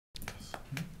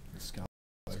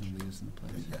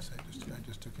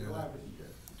Just took care of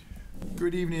that.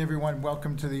 Good evening, everyone.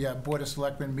 Welcome to the Board of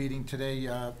Selectmen meeting today,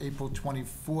 April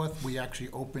 24th. We actually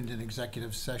opened an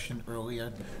executive session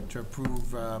earlier to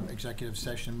approve executive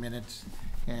session minutes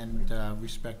and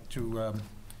respect to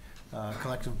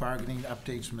collective bargaining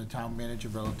updates from the town manager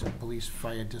relative to police,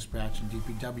 fire, dispatch, and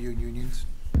DPW unions.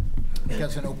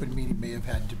 Because an open meeting may have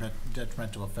had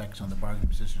detrimental effects on the bargaining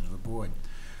position of the board.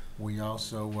 We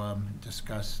also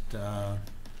discussed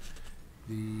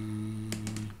the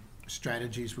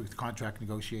strategies with contract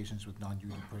negotiations with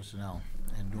non-union personnel,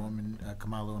 and Norman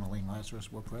Kamalo and Elaine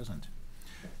Lazarus were present.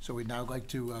 So we'd now like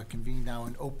to convene now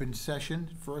an open session.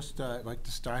 First, I'd like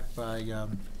to start by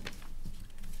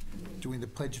doing the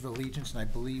Pledge of Allegiance, and I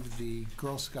believe the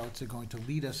Girl Scouts are going to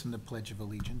lead us in the Pledge of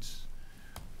Allegiance.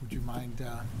 Would you mind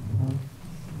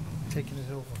taking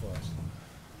it over for us?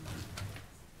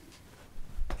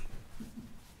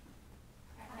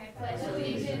 I pledge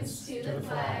allegiance to the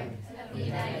flag of the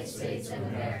United States of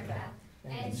America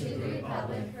and to the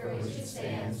republic for which it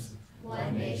stands,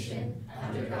 one nation,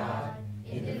 under God,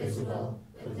 indivisible,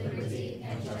 with liberty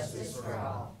and justice for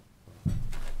all.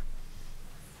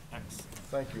 Thanks.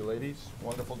 Thank you, ladies.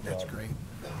 Wonderful job. That's great.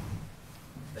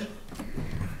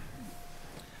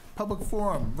 Public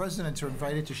forum. Residents are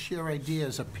invited to share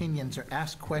ideas, opinions, or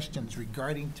ask questions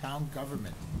regarding town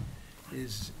government.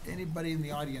 Is anybody in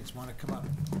the audience want to come up?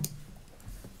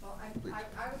 Well,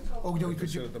 I was told. Oh, no,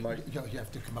 could you, Sit at the mic. you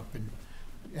have to come up and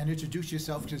introduce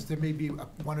yourself, because there may be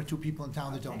one or two people in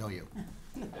town that don't know you.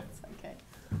 That's okay.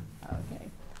 Okay.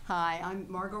 Hi, I'm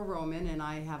Margot Roman, and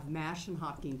I have MASH in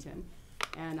Hopkinton.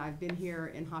 And I've been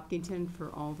here in Hopkinton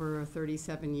for over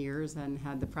 37 years and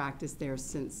had the practice there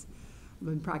since,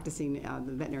 been practicing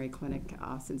the veterinary clinic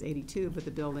since '82, but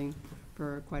the building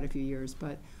for quite a few years.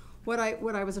 But what I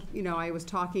was, I was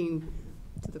talking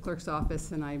to the clerk's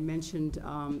office, and I mentioned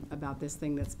about this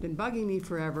thing that's been bugging me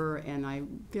forever, and I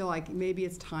feel like maybe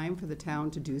it's time for the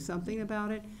town to do something about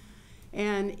it.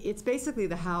 And it's basically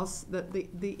the house, the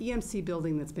EMC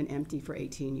building that's been empty for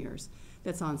 18 years,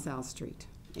 that's on South Street.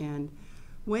 And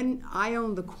when I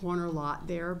owned the corner lot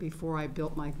there before I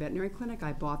built my veterinary clinic,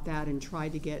 I bought that and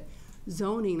tried to get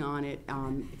zoning on it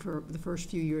for the first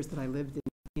few years that I lived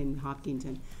in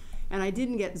Hopkinton. And I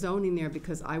didn't get zoning there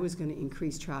because I was going to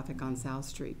increase traffic on South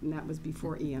Street, and that was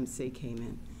before EMC came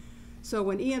in. So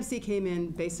when EMC came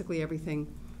in, basically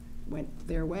everything went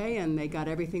their way, and they got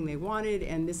everything they wanted.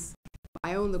 And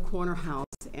I owned the corner house,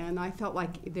 and I felt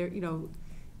like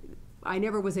I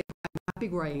never was happy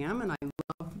where I am, and I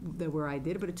love where I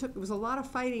did, but it was a lot of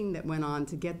fighting that went on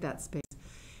to get that space.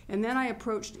 And then I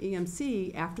approached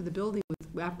EMC after the building,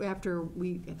 after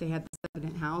they had the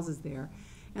 7 houses there,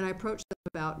 and I approached them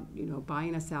about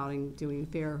buying us out and doing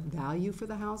fair value for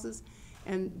the houses,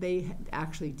 and they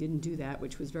actually didn't do that,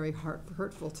 which was very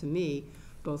hurtful to me,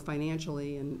 both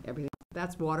financially and everything.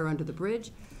 That's water under the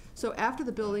bridge. So after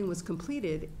the building was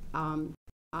completed,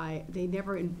 they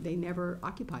never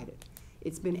occupied it.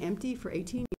 It's been empty for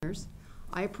 18 years.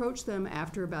 I approached them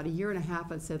after about a year and a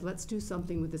half and said, let's do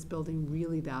something with this building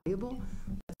really valuable.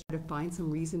 Let's try to find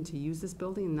some reason to use this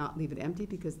building and not leave it empty,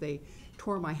 because they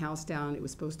tore my house down. It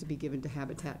was supposed to be given to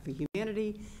Habitat for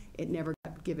Humanity. It never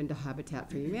got given to Habitat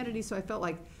for Humanity, so I felt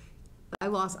like I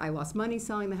lost money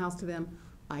selling the house to them.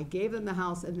 I gave them the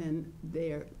house, and then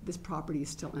this property is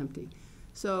still empty.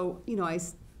 So, I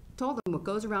told them, what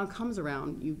goes around comes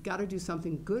around. You've got to do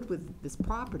something good with this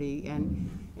property. And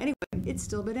anyway, it's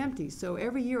still been empty. So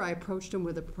every year I approached them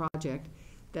with a project,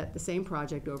 the same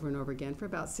project over and over again for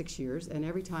about 6 years. And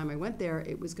every time I went there,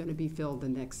 it was going to be filled the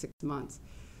next 6 months.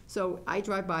 So I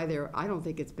drive by there. I don't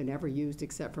think it's been ever used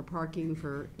except for parking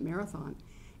for Marathon.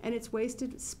 And it's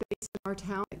wasted space in our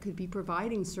town that could be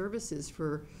providing services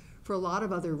for a lot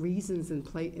of other reasons and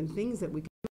things that we could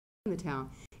do in the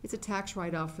town. It's a tax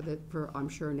write-off for I'm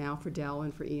sure now for Dell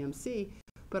and for EMC,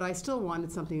 but I still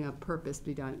wanted something of purpose to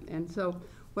be done. And so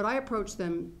what I approached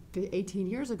them 18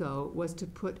 years ago was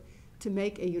to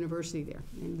make a university there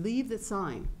and leave the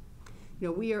sign.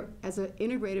 We are, as an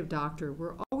integrative doctor,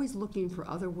 we're always looking for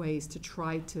other ways to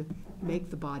try to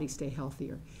make the body stay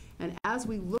healthier. And as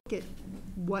we look at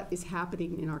what is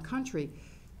happening in our country,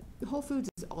 Whole Foods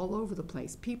is all over the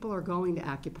place. People are going to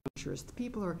acupuncturists.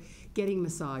 People are getting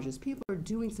massages. People are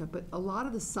doing stuff, but a lot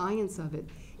of the science of it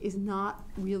is not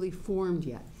really formed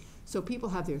yet. So people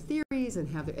have their theories and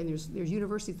there's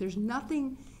universities. There's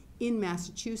nothing in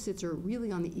Massachusetts or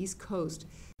really on the East Coast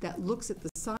that looks at the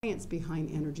science behind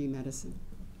energy medicine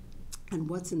and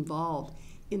what's involved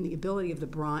in the ability of the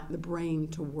brain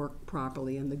to work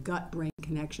properly and the gut-brain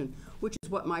connection, which is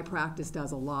what my practice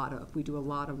does a lot of. We do a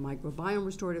lot of microbiome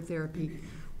restorative therapy.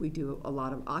 We do a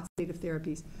lot of oxidative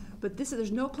therapies. But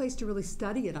there's no place to really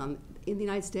study it in the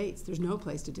United States. There's no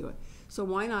place to do it. So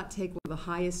why not take one of the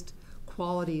highest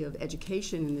quality of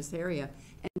education in this area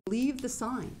and leave the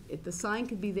sign? If the sign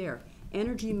could be there,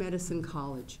 Energy Medicine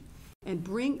College, and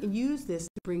use this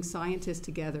to bring scientists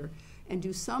together and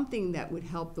do something that would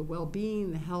help the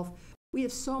well-being, the health. We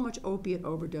have so much opiate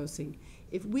overdosing.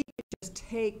 If we could just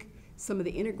take some of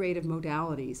the integrative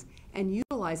modalities and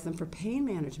utilize them for pain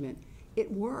management,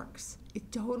 it works.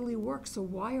 It totally works. So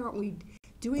why aren't we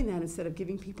doing that instead of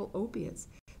giving people opiates?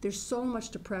 There's so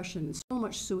much depression and so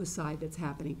much suicide that's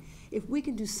happening. If we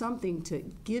can do something to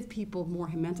give people more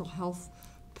mental health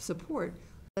support,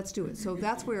 let's do it. So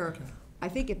that's where I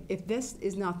think if this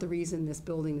is not the reason this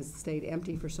building has stayed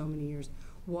empty for so many years,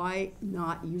 why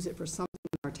not use it for something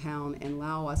in our town and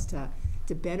allow us to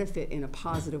benefit in a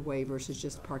positive way versus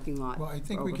just parking lot? Well, I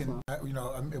think we can,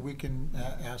 we can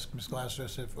ask Ms. Glasser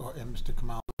and Mr.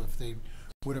 Kamal if they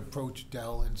would approach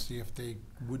Dell and see if they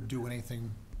would do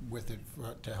anything with it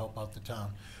to help out the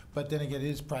town. But then again, it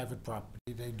is private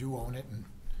property. They do own it, and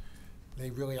they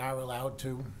really are allowed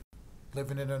to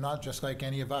live in it or not, just like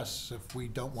any of us. If we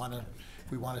don't want to,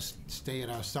 if we want to stay at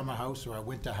our summer house or our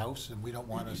winter house, and we don't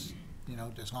want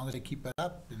to, as long as they keep it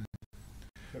up and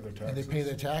they pay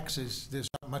their taxes, there's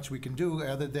not much we can do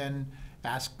other than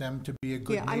ask them to be a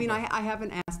good neighbor. I mean, I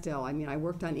haven't asked Dell. I mean, I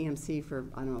worked on EMC for,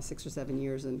 6 or 7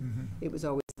 years, and it was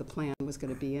always the plan was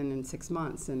going to be in 6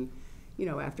 months. And,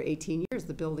 after 18 years,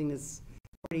 the building is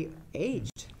already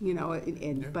aged,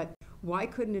 but why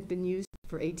couldn't it have been used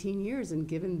for 18 years and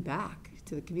given back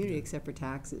to the community except for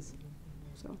taxes?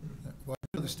 So. Well,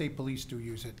 the state police do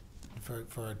use it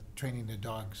for training their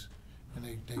dogs. And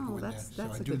they go in there.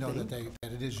 So I do know that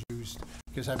it is used,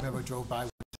 because I've never drove by one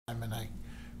time and I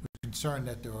was concerned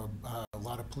that there were a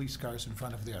lot of police cars in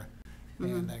front of there.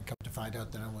 And then come to find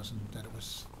out that it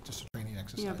was just a training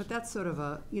exercise. Yeah, but that's sort of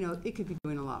it could be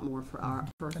doing a lot more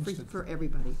for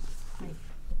everybody.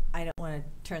 I don't want to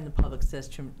turn the public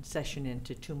session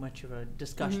into too much of a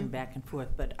discussion back and forth,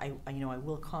 but I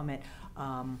will comment.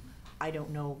 I don't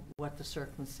know what the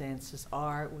circumstances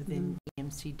are within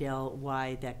EMC Dell,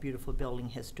 why that beautiful building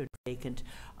has stood vacant.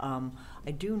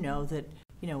 I do know that,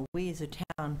 we as a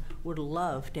town would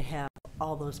love to have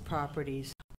all those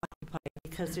properties occupied,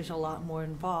 because there's a lot more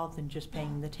involved than just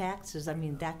paying the taxes. I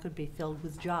mean, that could be filled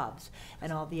with jobs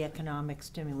and all the economic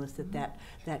stimulus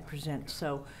that presents.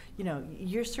 So,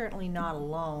 you're certainly not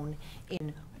alone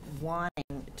in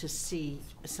wanting to see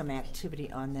some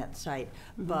activity on that site.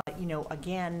 But,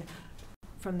 again,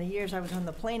 from the years I was on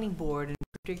the planning board, and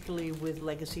particularly with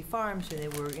Legacy Farms, and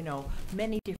there were,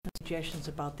 many different suggestions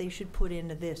about they should put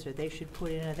into this or they should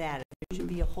put into that, or there should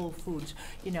be a Whole Foods.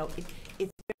 It's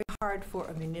very hard for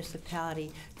a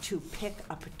municipality to pick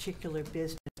a particular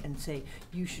business and say,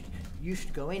 you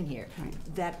should go in here.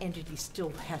 Right. That entity still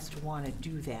has to want to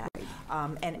do that.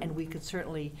 Right. And we could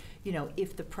certainly,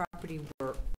 if the property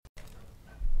were,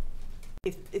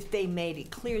 if they made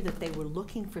it clear that they were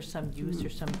looking for some use or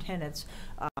some tenants,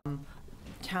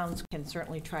 towns can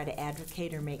certainly try to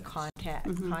advocate or make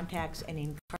contacts and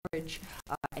encourage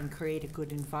and create a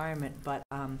good environment. But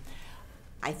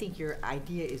I think your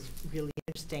idea is really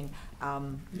interesting.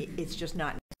 It's just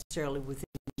not necessarily within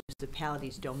the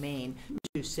municipality's domain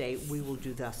to say we will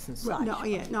do thus and such.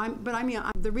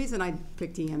 The reason I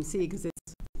picked EMC because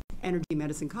it's Energy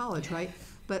Medicine College, right?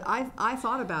 But I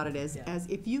thought about it as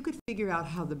if you could figure out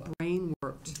how the brain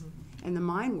worked and the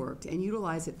mind worked and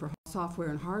utilize it for software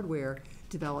and hardware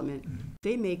development,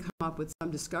 they may come up with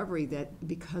some discovery that,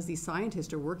 because these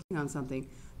scientists are working on something,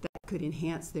 that could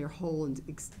enhance their whole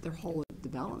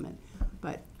development.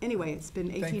 But anyway, it's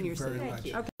been 18 years. Thank you very much.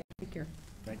 Okay, take care.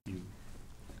 Thank you.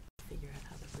 Figure out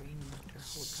how the brain works.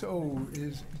 So,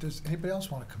 does anybody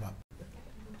else want to come up?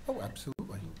 Oh,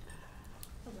 absolutely.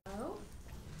 Hello.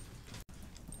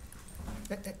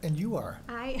 And you are?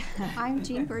 I'm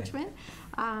Jean Birchman.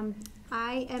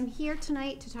 I am here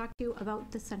tonight to talk to you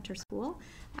about the Center School.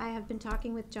 I have been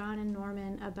talking with John and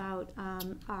Norman about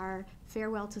our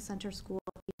Farewell to Center School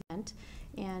event,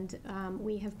 and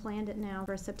we have planned it now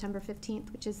for September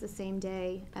 15th, which is the same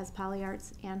day as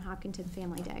Polyarts and Hopkinton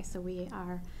Family Day. So we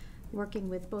are working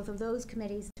with both of those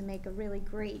committees to make a really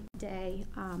great day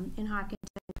in Hopkinton,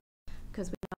 because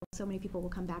we know so many people will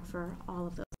come back for all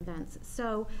of those events.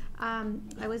 So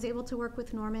I was able to work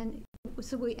with Norman.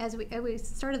 So as we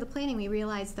started the planning, we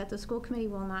realized that the school committee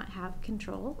will not have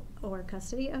control or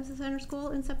custody of the center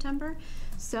school in September.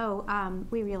 So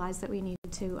we realized that we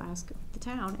needed to ask the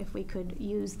town if we could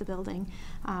use the building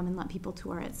and let people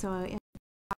tour it. So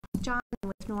John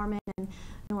and with Norman, and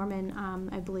Norman,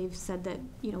 I believe, said that,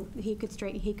 you know, he could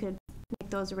make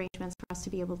those arrangements for us to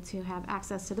be able to have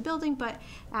access to the building, but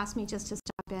asked me just to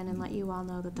stop in and let you all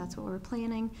know that that's what we're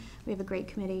planning. We have a great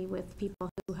committee with people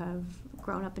who have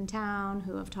grown up in town,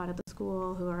 who have taught at the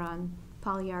school, who are on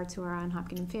Poly Arts, who are on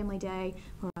Hopkins Family Day,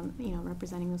 who are, you know,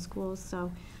 representing the schools.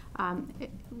 So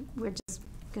we're just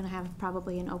going to have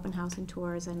probably an open house and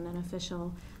tours and an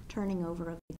official turning over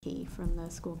of the key from the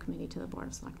school committee to the Board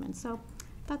of Selectmen. So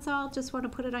that's all. Just want to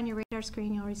put it on your radar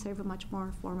screen. You'll receive a much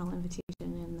more formal invitation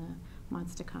in the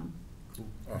months to come. Cool.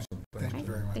 Awesome. Thank you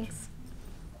very much. Thanks.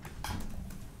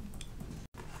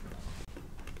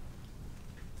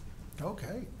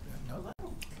 Okay. No.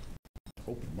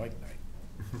 Open mic night.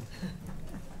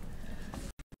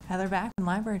 Heather Backman,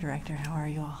 Library Director. How are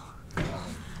you all?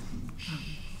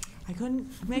 I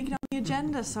couldn't make it on the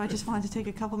agenda, so I just wanted to take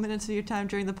a couple minutes of your time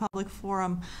during the public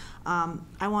forum.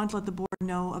 I wanted to let the board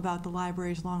know about the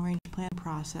library's long-range plan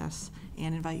process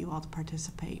and invite you all to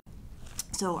participate.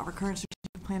 So our current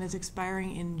strategic plan is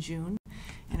expiring in June,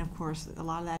 and of course, a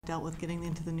lot of that dealt with getting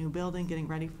into the new building, getting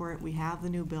ready for it. We have the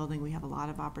new building. We have a lot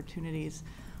of opportunities.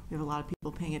 We have a lot of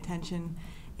people paying attention,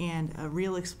 and a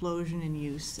real explosion in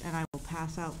use. And I will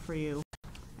pass out for you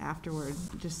afterward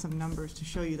just some numbers to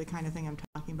show you the kind of thing I'm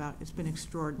talking about. It's been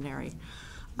extraordinary.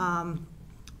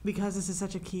 Because this is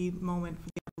such a key moment for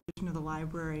the evolution of the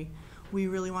library, we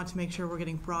really want to make sure we're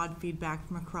getting broad feedback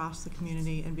from across the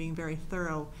community and being very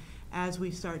thorough as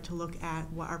we start to look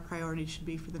at what our priorities should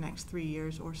be for the next 3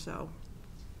 years or so.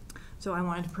 So I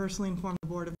wanted to personally inform the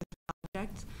board of this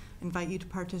project, invite you to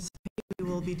participate. We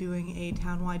will be doing a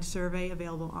townwide survey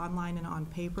available online and on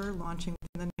paper, launching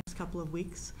within the next couple of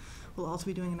weeks. We'll also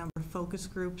be doing a number of focus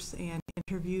groups and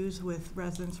interviews with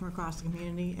residents from across the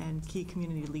community and key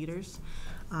community leaders.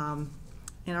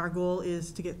 And our goal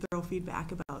is to get thorough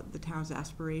feedback about the town's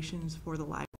aspirations for the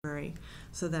library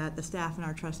so that the staff and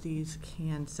our trustees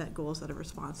can set goals that are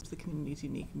responsive to the community's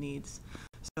unique needs.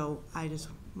 So I just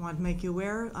want to make you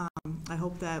aware. I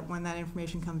hope that when that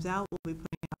information comes out, we'll be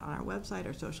putting it on our website,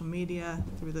 our social media,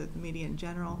 through the media in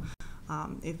general.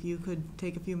 If you could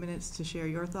take a few minutes to share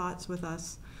your thoughts with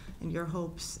us and your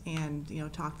hopes, and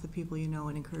talk to the people you know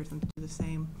and encourage them to do the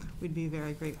same, we'd be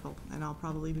very grateful. And I'll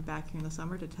probably be back here in the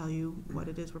summer to tell you what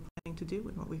it is we're planning to do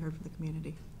and what we heard from the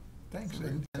community. Thanks.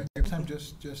 And next time,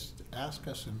 just ask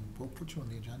us and we'll put you on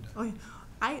the agenda. Oh, yeah.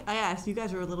 I asked. You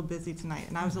guys were a little busy tonight,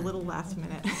 and I was a little last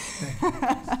minute.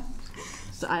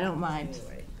 So I don't mind.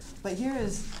 But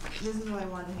this is what I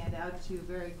wanted to hand out to you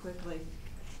very quickly.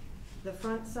 The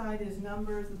front side is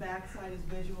numbers, the back side is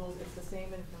visuals. It's the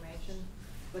same information,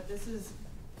 but this is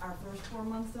our first 4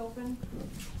 months open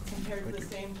compared to the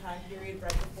same time period right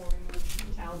before we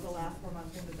moved out the last 4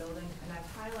 months in the building. And I've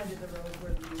highlighted the roads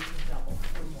where the use is double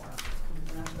or more.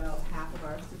 And that's about half of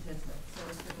our statistics. So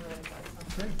it's been really quite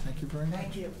something. Great, thank you very much.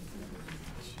 Thank you.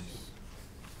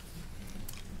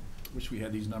 Wish we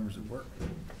had these numbers at work.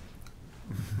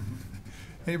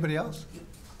 Anybody else?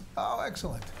 Oh,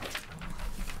 excellent.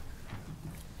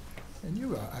 And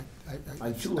you,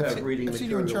 I too have reading I've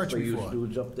seen you in material church for you before.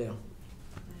 dudes up there.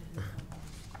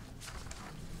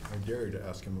 I dare you to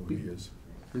ask him who he is.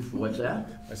 What's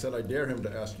that? I said I dare him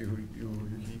to ask you who you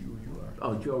are.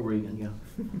 Oh, Joe Regan,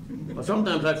 yeah. Well,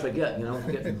 sometimes I forget,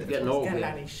 getting old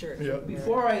here. Yeah.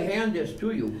 Before I hand this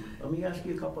to you, let me ask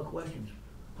you a couple of questions.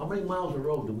 How many miles of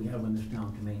road do we have in this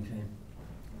town to maintain?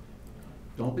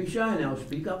 Don't be shy now,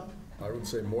 speak up. I would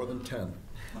say more than 10.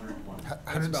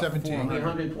 117.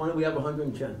 120, we have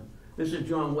 110. This is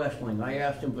John Westling. I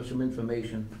asked him for some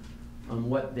information on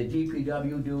what the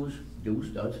DPW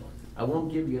does. I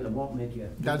won't make you.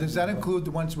 Now, does that include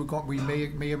the ones we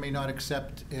may or may not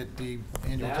accept at the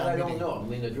annual That town I meeting? don't know. I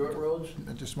mean, the dirt roads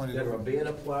I just wanted that are to, a bear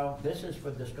to plow, this is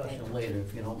for discussion later,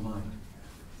 if you don't mind.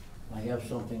 I have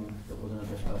something that we're gonna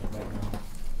discuss right now.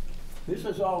 This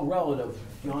is all relative,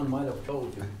 John might have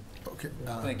told you. okay.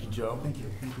 Thank you, Joe. Thank you,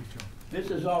 Joe. This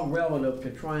is all relative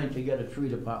to trying to get a tree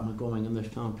department going in this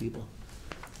town, people.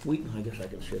 I guess I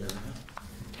can sit down.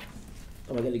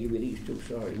 Oh, I gotta give you these too,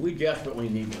 sorry. We desperately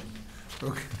need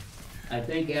one. Okay. I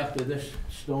think after this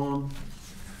storm,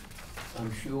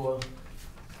 I'm sure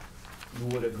you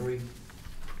would agree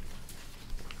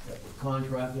that the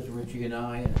contractors, Richie and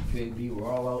I and JB, were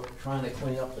all out trying to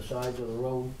clean up the sides of the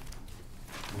road.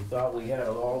 We thought we had it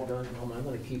all done. I'm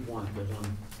gonna keep one because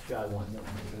I'm shy one.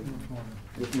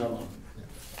 Just another one.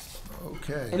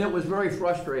 Okay. And it was very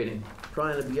frustrating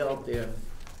trying to be out there,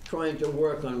 trying to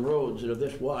work on roads that are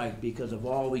this wide because of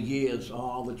all the years,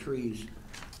 all the trees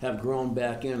have grown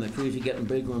back in. The trees are getting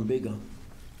bigger and bigger.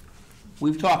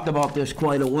 we've talked about this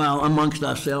quite a while amongst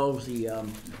ourselves. The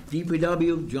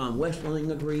DPW, John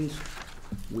Westling agrees.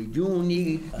 We do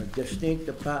need a distinct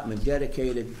department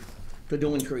dedicated to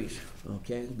doing trees,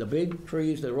 okay? The big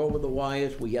trees that are over the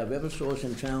wires, we have Eversource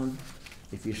in town.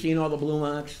 If you've seen all the blue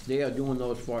marks, they are doing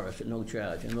those for us at no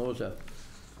charge. And those are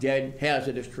dead,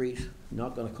 hazardous trees,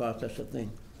 not gonna cost us a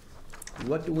thing.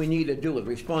 What do we need to do with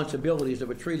responsibilities of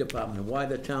a tree department and why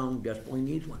the town desperately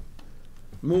needs one?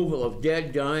 Removal of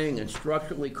dead, dying, and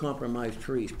structurally compromised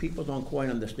trees. People don't quite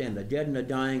understand. The dead and the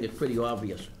dying is pretty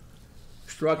obvious.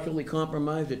 Structurally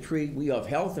compromised, a tree, we have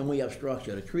health and we have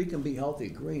structure. The tree can be healthy,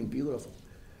 green, beautiful.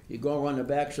 You go around the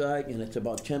backside and it's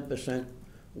about 10%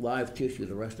 live tissue.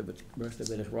 The rest of it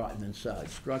is rotten inside.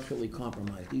 Structurally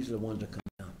compromised. These are the ones that come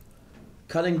down.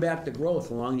 Cutting back the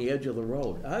growth along the edge of the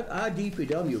road. Our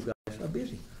DPW guys are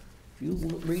busy. If you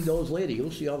read those later,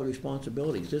 you'll see all the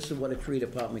responsibilities. This is what a tree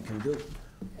department can do.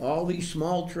 All these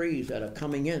small trees that are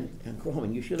coming in and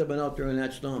growing. You should have been out during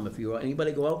that storm. If you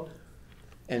anybody go out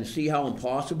and see how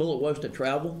impossible it was to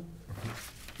travel?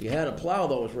 You had to plow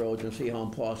those roads and see how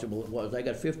impossible it was. I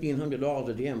got $1,500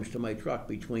 of damage to my truck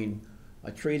between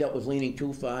a tree that was leaning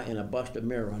too far and a busted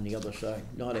mirror on the other side.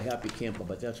 Not a happy camper,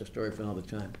 but that's a story for another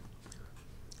time.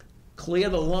 Clear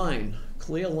line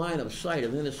of sight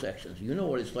of intersections. You know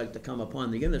what it's like to come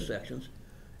upon the intersections,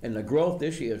 and the growth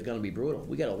this year is gonna be brutal.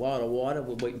 We got a lot of water,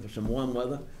 we're waiting for some warm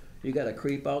weather. You gotta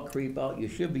creep out. You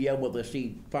should be able to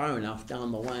see far enough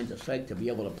down the lines of sight to be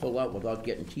able to pull out without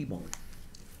getting T-boned.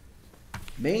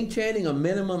 Maintaining a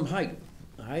minimum height.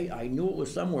 I knew it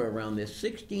was somewhere around there,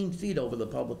 16 feet over the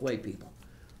public way, people.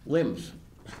 Limbs.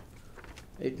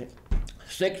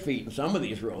 6 feet in some of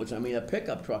these roads. I mean, a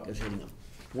pickup truck is hitting them.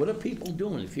 What are people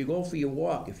doing? If you go for your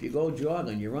walk, if you go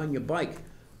jogging, you're on your bike,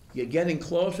 you're getting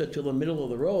closer to the middle of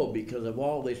the road because of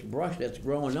all this brush that's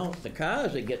growing out. The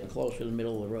cars are getting closer to the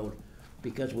middle of the road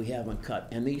because we haven't cut.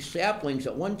 And these saplings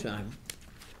at one time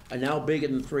are now bigger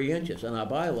than 3 inches. And our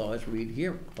bylaws read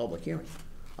here, public hearing.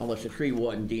 Unless the tree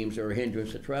warden deems they're a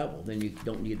hindrance to travel, then you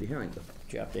don't need the hearing.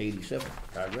 Chapter 87,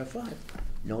 paragraph 5.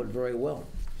 Know it very well.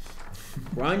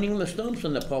 Grinding the stumps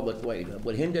in the public way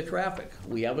would hinder traffic.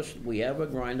 We have a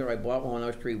grinder. I bought one. I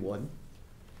was tree warden.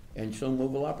 And snow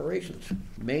removal operations.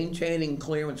 Maintaining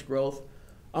clearance growth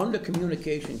under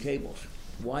communication cables.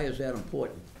 Why is that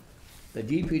important? The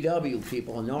DPW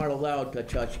people are not allowed to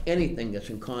touch anything that's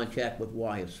in contact with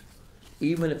wires,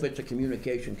 even if it's a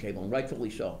communication cable, and rightfully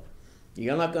so.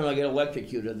 You're not gonna get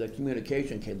electrocuted, the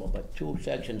communication cable, but 2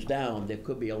 sections down, there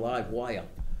could be a live wire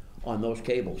on those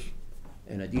cables.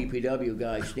 And a DPW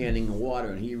guy standing in the water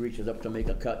and he reaches up to make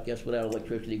a cut, guess where that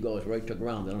electricity goes? Right to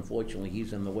ground, and unfortunately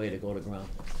he's in the way to go to ground.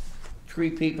 Tree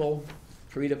people,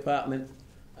 tree department,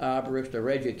 arborists are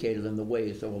educated in the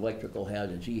ways of electrical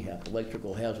hazards, EHAP,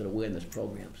 electrical hazard awareness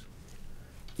programs.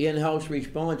 In-house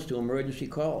response to emergency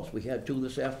calls. We had 2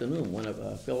 this afternoon, one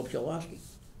of Philip Shalosky.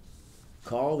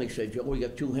 Called, he said, Joe, we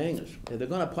got 2 hangars. They're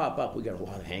gonna pop up, we got a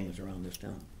lot of hangars around this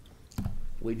town.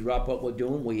 We drop what we're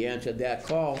doing, we answered that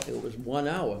call, it was 1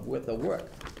 hour worth of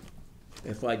work.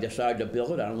 If I decide to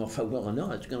bill it, I don't know if I will or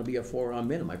not, it's gonna be a 4-hour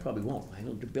minimum, I probably won't. I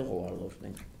don't bill a lot of those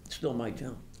things. It's still my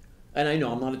town. And I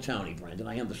know I'm not a townie, Brandon,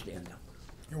 I understand that.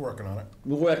 You're working on it.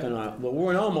 We're working on it, well,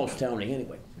 we're an almost townie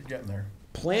anyway. You're getting there.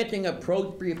 Planting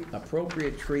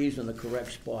appropriate trees in the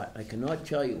correct spot. I cannot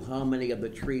tell you how many of the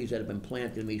trees that have been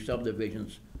planted in these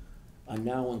subdivisions are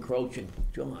now encroaching.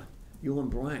 John, you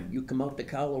and Brian, you come out to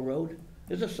Cowler Road,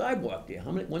 there's a sidewalk there.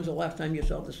 When's the last time you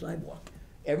saw the sidewalk?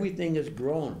 Everything is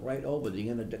grown right over the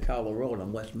end of DeCowler Road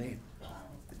on West Main.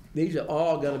 These are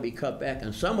all gotta be cut back,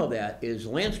 and some of that is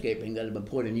landscaping that had been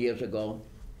put in years ago.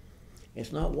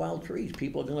 It's not wild trees.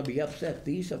 People are gonna be upset.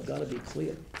 These have gotta be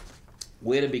cleared.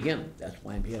 Where to begin? That's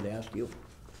why I'm here to ask you.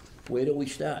 Where do we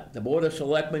start? The Board of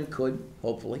Selectmen could,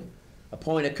 hopefully,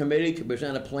 appoint a committee to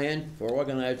present a plan for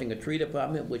organizing a tree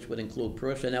department, which would include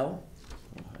personnel.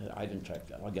 I didn't type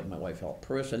that. I'll get my wife help.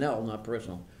 Personnel, not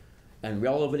personal. And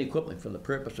relevant equipment for the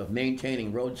purpose of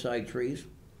maintaining roadside trees.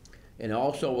 And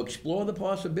also explore the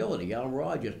possibility, Al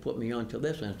Rogers put me onto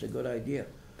this, and it's a good idea,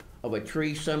 of a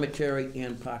tree cemetery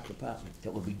and park department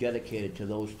that would be dedicated to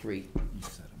those 3. You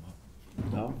set 'em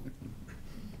up. No?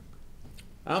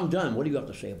 I'm done. What do you have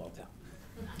to say about that?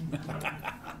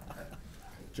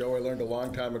 Joe, I learned a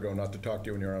long time ago not to talk to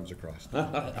you when your arms are crossed.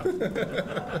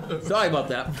 Sorry about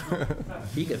that.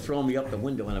 He could throw me up the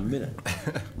window in a minute.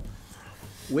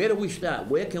 Where do we start?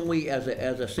 Where can we, as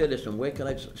a citizen, where can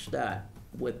I start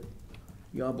with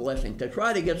your blessing to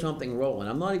try to get something rolling?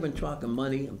 I'm not even talking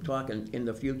money. I'm talking in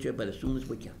the future, but as soon as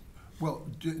we can. Well,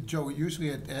 Joe,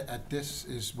 usually at this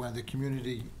is when the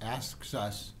community asks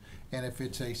us, And if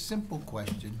it's a simple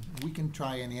question, we can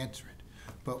try and answer it.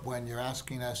 But when you're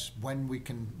asking us when we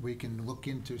can look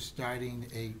into starting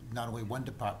not only one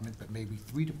department, but maybe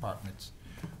 3 departments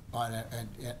on and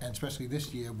especially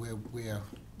this year where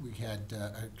we had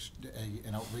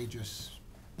an outrageous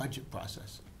budget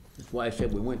process. That's why I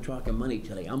said we weren't talking money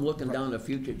today. I'm looking down the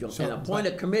future, Joe, So, and appoint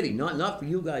a committee, not for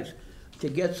you guys, to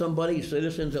get somebody,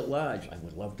 citizens at large. I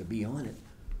would love to be on it.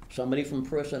 Somebody from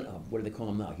what do they call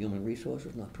them now? Human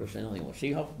resources, not personnel anymore.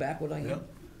 See how backward I am? Yep.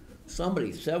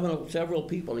 Somebody, several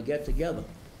people to get together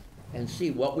and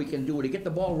see what we can do to get the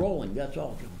ball rolling. That's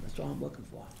all, Joe. That's all I'm looking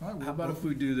for. All right, How about if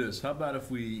we do this? How about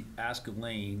if we ask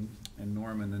Elaine and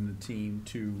Norman and the team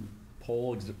to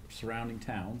poll surrounding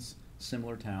towns,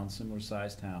 similar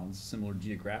sized towns, similar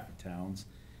geographic towns,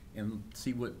 and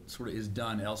see what sort of is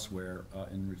done elsewhere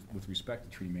with respect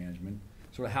to tree management.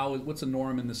 Sort of what's a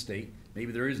norm in the state?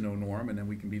 Maybe there is no norm, and then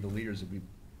we can be the leaders if we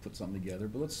put something together.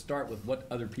 But let's start with what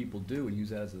other people do and use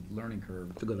that as a learning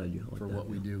curve. It's a good idea. I like for that, what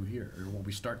we yeah. do here, or what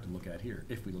we start to look at here,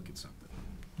 if we look at something.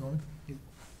 Norman?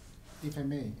 If I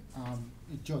may,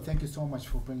 Joe, thank you so much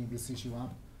for bringing this issue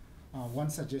up. One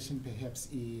suggestion perhaps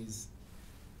is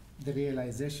the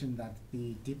realization that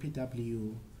the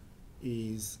DPW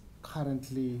is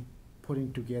currently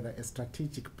putting together a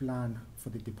strategic plan for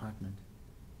the department,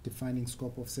 defining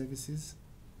scope of services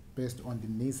based on the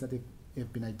needs that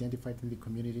have been identified in the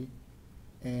community,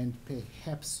 and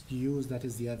perhaps use that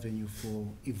as the avenue for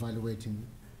evaluating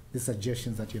the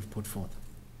suggestions that you've put forth.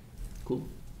 Cool.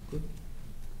 Good.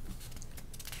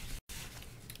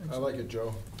 I like it,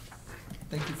 Joe.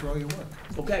 Thank you for all your work.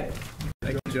 Okay.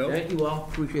 Thank you, Joe. Thank you all.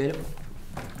 Appreciate it.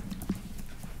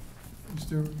 Is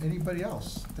there anybody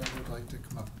else that would like to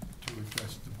come up to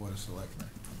address the Board of Selectmen?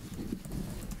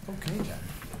 Okay, then.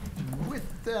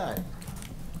 With that,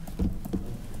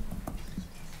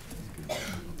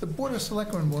 the Board of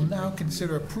Selectmen will now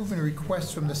consider approving a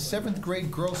request from the 7th grade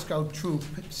Girl Scout Troop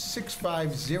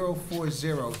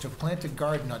 65040 to plant a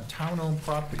garden on town-owned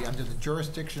property under the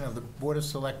jurisdiction of the Board of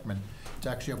Selectmen. It's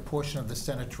actually a portion of the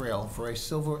Center Trail for a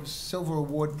silver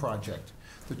award project.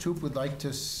 The troop would like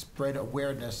to spread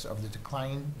awareness of the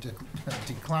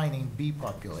declining bee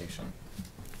population.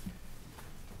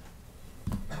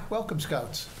 Welcome,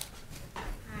 Scouts. Hi.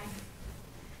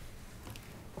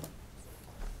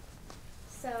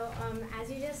 So,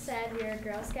 as you just said, we are a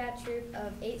Girl Scout troop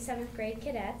of 8 7th grade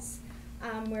cadets.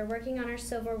 We're working on our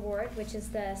Silver Award, which is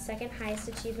the second highest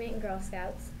achievement in Girl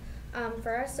Scouts.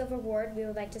 For our Silver Award, we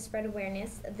would like to spread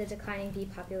awareness of the declining bee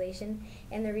population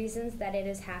and the reasons that it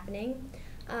is happening.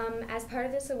 As part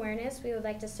of this awareness, we would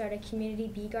like to start a community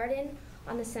bee garden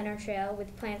on the Center Trail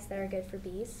with plants that are good for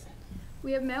bees.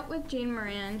 We have met with Jane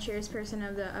Moran, chairperson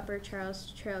of the Upper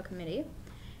Charles Trail Committee,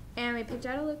 and we picked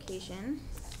out a location.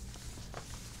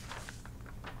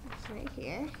 It's right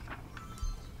here.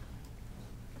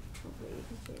 Hopefully you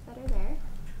can see it better there.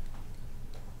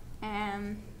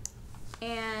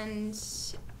 And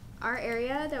our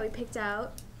area that we picked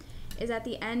out is at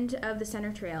the end of the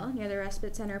Center Trail, near the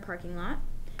Respite Center parking lot.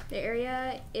 The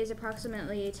area is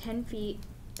approximately 10 feet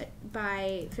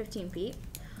by 15 feet.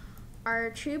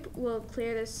 Our troop will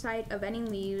clear the site of any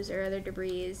leaves or other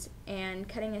debris and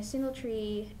cutting a single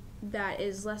tree that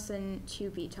is less than 2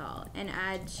 feet tall and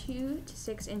add 2 to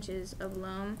 6 inches of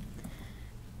loam,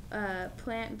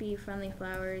 plant bee-friendly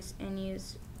flowers, and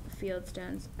use field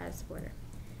stones as border.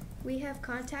 We have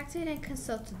contacted and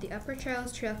consulted the Upper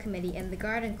Charles Trail Committee and the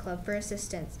Garden Club for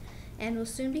assistance, and will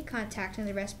soon be contacting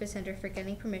the Respite Center for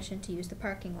getting permission to use the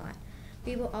parking lot.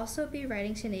 We will also be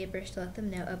writing to neighbors to let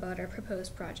them know about our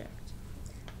proposed project.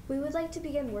 We would like to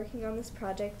begin working on this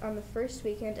project on the first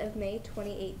weekend of May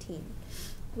 2018.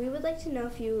 We would like to know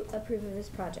if you approve of this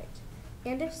project,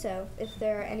 and if so, if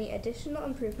there are any additional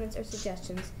improvements or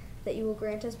suggestions that you will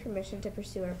grant us permission to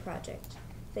pursue our project.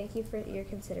 Thank you for your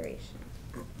consideration.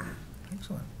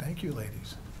 Excellent. Thank you,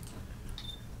 ladies.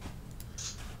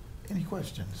 Any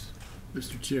questions?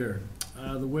 Mr. Chair,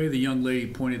 the way the young lady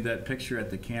pointed that picture at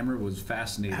the camera was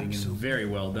fascinating Absolutely. and very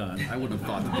well done. I wouldn't have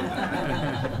thought to do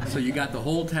that. So you got the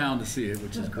whole town to see it,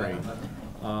 which is great.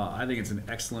 I think it's an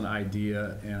excellent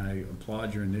idea, and I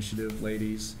applaud your initiative,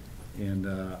 ladies. And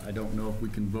I don't know if we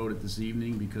can vote it this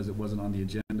evening because it wasn't on the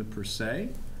agenda per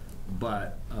se,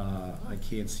 but I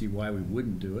can't see why we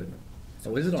wouldn't do it.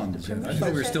 Oh, is it on the agenda? I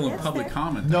thought we were still in public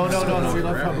comment. No, we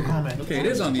love public comment. Okay, it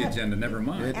is on the agenda, never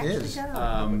mind. It is.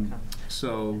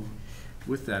 So,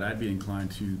 with that, I'd be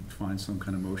inclined to find some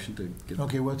kind of motion to get.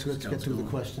 Okay, let's get Scouts through the going.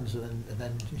 questions, and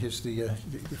then here's the,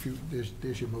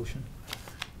 there's your motion,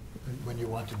 when you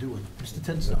want to do it. Mr.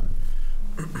 Tinson.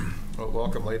 Well,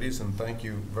 welcome, ladies, and thank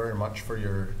you very much for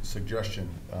your suggestion.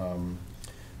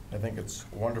 I think it's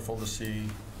wonderful to see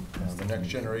the next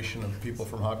generation of people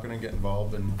from Hopkinton get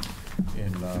involved in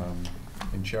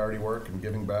charity work and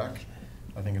giving back.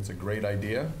 I think it's a great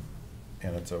idea,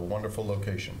 and it's a wonderful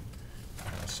location.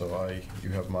 So you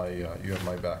have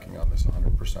my backing on this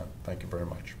 100%. Thank you very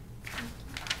much.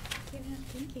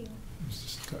 Thank you.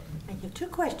 I have two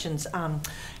questions.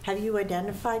 Have you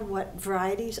identified what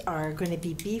varieties are going to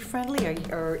be bee-friendly,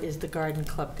 or is the garden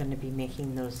club going to be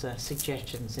making those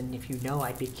suggestions? And if you know,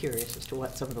 I'd be curious as to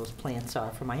what some of those plants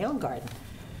are for my own garden.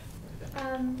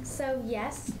 So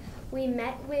yes, we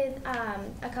met with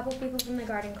a couple people from the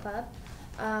garden club.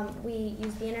 We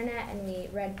used the internet and we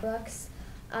read books.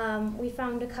 We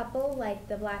found a couple like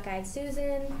the black-eyed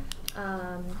Susan,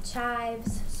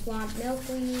 chives, swamp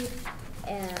milkweed,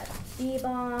 bee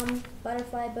balm,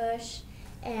 butterfly bush,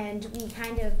 and we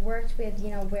kind of worked with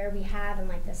where we have and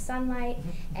like the sunlight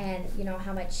and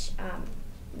how much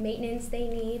maintenance they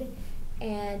need.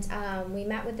 And we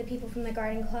met with the people from the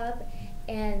garden club,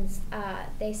 and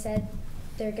they said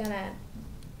they're gonna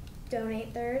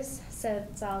donate theirs, so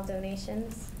it's all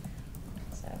donations.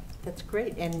 So That's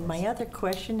great. And my other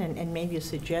question, and maybe a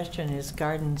suggestion, is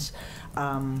gardens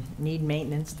need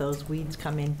maintenance. Those weeds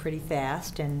come in pretty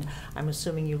fast, and I'm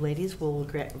assuming you ladies will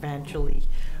eventually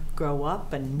grow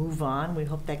up and move on. We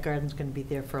hope that garden's going to be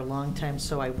there for a long time,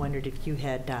 so I wondered if you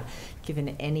had given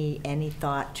any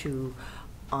thought to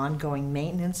ongoing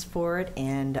maintenance for it.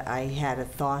 And I had a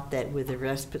thought that with the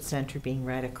respite center being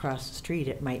right across the street,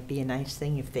 it might be a nice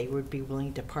thing if they would be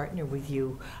willing to partner with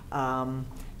you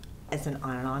as an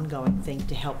ongoing thing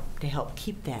to help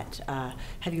keep that.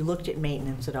 Have you looked at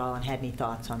maintenance at all and had any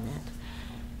thoughts on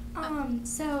that?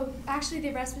 So actually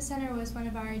the respite center was one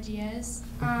of our ideas,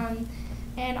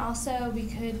 and also we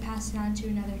could pass it on to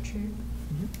another troop.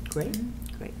 Mm-hmm. Great,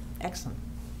 great, excellent.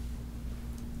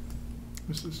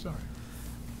 Mr. Starr.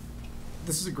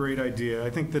 This is a great idea.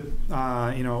 I think that,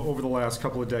 over the last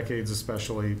couple of decades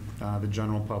especially, the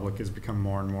general public has become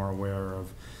more and more aware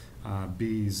of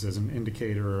bees as an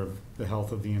indicator of the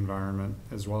health of the environment,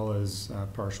 as well as a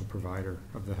partial provider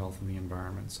of the health of the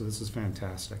environment. So this is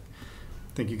fantastic.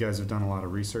 I think you guys have done a lot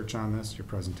of research on this. Your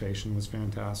presentation was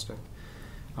fantastic.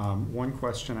 One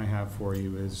question I have for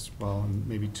you is, well,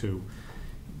 maybe two.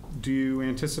 Do you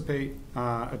anticipate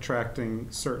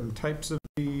attracting certain types of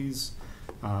bees?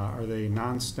 Are they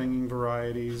non-stinging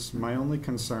varieties? My only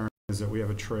concern is that we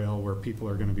have a trail where people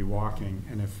are going to be walking,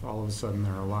 and if all of a sudden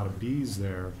there are a lot of bees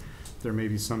there, there may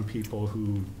be some people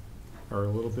who are a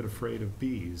little bit afraid of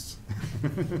bees.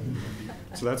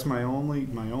 So that's my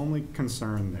only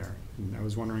concern there. And I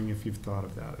was wondering if you've thought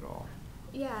of that at all.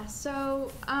 Yeah,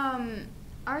 so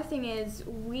our thing is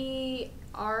we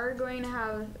are going to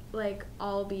have like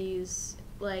all bees,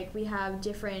 like we have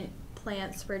different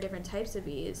plants for different types of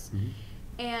bees. Mm-hmm.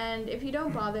 And if you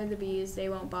don't bother the bees, they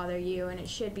won't bother you, and it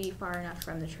should be far enough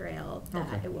from the trail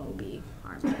that it won't be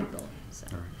harmful. So.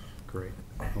 All right, great.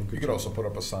 You could also put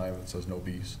up a sign that says no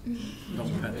bees. No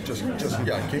petting. Just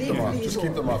yeah, keep them off. Just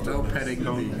keep them off. No petting.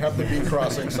 Have the bee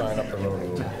crossing sign up the road a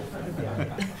little.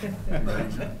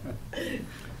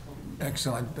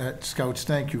 Excellent. Scouts,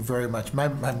 thank you very much. My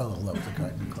mother loved the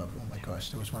garden club. Oh my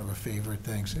gosh, that was one of her favorite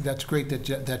things. That's great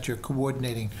that you're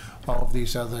coordinating all of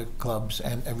these other clubs,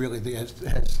 and really, as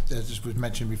this was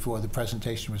mentioned before, the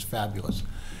presentation was fabulous.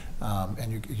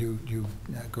 And you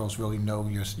girls really know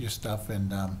your stuff,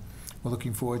 and we're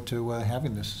looking forward to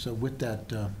having this. So with that,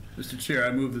 Mr. Chair,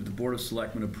 I move that the Board of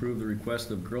Selectmen approve the request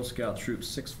of Girl Scout Troop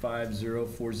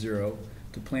 65040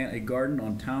 to plant a garden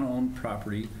on town-owned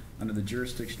property under the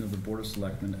jurisdiction of the Board of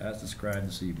Selectmen as described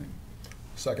this evening.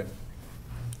 Second.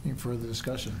 Any further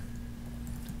discussion?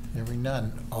 Hearing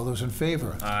none. All those in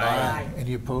favor? Aye.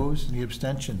 Any opposed? Any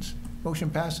abstentions?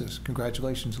 Motion passes.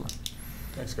 Congratulations.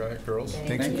 Thanks, guys, girls.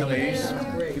 Thanks for coming. Ladies.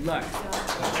 Good luck.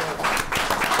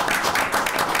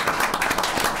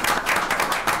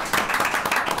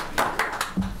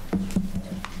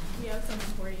 We have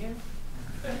something for you.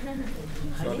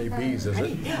 It's not any bees, is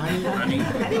it? Honey. You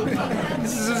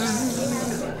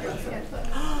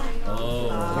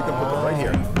can put them right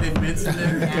here. It's in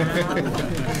there.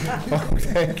 Oh,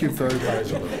 thank you very much.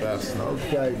 Guys are the best.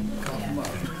 Okay.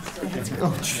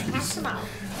 Oh, jeez.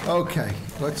 Okay,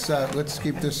 let's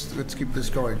keep this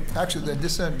going. Actually,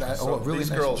 this So really these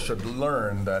nice. girls should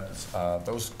learn that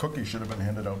those cookies should have been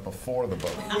handed out before the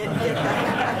vote,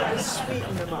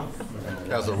 Sweeten them up.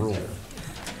 as a rule.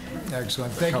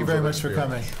 Excellent. Thank you very much for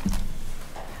coming.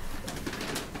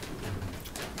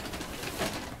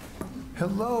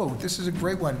 Hello, this is a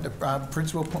great one. The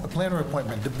principal planner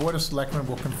appointment. The Board of Selectmen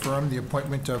will confirm the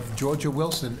appointment of Georgia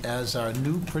Wilson as our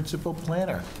new principal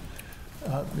planner.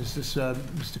 Is this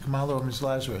Mr. Kamalo or Ms.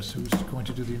 Lazarus who's going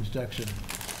to do the introduction?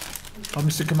 Oh,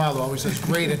 Mr. Kamalo always says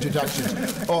great introductions.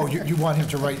 Oh, you want him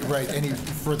to write any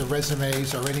further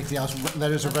resumes or anything else,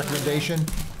 letters of recommendation?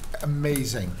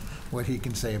 Amazing what he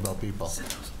can say about people.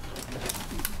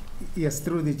 Yes,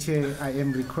 through the chair, I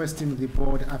am requesting the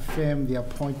board affirm the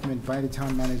appointment by the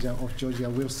town manager of Georgia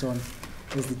Wilson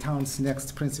as the town's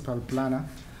next principal planner.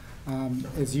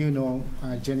 As you know,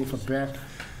 Jennifer Beck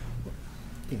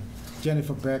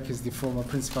is the former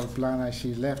principal planner.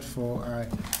 She left for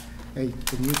a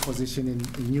new position in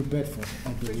New Bedford,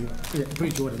 New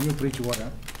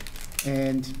Bridgewater.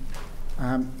 And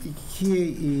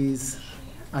here is,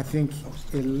 I think,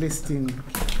 a listing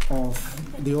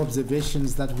of the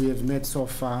observations that we have made so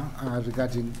far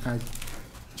regarding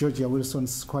Georgia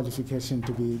Wilson's qualification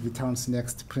to be the town's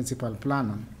next principal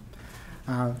planner.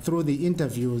 Through the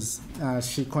interviews,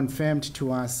 she confirmed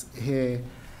to us her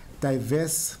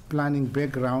diverse planning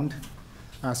background,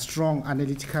 strong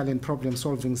analytical and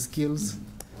problem-solving skills,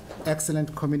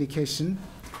 excellent communication,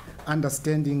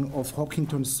 understanding of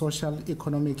Hopkinton's social,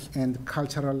 economic, and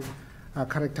cultural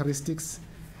characteristics,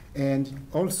 and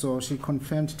also she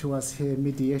confirmed to us her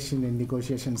mediation and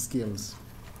negotiation skills.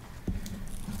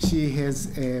 She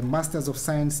has a Master's of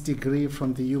Science degree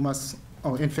from the UMass,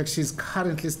 in fact, she's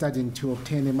currently studying to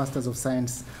obtain a Master's of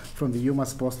Science from the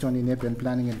UMass Boston in Urban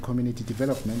Planning and Community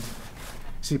Development.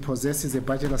 She possesses a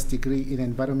bachelor's degree in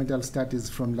environmental studies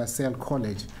from LaSalle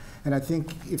College. And I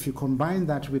think if you combine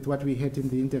that with what we had in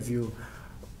the interview,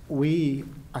 we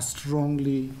are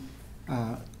strongly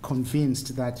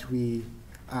convinced that we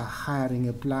are hiring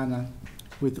a planner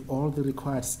with all the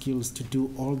required skills to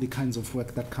do all the kinds of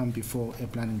work that come before a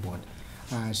planning board.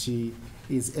 She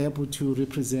is able to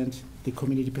represent the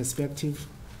community perspective,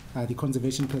 the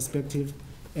conservation perspective,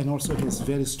 and also has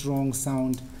very strong,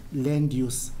 sound land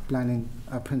use planning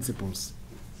principles.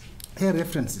 Her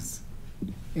references,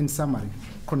 in summary,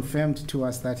 confirmed to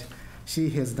us that she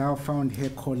has now found her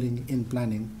calling in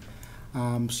planning.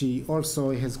 She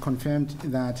also has confirmed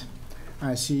that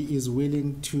she is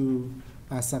willing to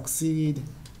succeed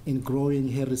in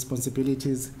growing her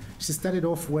responsibilities. She started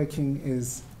off working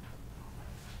as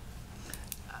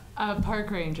a park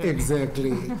ranger.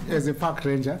 Exactly, as a park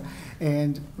ranger,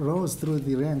 and rose through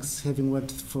the ranks, having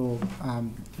worked for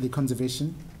the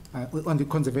conservation, on the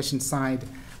conservation side,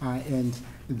 and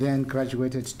then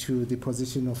graduated to the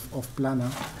position of planner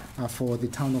for the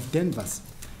town of Danvers.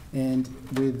 And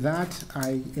with that,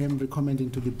 I am recommending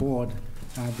to the board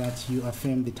that you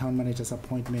affirm the town manager's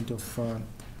appointment of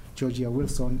Georgia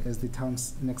Wilson as the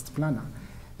town's next planner.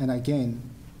 And again,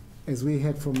 as we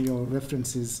heard from your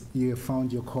references, you have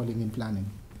found your calling in planning.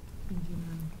 Thank you,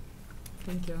 ma'am.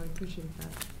 Thank you, I appreciate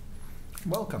that.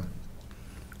 Welcome.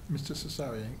 Mr.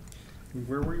 Cesari.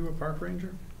 Where were you a park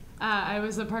ranger? I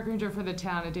was a park ranger for the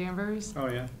town of Danvers. Oh,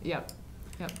 yeah? Yep.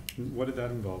 What did that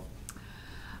involve?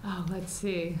 Oh, let's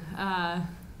see.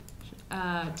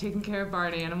 Taking care of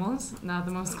barn animals, not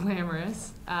the most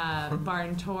glamorous.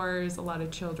 Barn tours, a lot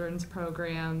of children's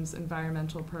programs,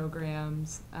 environmental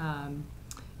programs,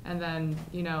 and then,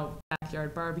 you know,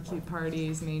 backyard barbecue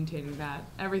parties, maintaining that.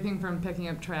 Everything from picking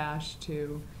up trash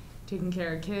to taking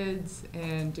care of kids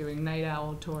and doing night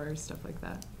owl tours, stuff like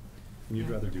that. And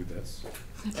you'd rather do this?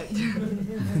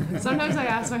 Sometimes I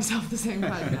ask myself the same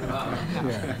question.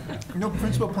 Yeah. No,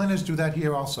 principal planners do that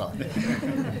here also.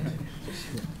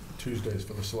 Tuesdays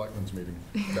for the Selectmen's meeting,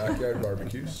 backyard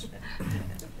barbecues.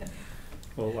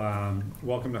 Well,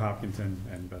 welcome to Hopkinton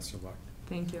and best of luck.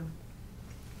 Thank you.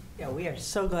 Yeah, we are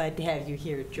so glad to have you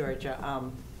here, Georgia.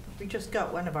 We just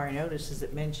got one of our notices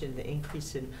that mentioned the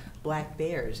increase in black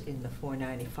bears in the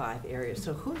 495 area.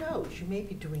 So who knows? You may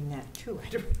be doing that too. I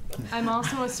don't know. I'm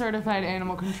also a certified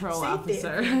animal control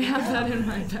officer. I have that in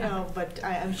my back. No, but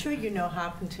I'm sure you know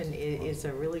Hopkinton is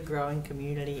a really growing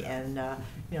community, and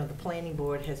you know, the planning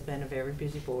board has been a very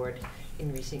busy board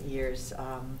in recent years.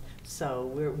 So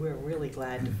we're really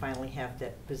glad to finally have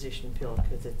that position filled,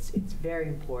 because it's very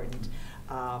important.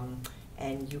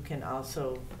 And you can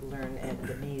also learn at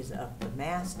the knees of the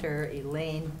master,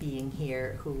 Elaine being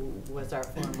here, who was our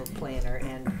former planner.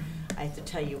 And I have to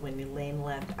tell you, when Elaine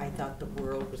left, I thought the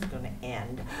world was going to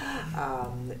end.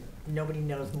 Nobody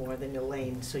knows more than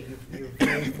Elaine, so you're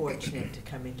very fortunate to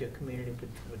come into a community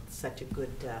with such a good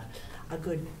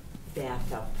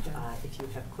backup if you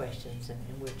have questions. And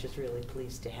we're just really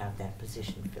pleased to have that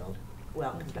position filled.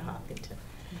 Welcome to Hopkinton.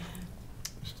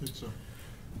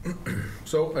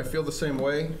 So I feel the same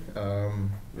way.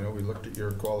 You know, we looked at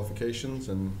your qualifications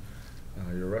and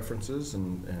your references,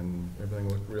 and everything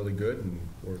looked really good, and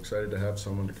we're excited to have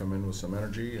someone to come in with some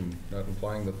energy, and not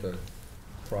implying that the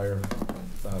prior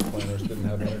planners didn't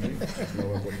have energy.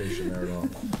 No implication there at all.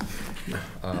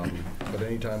 But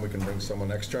anytime we can bring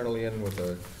someone externally in with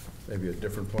maybe a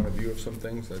different point of view of some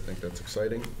things, I think that's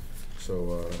exciting.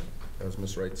 So, as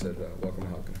Ms. Wright said, welcome to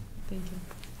Hopkinton. Thank you.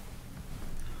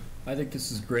 I think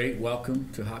this is great. Welcome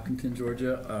to Hopkinton,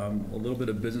 Georgia. A little bit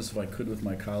of business, if I could, with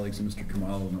my colleagues and Mr.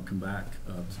 Kamalo, and I'll come back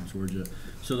to Georgia.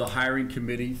 So the hiring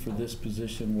committee for this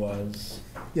position was?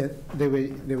 Yeah, there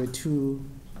were two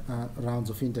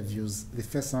rounds of interviews. The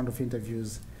first round of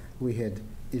interviews, we had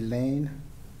Elaine,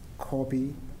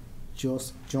 Kobe, John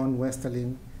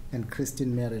Westerling, and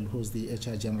Christine Merrill, who's the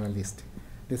HR generalist.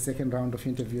 The second round of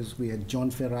interviews, we had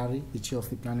John Ferrari, the chair of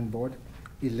the planning board,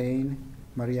 Elaine,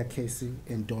 Maria Casey,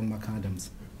 and Dawn McAdams.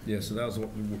 Yeah, so that was the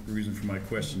reason for my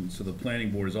question. So the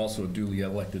planning board is also a duly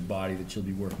elected body that you'll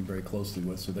be working very closely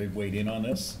with. So they've weighed in on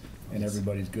this, and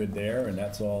everybody's good there, and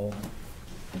that's all,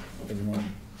 everyone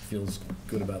feels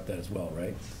good about that as well,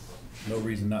 right? No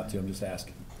reason not to, I'm just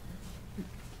asking.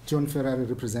 John Ferrari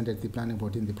represented the planning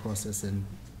board in the process and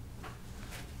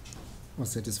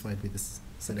was satisfied with this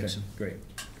selection. Okay,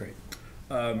 great.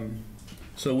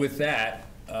 So with that,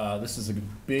 this is a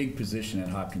big position at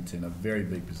Hopkinton, a very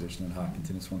big position at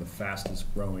Hopkinton. It's one of the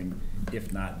fastest growing,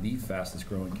 if not the fastest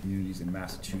growing communities in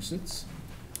Massachusetts.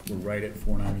 We're right at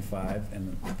 495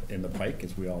 and the Pike,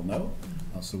 as we all know.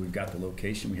 So we've got the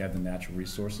location, we have the natural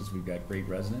resources, we've got great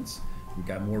residents. We've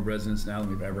got more residents now than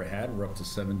we've ever had. We're up to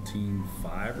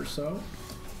 17,500 or so,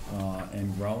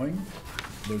 and growing.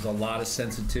 There's a lot of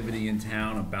sensitivity in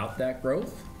town about that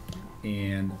growth.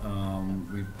 And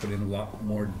we've put in a lot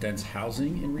more dense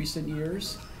housing in recent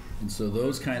years. And so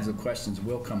those kinds of questions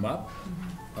will come up.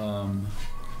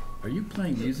 Are you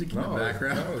playing music in the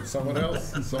background? No, it's someone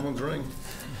else. Someone's ring.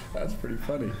 That's pretty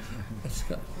funny. Is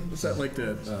that like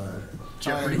the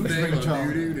Jeopardy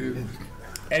thing?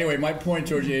 Anyway, my point,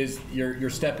 Georgia, is you're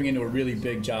stepping into a really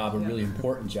big job, a really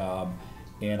important job,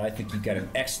 and I think you've got an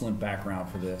excellent background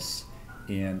for this,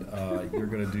 and you're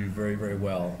going to do very, very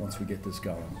well once we get this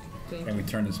going. And we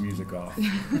turn this music off.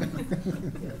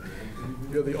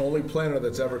 You're the only planner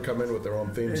that's ever come in with their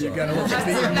own theme song. You got a little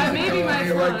theme. That may be my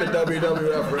You like the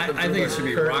WWF. I think it should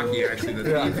be Rocky, actually. The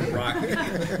theme from Rocky.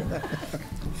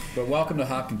 But welcome to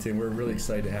Hopkinton. We're really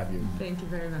excited to have you. Thank you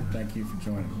very much. Thank you for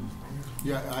joining.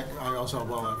 Yeah, I also,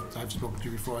 well, I've spoken to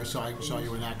you before. I saw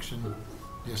you in action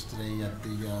yesterday at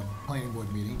the planning board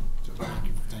meeting. So thank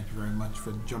you very much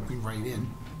for jumping right in.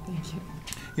 Thank you.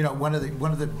 You know, one of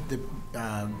the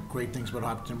great things about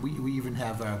Hopkinton, we even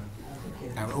have our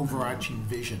overarching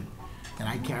vision, and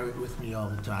I carry it with me all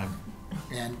the time.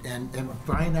 And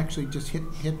Brian actually just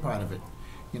hit part of it.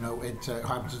 You know,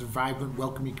 Hopkinton's a vibrant,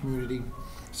 welcoming community,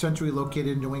 centrally located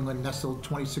in New England, nestled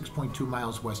 26.2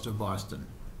 miles west of Boston.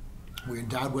 We're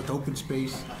endowed with open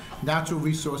space, natural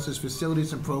resources,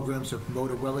 facilities, and programs that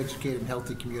promote a well-educated and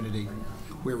healthy community.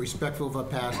 We're respectful of our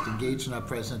past, engaged in our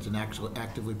present, and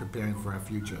actively preparing for our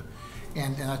future.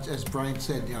 And as Brian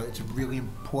said, you know, it's a really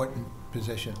important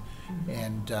position,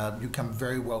 and you come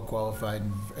very well qualified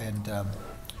and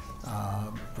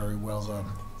very well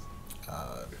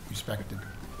respected.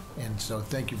 And so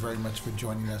thank you very much for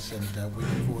joining us, and we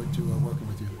look forward to working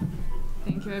with you.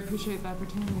 Thank you. I appreciate the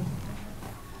opportunity.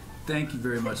 Thank you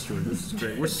very much, George. This is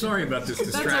great. We're sorry about this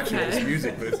distraction of this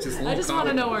music, but it's just a little I just want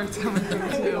to know where it's coming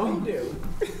from, too.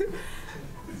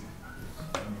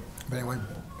 But anyway,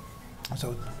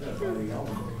 so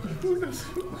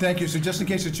thank you. So just in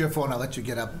case it's your phone, I'll let you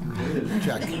get up and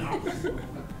check.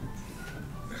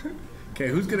 Okay,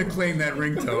 who's going to claim that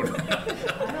ringtone?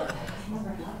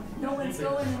 No one's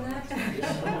going in that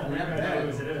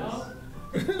direction.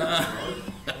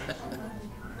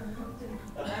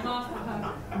 I'm off the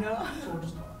hook. No.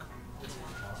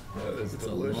 That is It's a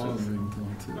delicious. long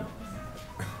ringtone,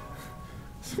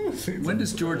 too. When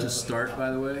does Georgia start,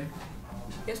 by the way?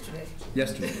 Yesterday.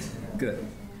 Yesterday. Good.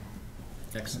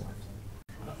 Excellent.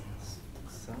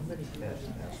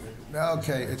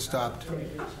 Okay, it stopped.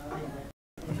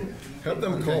 Have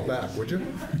them call back, would you?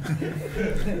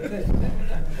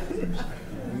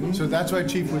 So that's why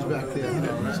Chief was back there.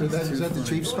 So is that the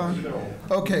Chief's phone?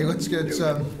 Okay, let's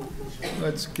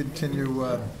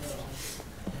continue.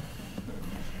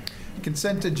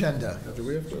 Consent agenda. Do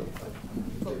we have to?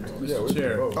 Mr.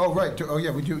 Chair. Oh, right. Oh,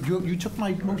 yeah. You took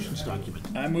my motions document.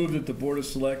 I move that the Board of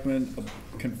Selectmen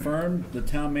confirm the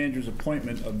town manager's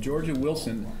appointment of Georgia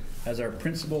Wilson as our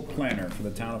principal planner for the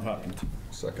town of Hopkinton.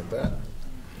 Second that.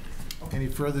 Any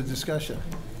further discussion?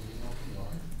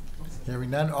 Hearing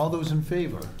none. All those in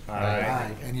favor?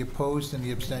 Aye. Any opposed?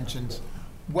 Any abstentions?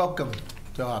 Welcome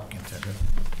to Hopkinton.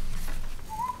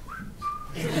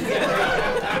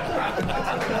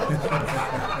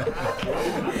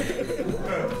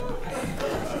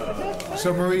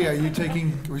 So Maria, are you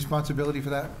taking responsibility for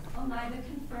that? I'll neither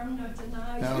confirm nor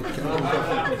deny.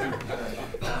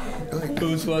 Okay.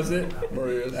 Whose was it?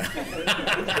 Maria's.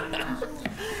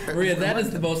 Maria, that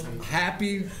is the most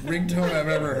happy ringtone I've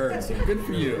ever heard, so good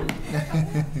for you.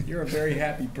 You're a very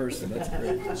happy person, that's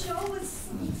great. Even Joe was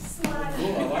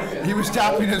smiling. He was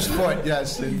tapping his foot,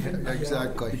 yes,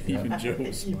 exactly. Even Joe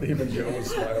was smiling. Even Joe was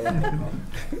smiling.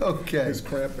 Okay. He's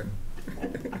cramping.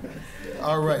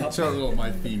 All I'll right, play a so little of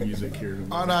my theme music here.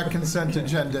 on our consent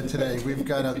agenda today, we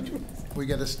got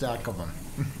a stack of them.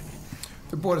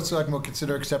 The Board of Selectmen will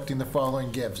consider accepting the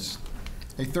following gifts.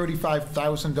 A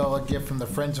 $35,000 gift from the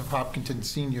Friends of Hopkinton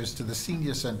Seniors to the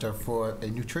Senior Center for a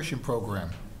nutrition program.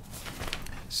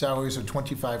 Salaries of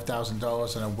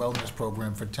 $25,000 and a wellness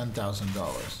program for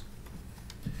 $10,000.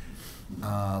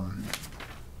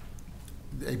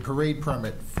 A parade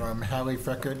permit from Hallie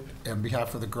Freckert on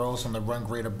behalf of the girls on the Run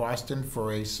Greater Boston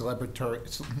for a celebratory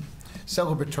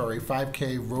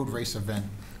 5K road race event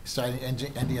starting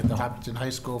ending at the Hopkinton High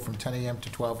School from 10 a.m.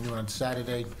 to 12 noon on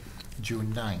Saturday,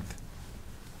 June 9th.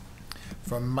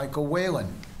 From Michael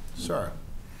Whalen, sir,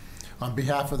 on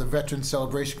behalf of the Veterans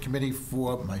Celebration Committee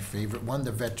for, my favorite one,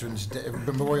 the Veterans Day,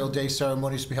 Memorial Day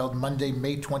ceremonies to be held Monday,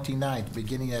 May 29th,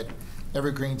 beginning at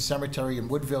Evergreen Cemetery in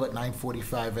Woodville at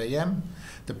 9:45 a.m.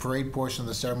 The parade portion of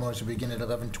the ceremonies will begin at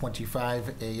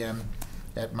 11:25 a.m.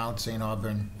 at Mount St.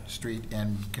 Auburn Street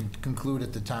and conclude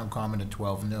at the Town Common at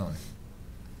 12 noon.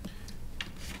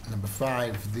 Number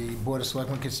 5, the Board of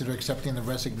Selectmen consider accepting the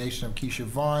resignation of Keisha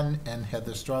Vaughn and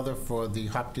Heather Strother for the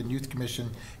Hopkton Youth Commission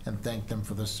and thank them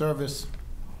for their service.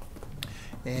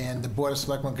 And the Board of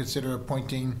Selectmen consider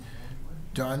appointing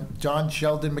John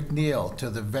Sheldon McNeil to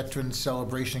the Veterans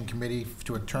Celebration Committee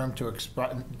to a term to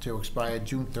expire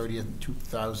June 30th,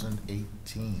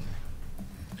 2018.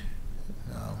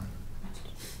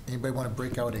 Anybody want to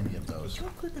break out any of those? Did you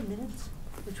include the minutes,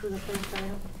 which were the first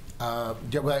item?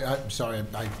 Yeah, well, I'm sorry,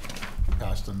 I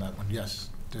passed on that one. Yes,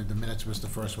 the minutes was the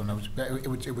first one.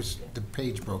 It was the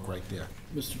page broke right there.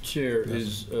 Mr. Chair, Yes.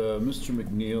 is Mr.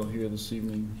 McNeil here this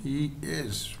evening? He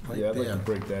is right Yeah, I'd there. like to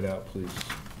break that out, please.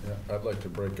 Yeah, I'd like to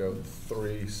break out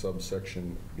 3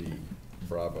 subsection B,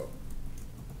 Bravo.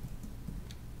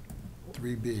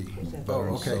 3B. Oh,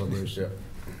 Veterans okay. Celebration. Yeah.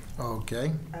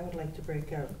 Okay, I would like to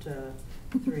break out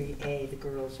 3A, the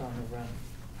girls on the run.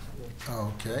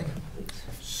 okay.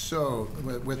 So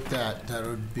with that, that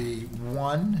would be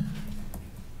 1,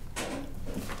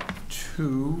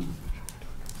 2,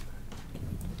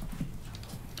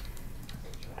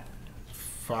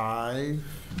 5,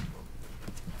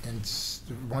 and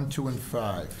 1, 2, and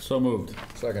 5. So moved.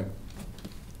 Second.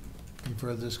 Any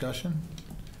further discussion?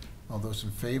 All those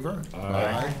in favor?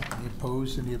 Aye. Any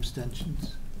opposed, any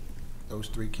abstentions? Those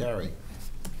 3 carry.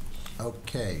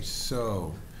 Okay,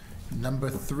 so number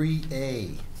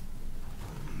 3A.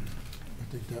 I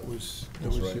think that was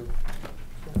That's right. you.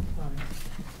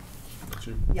 That's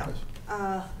you. Yeah.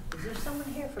 Is there someone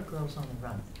here for Girls on the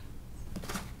Run?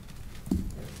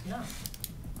 There's not.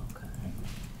 Okay.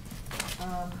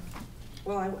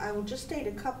 Well, I will just state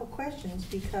a couple questions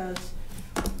because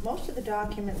most of the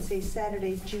documents say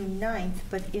Saturday, June 9th,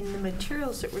 but in the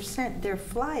materials that were sent, their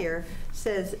flyer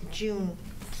says June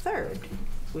 3rd,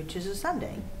 which is a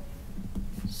Sunday.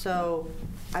 So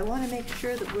I want to make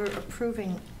sure that we're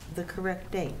approving the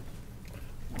correct date.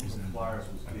 Flyers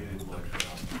was dated like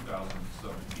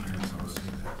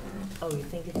 2017. Oh, you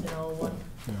think it's an old one?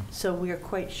 Yeah. So we are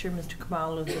quite sure, Mr.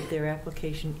 Kamalu, that their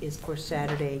application is for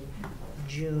Saturday,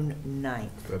 June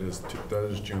 9th. That is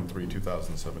June 3,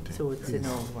 2017. So it's an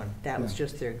Yes. old one. That was Yeah.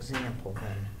 just their example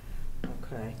then.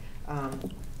 Okay.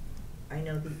 I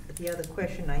know the other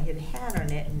question I had on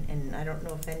it, and I don't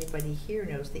know if anybody here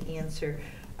knows the answer,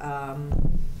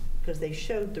 because they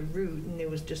showed the route and there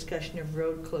was discussion of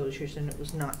road closures, and it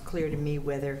was not clear to me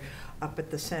whether up at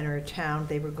the center of town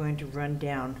they were going to run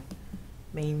down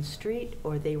Main Street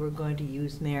or they were going to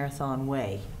use Marathon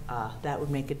Way. That would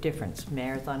make a difference.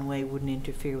 Marathon Way wouldn't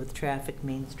interfere with traffic,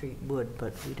 Main Street would,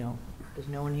 but we don't, there's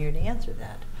no one here to answer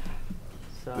that.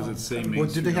 So Does it say Well, Main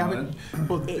did they Street have on it? it?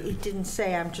 Well, It didn't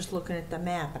say, I'm just looking at the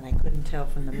map, and I couldn't tell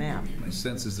from the map. My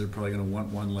sense is they're probably gonna want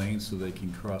one lane so they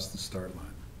can cross the start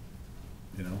line,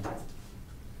 you know?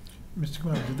 Mr.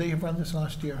 Kamalu, did they run this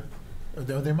last year?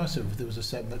 They must have. There was a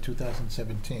set in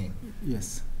 2017.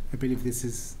 Yes, I believe this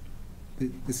is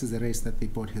a race that the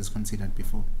board has considered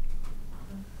before.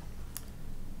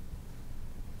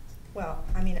 Well,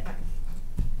 I mean,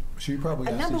 So you probably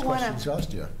asked number these one, questions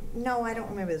last year. no, I don't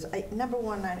remember this. Number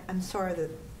one, I'm sorry that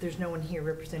there's no one here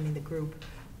representing the group.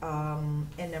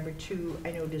 And number two,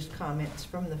 I noticed comments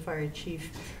from the fire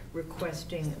chief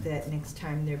requesting that next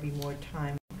time there be more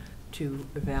time to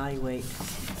evaluate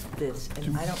this.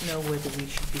 And I don't know whether we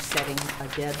should be setting a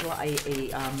deadline,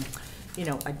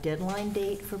 a deadline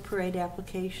date for parade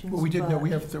applications. Well, we did, no, we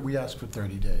but- we asked for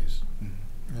 30 days.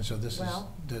 And so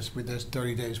Well- there's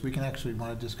 30 days. We can actually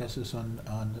want to discuss this on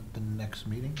the next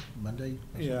meeting, Monday?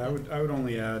 or Yeah, something? I would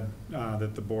only add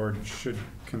that the board should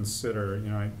consider,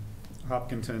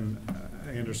 Hopkinton,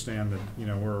 I understand that,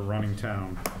 we're a running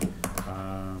town,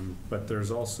 but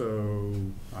there's also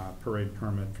a parade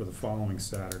permit for the following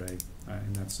Saturday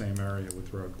in that same area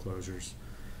with road closures.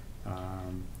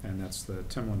 And that's the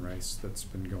Timlin race that's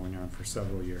been going on for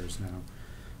several years now.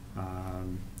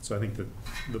 So I think that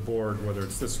the board, whether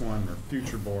it's this one or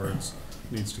future boards,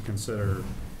 needs to consider,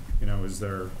 is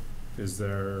there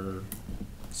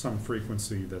some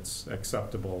frequency that's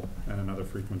acceptable and another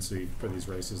frequency for these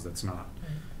races that's not,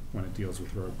 when it deals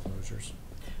with road closures.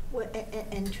 Well,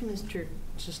 and to Mr.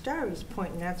 Sestari's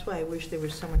point, and that's why I wish there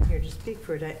was someone here to speak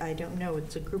for it, I don't know,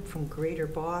 it's a group from Greater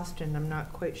Boston, I'm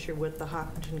not quite sure what the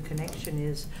Hopkinton connection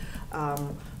is,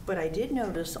 but I did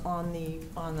notice on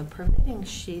the permitting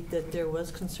sheet that there was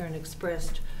concern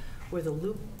expressed where the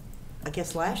loop, I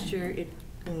guess last year it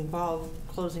involved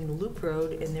closing the loop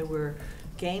road, and there were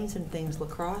games and things,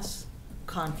 lacrosse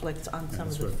conflicts on some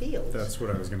of the fields. That's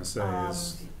what I was gonna say,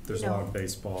 is there's a lot of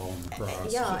baseball and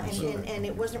lacrosse. Yeah, and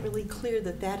it wasn't really clear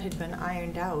that that had been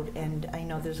ironed out, and I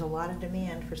know there's a lot of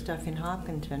demand for stuff in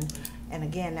Hopkinton, and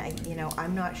again,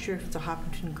 I'm not sure if it's a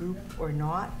Hopkinton group or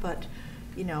not, but,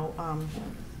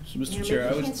 So, Mr. Chair,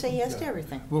 maybe we can't say yes to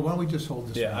everything. Well, why don't we just hold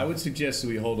this? Yeah, I would suggest that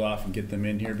we hold off and get them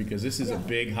in here, because this is a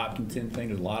big Hopkinton thing.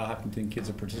 There's a lot of Hopkinton kids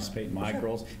that participate, my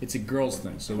girls. It's a girls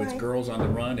thing, so it's Right. girls on the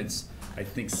run. It's, I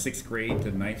think, 6th grade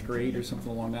to 9th grade or something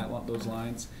along those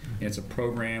lines. And it's a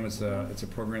program, it's a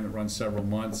program that runs several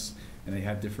months, and they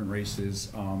have different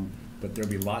races. But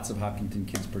there'll be lots of Hopkinton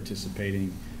kids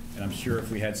participating, and I'm sure if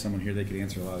we had someone here, they could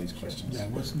answer a lot of these questions. Yeah,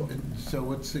 so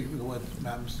let's see,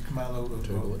 Mr. Kamalo,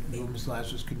 Ms.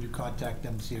 Lazarus, can you contact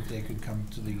them, see if they could come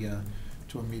to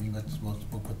to a meeting?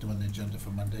 We'll put them on the agenda for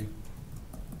Monday.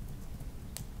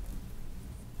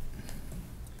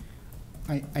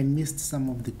 I missed some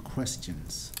of the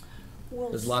questions.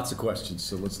 There's lots of questions,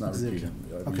 so let's not repeat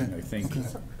them. I think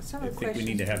we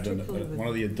need to have one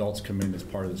of the adults come in as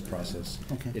part of this process.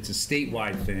 Okay. It's a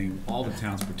statewide thing. All the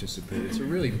towns participate. It's a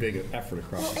really big effort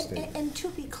across the state. And to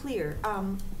be clear,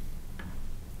 I'm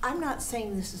not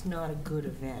saying this is not a good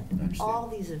event. understand. All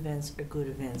these events are good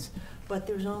events, but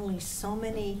there's only so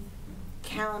many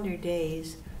calendar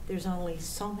days, there's only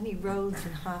so many roads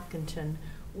in Hopkinton.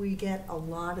 We get a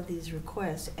lot of these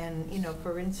requests, and,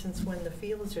 for instance, when the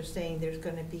fields are saying there's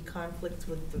gonna be conflicts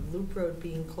with the loop road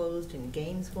being closed and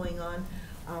games going on,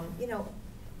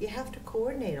 you have to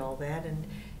coordinate all that, and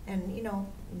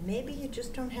maybe you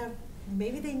just don't have,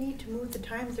 maybe they need to move the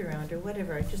times around or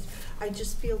whatever. I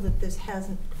just feel that this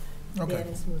hasn't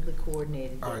been smoothly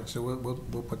coordinated. All right, so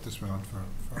we'll put this one on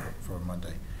for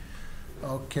Monday.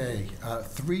 Okay,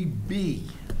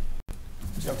 3B.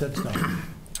 That's done.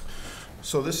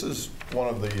 So this is one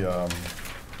of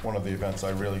the events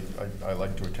I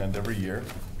like to attend every year,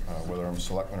 whether I'm a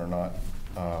selectman or not.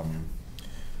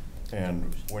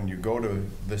 And when you go to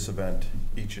this event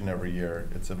each and every year,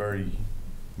 it's a very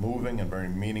moving and very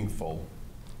meaningful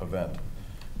event.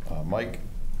 Mike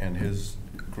and his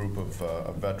group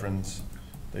of veterans,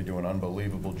 they do an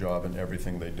unbelievable job in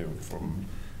everything they do, from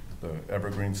the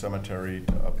Evergreen Cemetery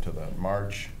up to the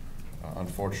march.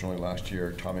 Unfortunately, last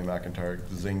year, Tommy McIntyre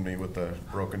zinged me with the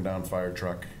broken down fire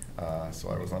truck, so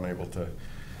I was unable to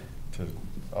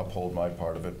uphold my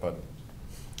part of it. But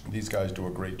these guys do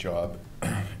a great job,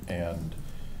 and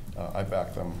I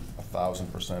back them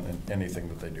 1,000% in anything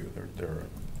that they do. They're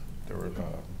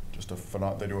just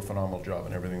they do a phenomenal job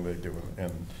in everything they do,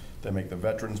 and they make the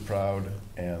veterans proud,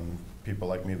 and people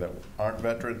like me that aren't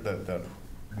veteran, that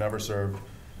never served,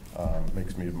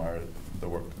 makes me admire the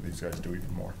work that these guys do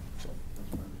even more. So.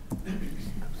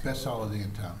 Best holiday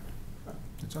in town.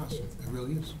 It's awesome. It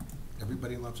really is.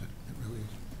 Everybody loves it. It really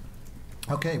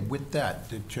is. Okay, with that,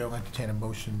 the chair will entertain a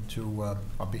motion to,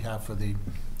 on behalf of the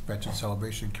Veteran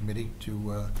Celebration Committee,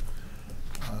 to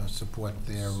support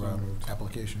their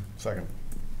application. Second.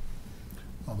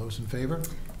 All those in favor?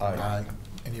 Aye.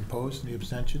 Any opposed? Any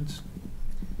abstentions?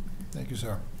 Thank you,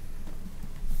 sir.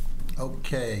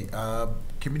 Okay,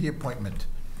 committee appointment.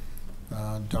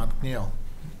 Don McNeil.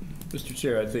 Mr.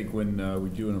 Chair, I think when we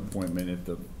do an appointment,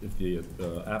 if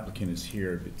the applicant is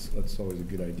here, it's always a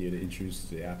good idea to introduce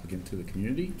the applicant to the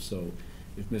community. So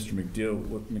if Mr.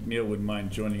 McNeil wouldn't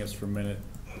mind joining us for a minute,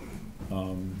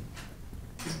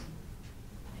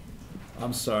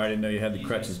 I'm sorry, I didn't know you had the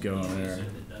crutches going there.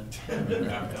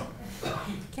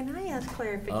 Can I ask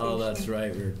clarification? Oh, that's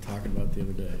right, we were talking about the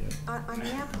other day. Yeah. On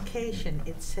the application,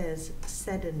 it says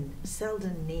Selden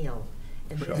Neal,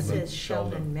 and it says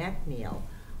Sheldon McNeil.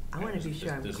 I want to be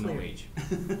sure I'm clear. There's no H.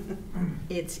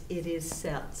 It is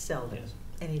Selden, Yes.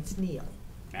 and it's Neal.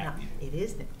 No, it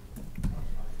is Neal.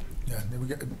 Yeah,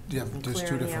 there's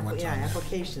two different ones Yeah, on there.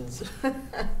 applications.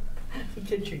 You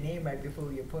get your name right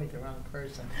before you appoint the wrong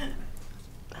person.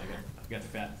 I've got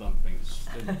fat thumb fingers,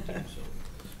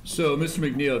 So, Mr.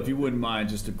 McNeil, if you wouldn't mind,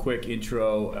 just a quick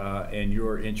intro and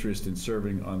your interest in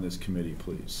serving on this committee,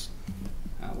 please.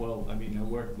 Well, I mean, I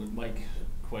work with Mike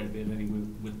quite a bit anyway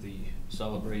with the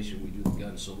celebration. We do the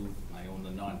gun salute. I own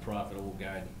the nonprofit Old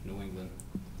Guard New England,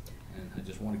 and I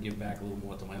just want to give back a little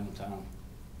more to my own town.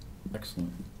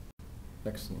 Excellent.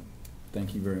 Excellent.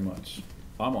 Thank you very much.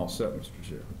 I'm all set, Mr.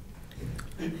 Chair.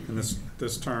 And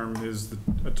this term is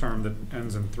a term that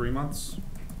ends in 3 months?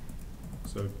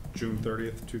 So June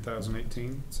 30th,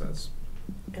 2018, it says?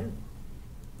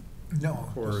 No.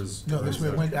 This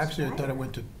went, actually, I thought it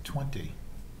went to 20. It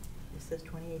says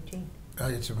 2018.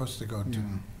 It's supposed to go to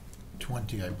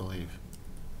 20, I believe.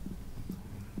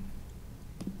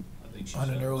 I think she On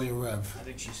said an it was- earlier rev. I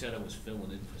think she said I was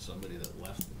filling in for somebody that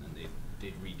left, and then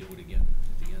they'd redo it again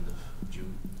at the end of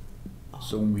June.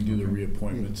 So when we do the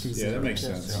reappointments, yeah, that makes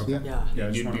sense. Yeah. Yeah, I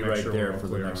just You'd wanna be make right sure there we're for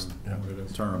the clear next on what it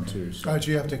is. term, too. Oh, so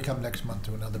you have to come next month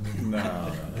to another meeting.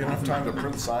 No. Get enough time to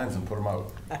print signs and put them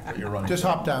out that you're running. Just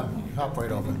hop down, hop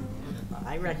right over.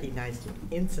 I recognized him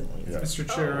instantly. Mr.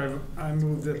 Chair, I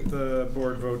move that the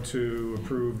board vote to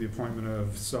approve the appointment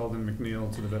of Selden McNeil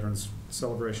to the Veterans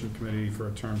Celebration Committee for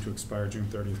a term to expire June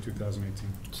 30th, 2018.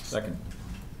 Second.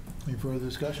 Any further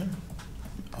discussion?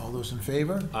 All those in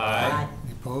favor? Aye.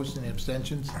 Any opposed, any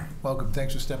abstentions? Welcome,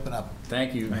 thanks for stepping up.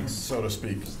 Thank you. Thanks, so to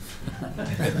speak.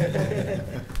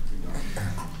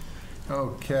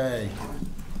 Okay.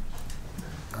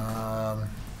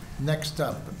 Next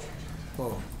up,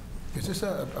 is this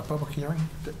a public hearing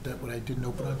that what I didn't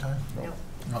open on time? No.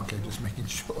 Okay, just making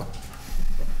sure.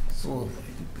 Cool.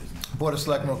 Board of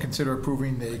Selectmen will consider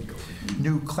approving the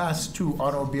new Class 2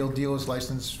 automobile dealer's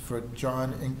license for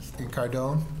John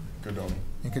Incardone.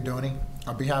 Incardone,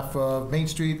 on behalf of Main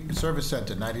Street Service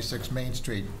Center, 96 Main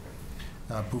Street.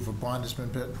 Proof of bond has been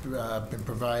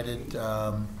provided.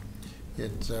 I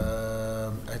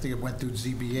think it went through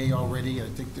ZBA already. I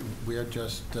think that we're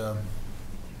just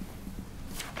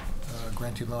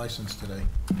granting the license today.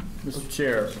 Mr.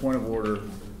 Chair, point of order.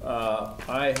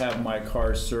 I have my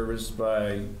car serviced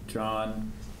by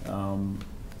John.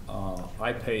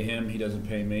 I pay him, he doesn't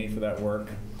pay me for that work.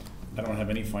 I don't have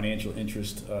any financial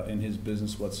interest in his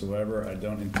business whatsoever. I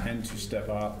don't intend to step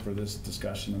out for this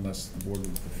discussion unless the board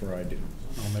would prefer I do.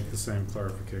 I'll make the same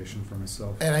clarification for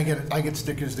myself. And I get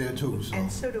stickers there too, so. And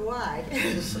so do I.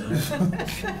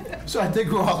 So I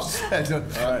think we're all set.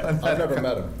 I've never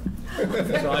met him.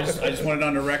 So I just wanted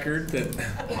on the record that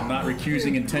I'm not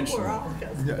recusing intentionally.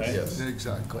 Yes,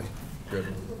 exactly. Good.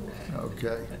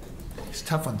 Okay. It's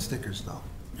tough on stickers, though.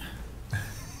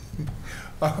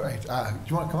 All right, do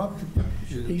you want to come up?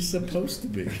 He's supposed to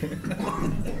be.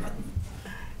 How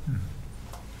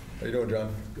you doing,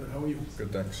 John? Good, how are you?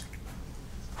 Good, thanks.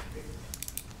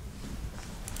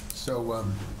 So,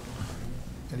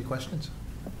 any questions?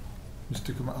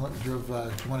 Mr. Kamal, do you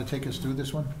want to take us through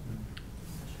this one?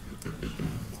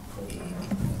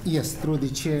 Yes, through the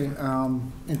chair,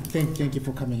 and thank you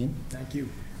for coming in. Thank you.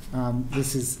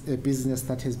 This is a business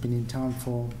that has been in town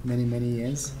for many, many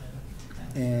years.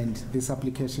 And this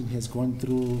application has gone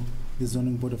through the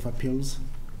Zoning Board of Appeals,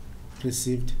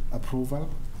 received approval,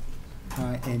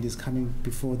 and is coming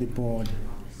before the board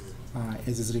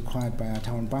as is required by our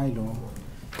town bylaw.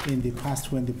 In the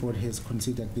past, when the board has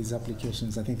considered these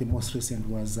applications, I think the most recent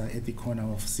was at the corner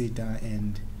of Cedar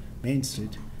and Main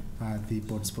Street. The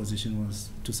board's position was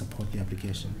to support the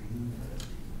application.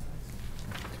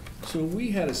 So we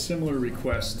had a similar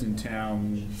request in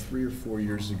town 3 or 4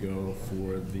 years ago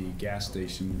for the gas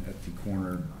station at the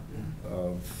corner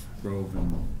of Grove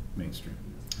and Main Street.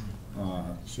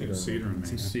 Cedar and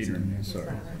Main. Cedar and Main,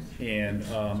 sorry. And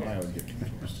I always get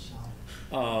confused.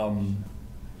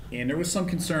 And there was some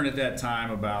concern at that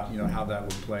time about, how that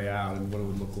would play out and what it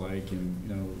would look like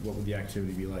and, what would the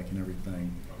activity be like and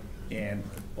everything. And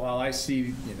while I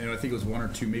see, I think it was 1 or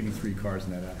 2, maybe 3 cars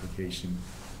in that application,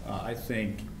 I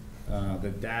think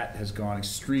that has gone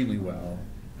extremely well.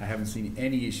 I haven't seen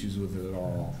any issues with it at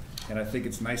all. And I think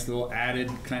it's a nice little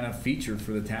added kind of feature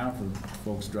for the town for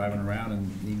folks driving around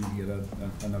and needing to get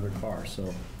another car.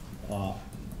 So I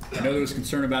know there was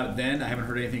concern about it then. I haven't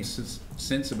heard anything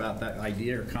since about that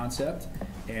idea or concept.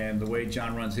 And the way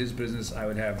John runs his business, I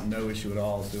would have no issue at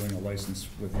all doing a license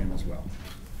with him as well.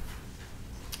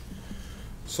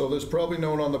 So there's probably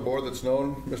no one on the board that's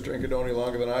known Mr. Incadoni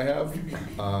longer than I have.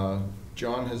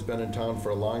 John has been in town for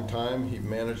a long time. He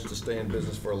managed to stay in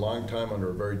business for a long time under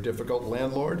a very difficult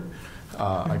landlord.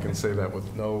 I can say that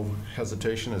with no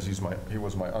hesitation, as he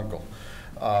was my uncle.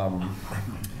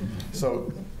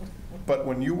 But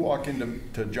when you walk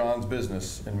into John's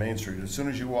business in Main Street, as soon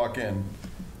as you walk in,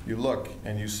 you look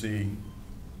and you see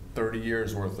 30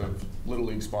 years worth of Little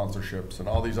League sponsorships and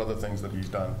all these other things that he's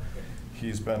done.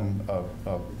 He's been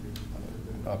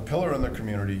a pillar in the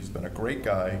community. He's been a great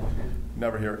guy.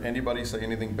 Never hear anybody say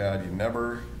anything bad.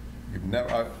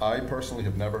 I personally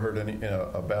have never heard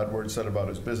a bad word said about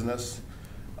his business.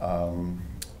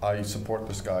 I support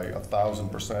this guy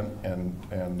 1,000%,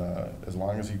 and as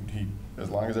long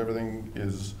as everything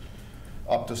is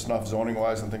up to snuff zoning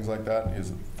wise and things like that,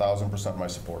 is 1,000% my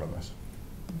support on this.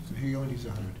 So he only needs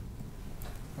 100.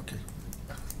 Okay.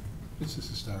 This is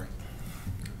the story.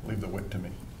 Leave the wit to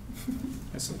me.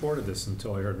 I supported this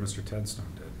until I heard Mr.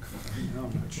 Tedstone did. No,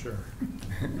 I'm not sure.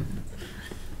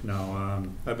 No,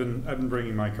 I've been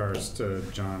bringing my cars to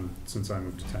John since I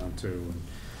moved to town too.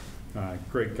 And,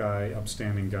 great guy,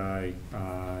 upstanding guy.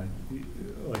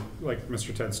 Like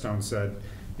Mr. Tedstone said,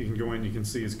 you can go in, you can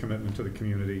see his commitment to the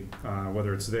community,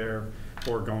 whether it's there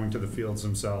or going to the fields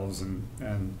themselves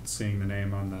and seeing the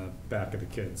name on the back of the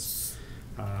kids.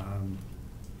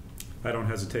 I don't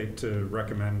hesitate to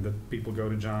recommend that people go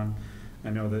to John. I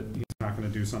know that he's not going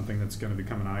to do something that's going to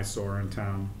become an eyesore in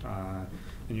town,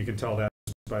 and you can tell that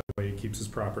by the way he keeps his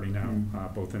property now,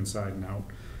 both inside and out.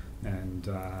 And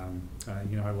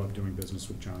you know, I love doing business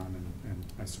with John, and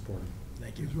I support him.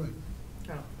 Thank you. That's right.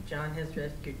 Oh, John has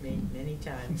rescued me many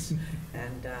times,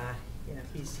 and you know,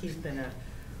 he's been a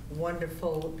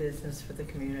wonderful business for the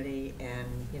community.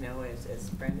 And you know,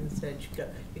 as Brendan said,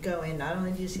 you go in, not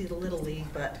only do you see the Little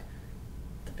League, but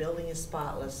the building is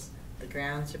spotless, the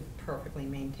grounds are perfectly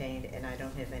maintained, and I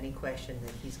don't have any question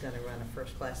that he's going to run a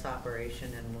first-class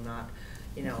operation and will not,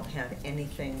 you know, have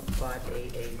anything but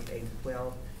a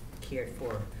well cared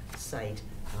for site.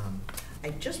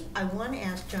 I want to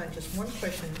ask John just one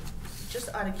question, just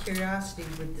out of curiosity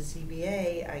with the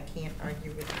ZBA. I can't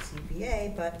argue with the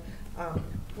ZBA, but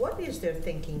what is their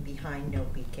thinking behind no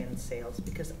weekend sales?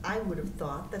 Because I would have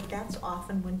thought that that's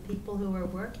often when people who are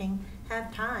working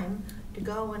have time to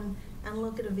go and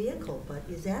look at a vehicle. But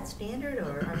is that standard,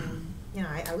 or I mean, you know,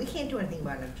 we can't do anything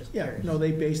about it. I'm just curious. No,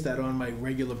 they base that on my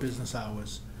regular business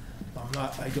hours.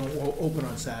 I don't open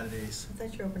on Saturdays. I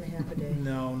thought you were open a half a day.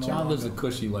 No. John lives a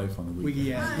cushy life on the weekend.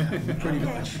 Yeah, pretty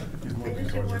much. I just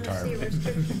didn't want to see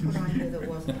restrictions put on you that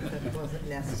wasn't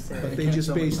necessary. But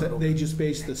they just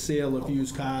base the sale of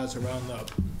used cars around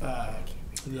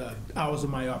the hours of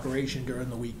my operation during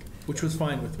the week, which was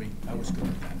fine with me. I was good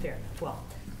with that. Fair enough. Well,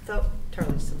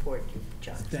 totally support you,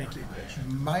 John. Thank you.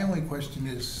 My only question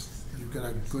is, you've got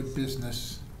a good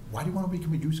business. Why do you want to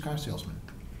become a used car salesman?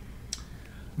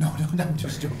 No, I'm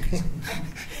just joking.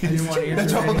 I didn't want to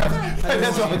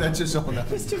answer That's just all.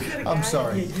 He's too good a guy I'm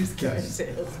sorry. to be a used car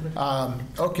salesman.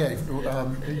 Okay,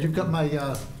 you've got my.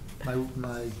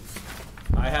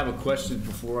 I have a question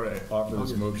before I offer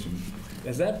this motion.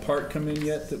 Has that part come in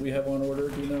yet that we have on order,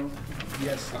 do you know?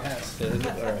 Yes, it has. All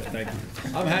right, thank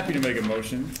you. I'm happy to make a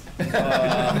motion.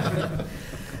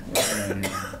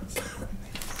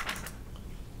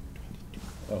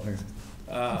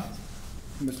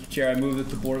 Mr. Chair, I move that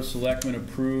the Board of Selectmen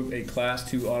approve a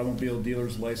Class II automobile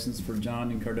dealer's license for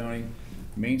John Incardoni,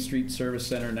 Main Street Service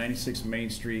Center, 96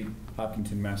 Main Street,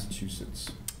 Hopkinton,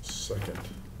 Massachusetts. Second.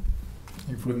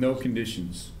 With no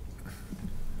conditions,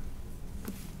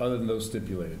 other than those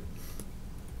stipulated.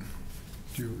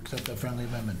 Do you accept that friendly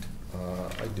amendment?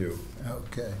 I do.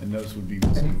 Okay. And those would be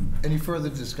the same. Any further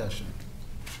discussion?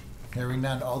 Hearing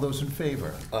none. All those in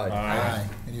favor? Aye. Aye.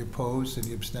 Any opposed?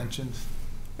 Any abstentions?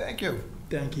 Thank you.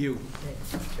 Thank you.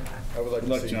 I would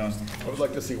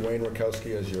like to see Wayne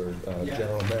Rakowski as your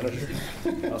general manager.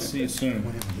 I'll see you soon.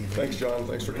 Thanks, John.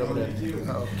 Thanks for coming in.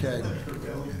 Okay.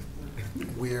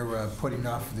 We're putting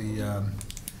off the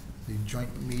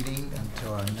joint meeting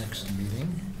until our next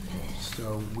meeting.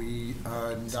 So we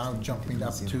are now jumping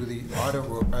up to the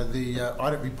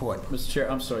audit report. Mr.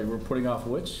 Chair, I'm sorry, we're putting off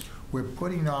which? We're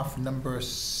putting off number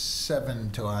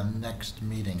 7 to our next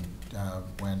meeting,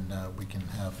 when we can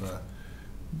have.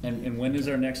 And when is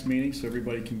our next meeting, so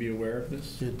everybody can be aware of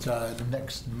this? It's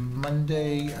next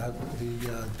Monday. We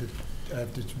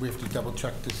have to double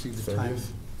check to see the time.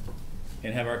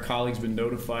 And have our colleagues been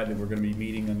notified that we're going to be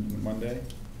meeting on Monday?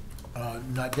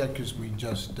 Not yet, because we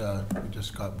just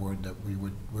got word that we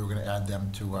were going to add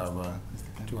them to our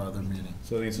other meeting.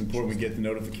 So I think it's important we get the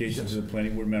notification to the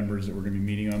planning board members that we're going to be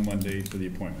meeting on Monday for the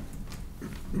appointment.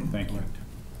 Thank you.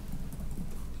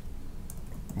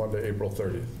 Monday, April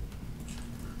 30th.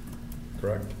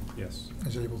 Correct? Yes.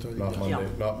 Is it April 30th? Not Yes. Monday,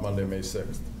 not Monday, May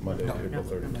 6th. Monday, No. April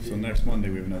 30th. So next Monday,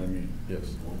 we have another meeting.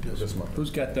 Yes, this Monday. Who's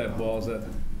got that ball? Is that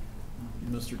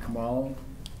Mr. Kamalo?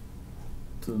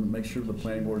 To make sure the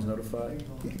planning board is notified?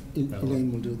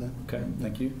 Elaine will do that. Okay,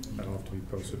 thank you. That'll have to be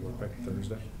posted, what, by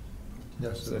Thursday?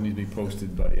 Yes. So that needs to be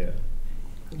posted by, yeah.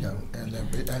 Yeah, and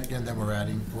then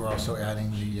we're also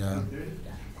adding the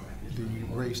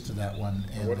race to that one.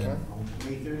 And What then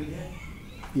time?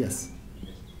 Yes.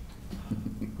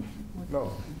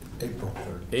 No. April.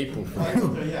 April.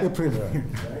 April.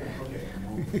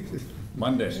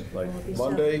 Monday, like.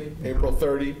 Monday, April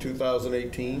 30,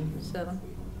 2018. 7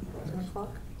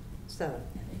 o'clock? 7,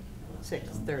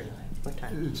 6:30, what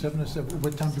time? 7 or 7,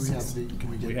 what time do we have? Can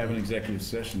we get? We have an executive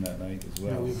session that night as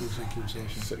Yeah, well. we have an executive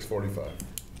session. 6:45.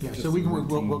 Yeah, so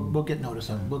we'll get notice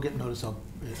of, in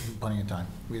plenty of time.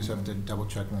 We just have to double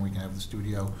check when we can have the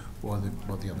studio or the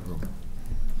other room.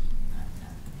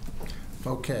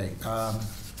 Okay,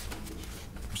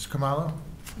 Mr. Kamalo,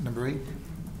 number 8.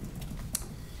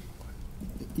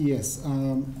 Yes,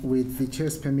 with the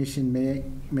chair's permission, may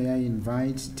I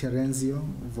invite Terenzio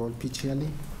Volpicelli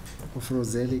of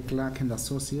Roselli Clark and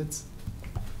Associates.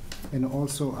 And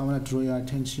also, I want to draw your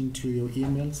attention to your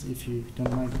emails, if you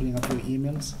don't mind putting up your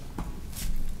emails.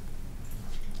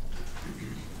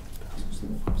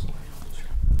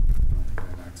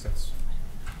 Access.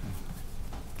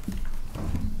 I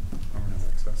don't have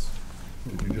access.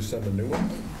 Did you just send a new one?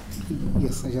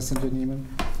 Yes, I just sent you an email.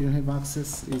 You don't have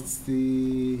access, it's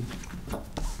the Got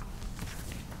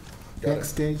it.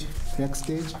 backstage.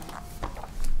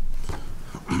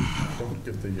 Don't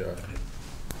give the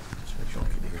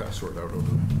password out over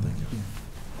there. Thank you.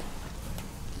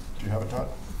 Do you have it, Todd?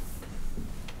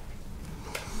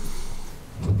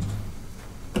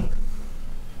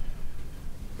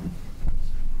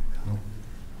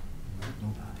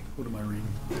 What am I reading?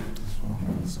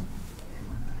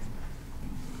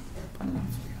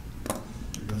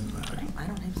 I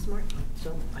don't have a smartphone, so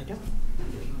I don't.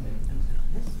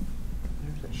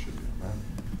 Where's that sheet? I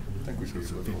think we should do it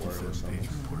with the wireless on this.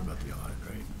 Report about the audit,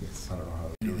 right? Yes. I don't know how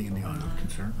to do Anything in the audit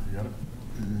concern? You got it?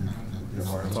 Your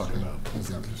wireless? Talking about.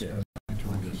 Yeah.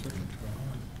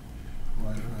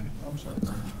 I'm sorry.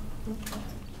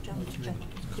 John.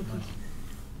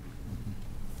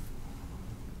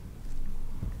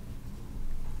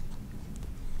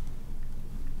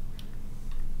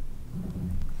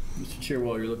 Mr. Chair,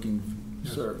 while you're looking,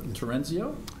 sir,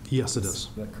 Terenzio? Yes, it is. Is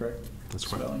that correct?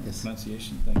 That's right. Spelling, Yes.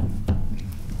 pronunciation, thank you.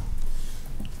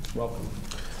 Welcome.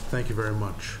 Thank you very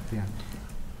much. Yeah.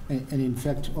 And in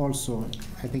fact, also,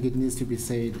 I think it needs to be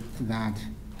said that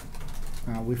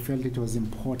we felt it was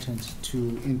important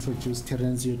to introduce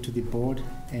Terenzio to the board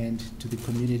and to the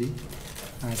community,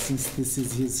 since this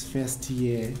is his first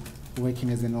year working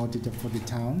as an auditor for the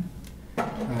town,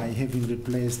 having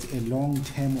replaced a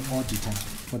long-term auditor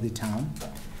for the town.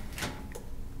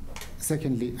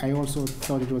 Secondly, I also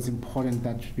thought it was important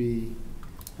that we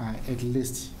at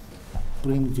least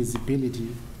bring visibility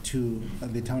to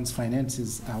the town's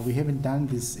finances. We haven't done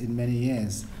this in many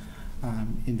years.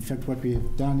 In fact, what we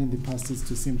have done in the past is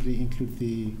to simply include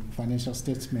the financial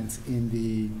statements in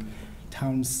the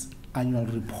town's annual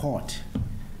report.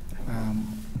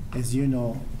 As you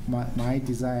know, my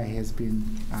desire has been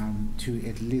to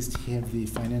at least have the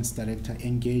finance director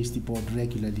engage the board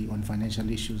regularly on financial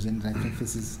issues, and I think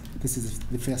this is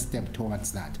the first step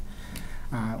towards that.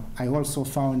 I also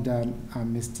found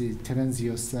Mr.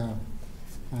 Terenzio's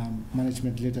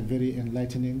management letter very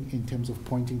enlightening in terms of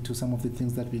pointing to some of the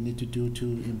things that we need to do to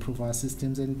improve our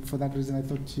systems, and for that reason I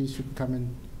thought he should come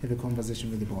and have a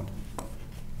conversation with the board.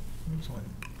 Excellent.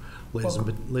 Ladies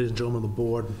and gentlemen of the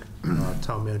board,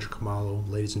 Town Manager Kamalo,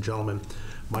 ladies and gentlemen,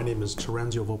 my name is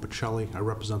Terenzio Volpicelli. I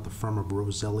represent the firm of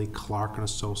Roselli, Clark and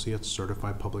Associates,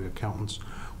 certified public accountants.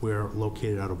 We're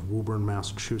located out of Woburn,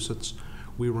 Massachusetts.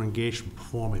 We were engaged to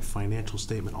perform a financial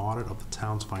statement audit of the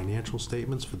town's financial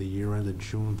statements for the year ended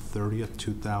June 30th,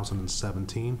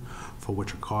 2017, for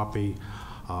which a copy,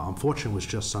 unfortunately, was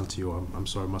just sent to you. I'm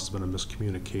sorry, it must have been a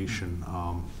miscommunication.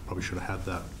 Probably should have had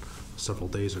that several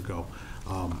days ago.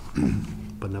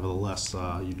 But nevertheless,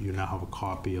 you now have a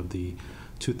copy of the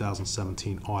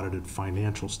 2017 audited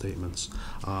financial statements.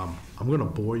 I'm going to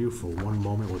bore you for one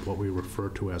moment with what we refer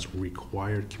to as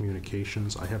required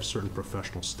communications. I have certain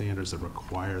professional standards that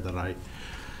require that I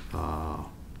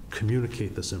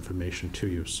communicate this information to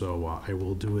you, so I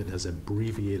will do it as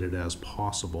abbreviated as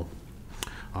possible.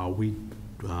 We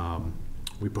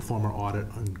perform our audit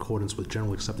in accordance with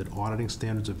generally accepted auditing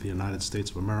standards of the United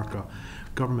States of America,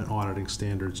 government auditing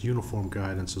standards, uniform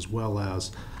guidance, as well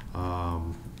as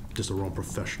just our own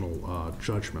professional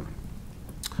judgment.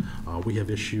 We have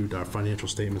issued our financial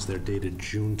statements. They're dated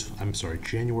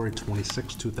January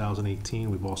 26,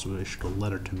 2018. We've also issued a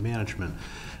letter to management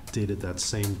dated that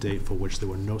same date, for which there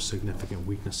were no significant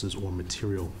weaknesses or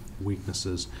material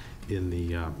weaknesses in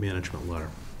the management letter.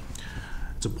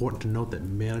 It's important to note that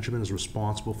management is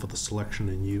responsible for the selection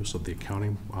and use of the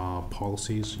accounting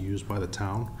policies used by the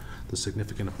town. The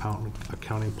significant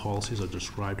accounting policies are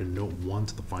described in Note 1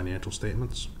 to the financial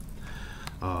statements.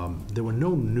 There were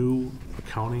no new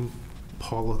accounting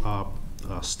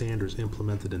standards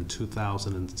implemented in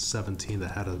 2017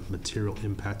 that had a material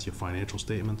impact to your financial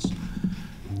statements.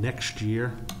 Next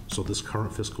year, so this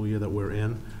current fiscal year that we're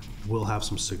in, we'll have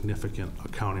some significant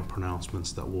accounting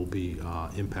pronouncements that will be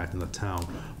impacting the town,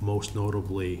 most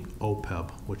notably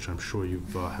OPEB, which I'm sure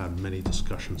you've had many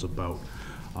discussions about.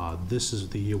 This is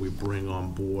the year we bring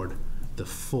on board the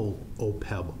full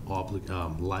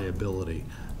OPEB liability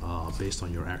based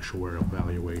on your actuarial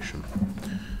valuation.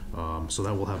 So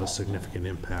that will have a significant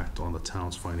impact on the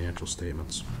town's financial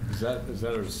statements. Is that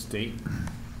a state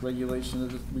regulation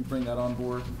that we bring that on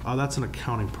board? That's an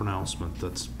accounting pronouncement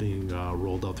that's being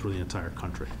rolled out through the entire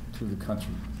country. Through the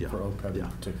country, yeah. For OPEB in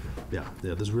particular? Yeah,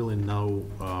 there's really no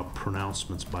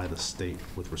pronouncements by the state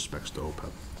with respects to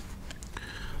OPEB.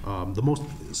 The most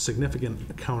significant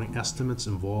accounting estimates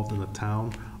involved in the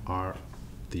town are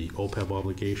the OPEB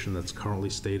obligation that's currently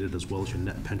stated, as well as your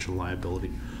net pension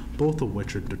liability, both of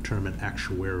which are determined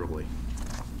actuarially.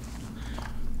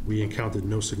 We encountered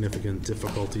no significant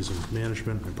difficulties in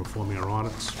management and performing our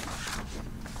audits.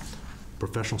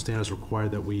 Professional standards require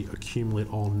that we accumulate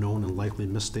all known and likely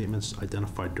misstatements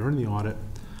identified during the audit,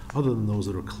 other than those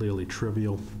that are clearly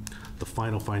trivial. The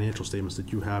final financial statements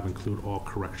that you have include all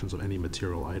corrections of any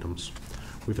material items.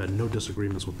 We've had no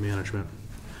disagreements with management.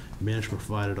 Management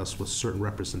provided us with certain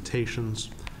representations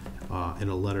in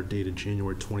a letter dated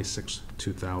January 26,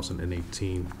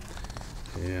 2018.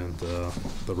 And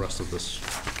the rest of this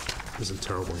isn't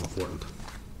terribly important.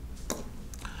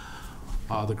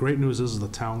 The great news is the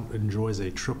town enjoys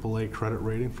a AAA credit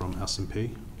rating from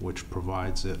S&P, which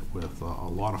provides it with a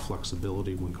lot of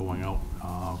flexibility when going out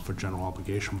for general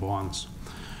obligation bonds.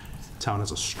 The town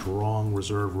has a strong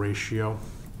reserve ratio,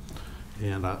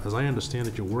 and as I understand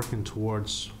it, you're working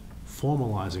towards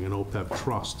formalizing an OPEB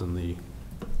trust in the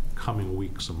coming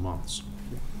weeks and months.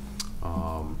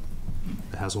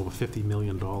 It has over $50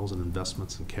 million in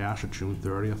investments in cash at June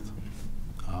 30th.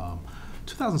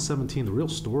 2017, the real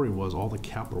story was all the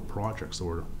capital projects that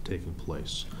were taking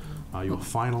place. You were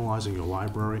finalizing your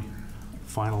library,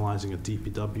 finalizing a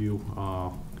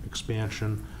DPW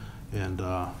expansion, and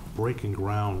breaking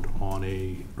ground on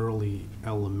a early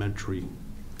elementary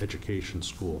education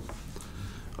school,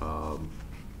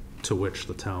 to which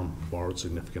the town borrowed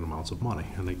significant amounts of money.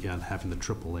 And again, having the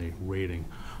AAA rating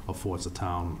affords the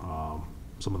town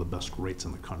some of the best rates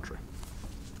in the country.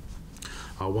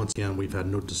 Once again, we've had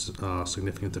no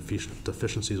significant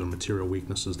deficiencies or material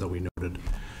weaknesses that we noted.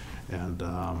 And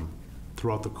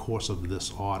throughout the course of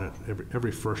this audit,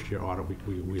 every first-year audit,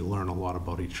 we learn a lot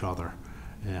about each other.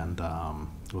 And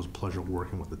it was a pleasure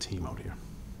working with the team out here.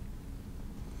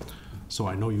 So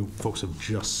I know you folks have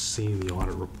just seen the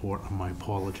audit report. My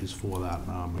apologies for that.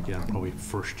 Again, probably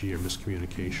first-year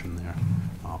miscommunication there.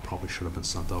 Probably should have been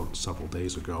sent out several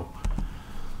days ago.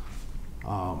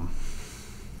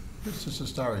 It's just a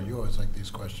star of yours, like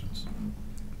these questions.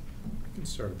 You can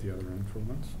start at the other end for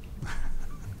once.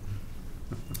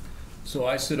 So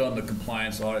I sit on the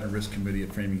Compliance Audit and Risk Committee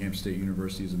at Framingham State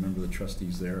University as a member of the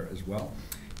trustees there as well.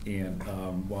 And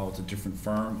while it's a different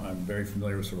firm, I'm very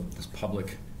familiar with sort of this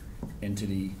public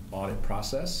entity audit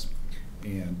process.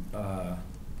 And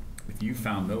if you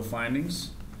found no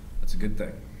findings, that's a good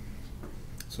thing.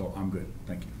 So I'm good.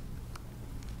 Thank you.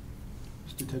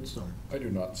 Mr. Tedstone. I do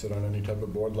not sit on any type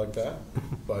of board like that,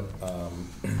 but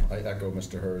I echo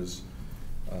Mr. Herr's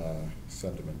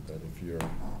sentiment that if you're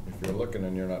looking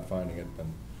and you're not finding it,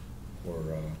 then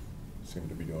we're seem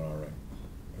to be doing all right.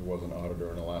 I was an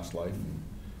auditor in a last life, and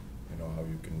you know how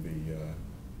you can be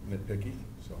nitpicky.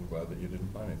 So I'm glad that you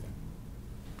didn't find anything.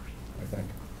 I think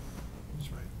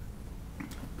that's right.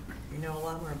 You know a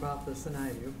lot more about this than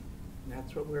I do. And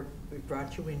that's what we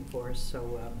brought you in for.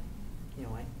 So you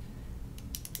know,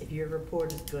 if your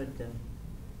report is good, then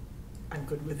I'm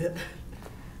good with it.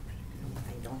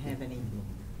 I don't have any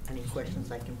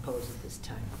questions I can pose at this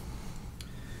time.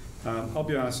 I'll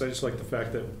be honest, I just like the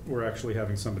fact that we're actually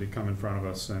having somebody come in front of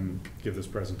us and give this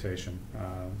presentation.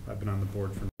 I've been on the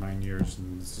board for 9 years,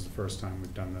 and this is the first time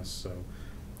we've done this, so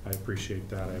I appreciate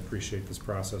that. I appreciate this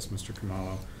process, Mr.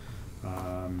 Kamalo.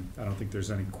 I don't think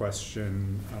there's any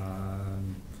question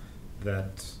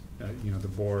that the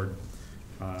board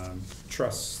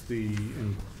trusts the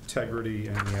integrity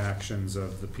and the actions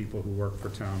of the people who work for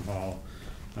Town Hall.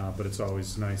 But it's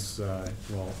always nice,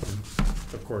 well,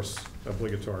 of course,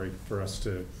 obligatory for us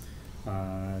to,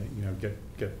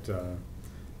 get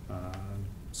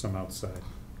some outside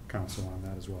counsel on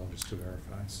that as well, just to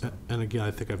verify. So. And again,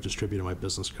 I think I've distributed my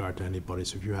business card to anybody,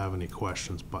 so if you have any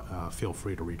questions, feel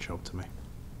free to reach out to me.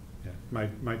 Yeah,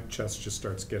 my chest just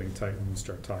starts getting tight when we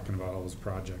start talking about all those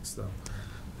projects, though,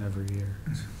 every year.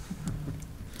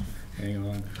 Hang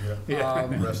on. Yeah.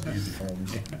 Rest easy,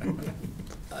 Holmes.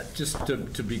 Just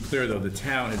to be clear, though, the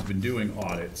town has been doing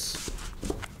audits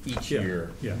each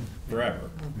year forever.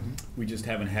 Mm-hmm. We just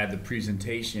haven't had the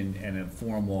presentation and a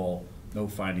formal no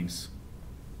findings.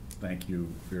 Thank you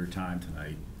for your time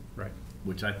tonight. Right.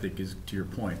 Which I think is, to your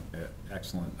point, an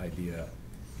excellent idea.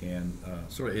 And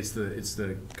sort of it's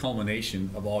the culmination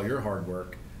of all your hard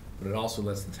work, but it also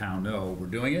lets the town know we're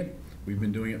doing it. We've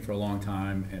been doing it for a long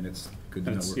time, and it's good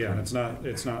to know we're and it's not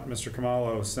Mr.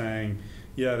 Kamalo saying,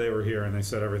 yeah, they were here and they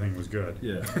said everything was good.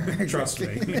 Yeah. Trust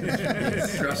me.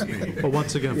 Trust me. But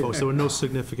once again, folks, there were no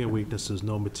significant weaknesses,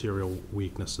 no material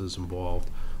weaknesses involved.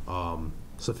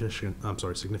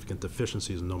 Significant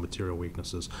deficiencies and no material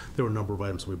weaknesses. There were a number of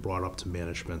items we brought up to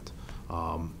management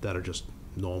that are just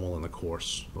normal in the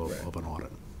course of an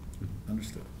audit.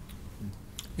 Understood.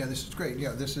 Yeah, this is great.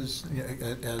 Yeah, this is,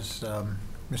 as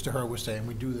Mr. Herr was saying,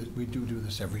 we do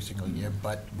this every single year,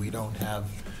 but we don't have.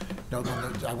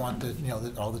 I want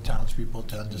all the townspeople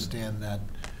to understand that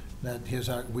here's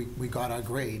we got our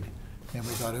grade, and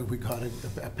we got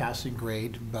a passing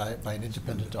grade by an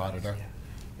independent auditor,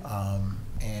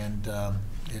 and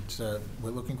it's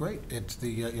we're looking great. It's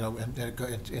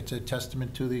it's a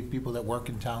testament to the people that work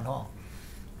in Town Hall,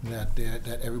 that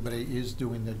everybody is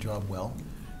doing their job well,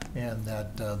 and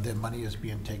that their money is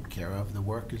being taken care of, the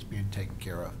work is being taken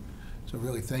care of. So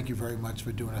really, thank you very much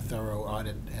for doing a thorough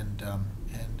audit, and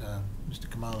Mr.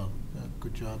 Kamalo,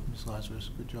 good job, Ms. Lazarus,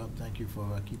 good job. Thank you for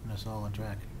keeping us all on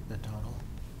track at Town Hall.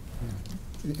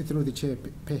 Through the chair,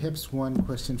 perhaps one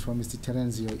question from Mr.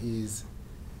 Terenzio is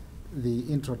the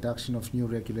introduction of new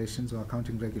regulations or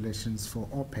accounting regulations for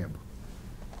OPEB.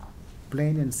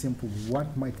 Plain and simple,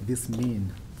 what might this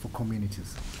mean for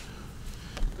communities?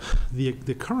 The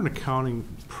current accounting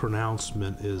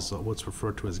pronouncement is what's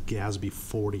referred to as GASB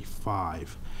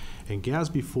 45. And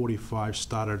GASB 45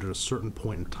 started at a certain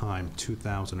point in time,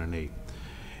 2008.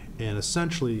 And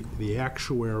essentially, the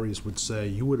actuaries would say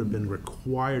you would have been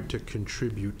required to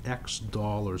contribute X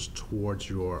dollars towards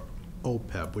your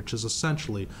OPEB, which is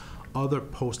essentially other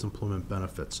post-employment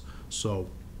benefits. So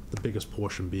the biggest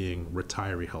portion being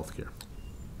retiree health care.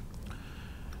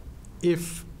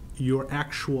 If your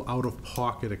actual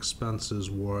out-of-pocket expenses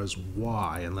was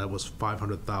Y, and that was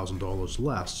 $500,000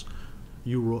 less,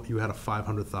 you had a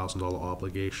 $500,000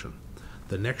 obligation.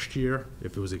 The next year,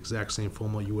 if it was the exact same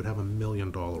formula, you would have $1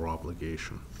 million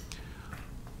obligation.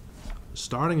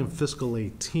 Starting in fiscal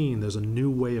 18, there's a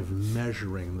new way of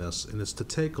measuring this, and it's to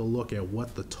take a look at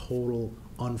what the total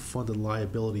unfunded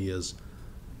liability is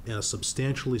in a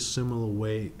substantially similar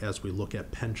way as we look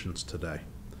at pensions today.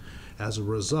 As a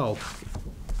result,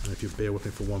 and if you bear with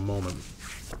me for one moment,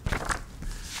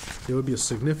 there would be a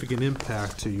significant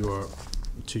impact to your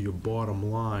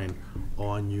bottom line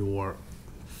on your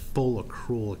full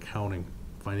accrual accounting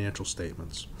financial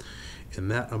statements.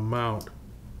 And that amount,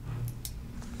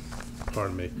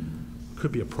 pardon me,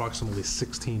 could be approximately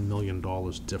 $16 million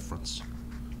difference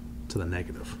to the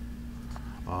negative.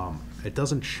 It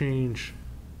doesn't change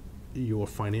your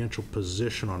financial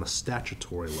position on a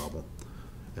statutory level,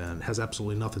 and has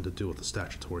absolutely nothing to do with the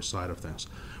statutory side of things.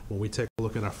 When we take a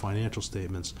look at our financial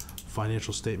statements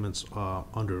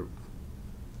under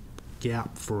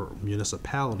GAAP for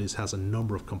municipalities has a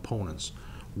number of components.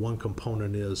 One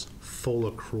component is full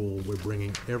accrual. We're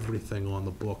bringing everything on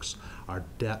the books, our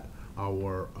debt,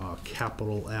 our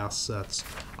capital assets,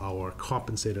 our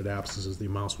compensated absences, the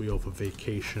amounts we owe for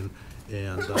vacation,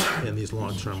 and these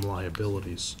long-term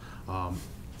liabilities,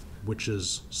 which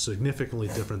is significantly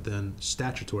different than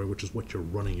statutory, which is what you're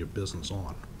running your business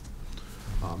on.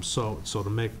 So to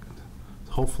make,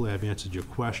 hopefully I've answered your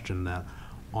question that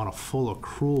on a full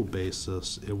accrual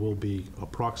basis, it will be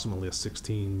approximately a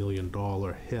 $16 million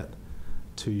hit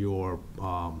to your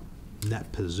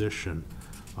net position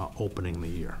opening the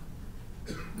year.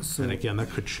 So- And again, that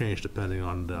could change depending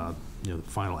on the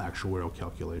final actuarial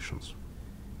calculations.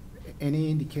 Any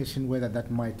indication whether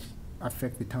that might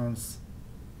affect the town's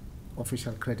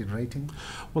official credit rating?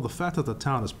 Well, the fact that the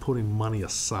town is putting money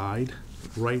aside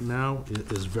right now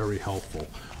is very helpful.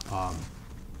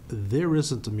 There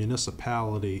isn't a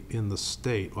municipality in the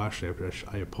state, well, actually,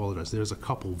 I apologize, there's a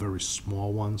couple very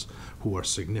small ones who are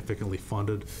significantly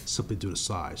funded simply due to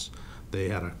size. They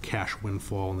had a cash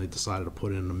windfall and they decided to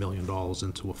put in $1 million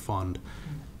into a fund,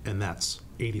 and that's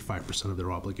 85% of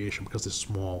their obligation because they're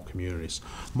small communities.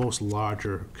 Most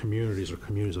larger communities or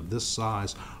communities of this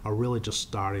size are really just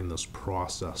starting this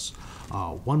process.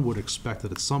 One would expect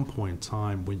that at some point in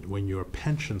time, when your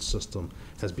pension system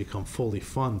has become fully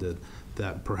funded,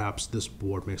 that perhaps this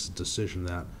board makes a decision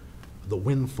that the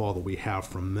windfall that we have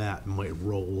from that might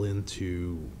roll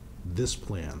into this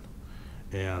plan.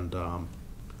 And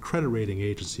credit rating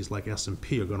agencies like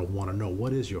S&P are going to want to know,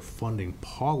 what is your funding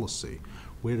policy?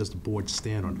 Where does the board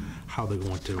stand on how they're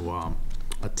going to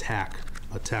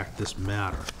attack this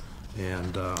matter?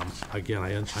 And again,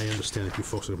 I understand that you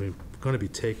folks are going to be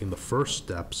taking the first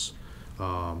steps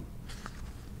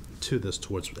to this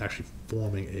towards actually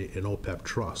forming an OPEB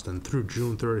trust. And through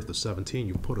June 30th of 17,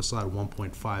 you put aside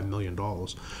 $1.5 million,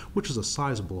 which is a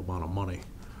sizable amount of money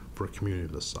for a community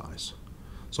of this size.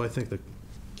 So I think that,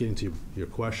 getting to your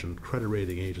question, credit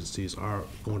rating agencies are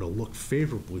going to look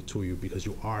favorably to you because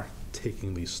you are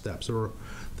taking these steps.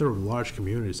 There are large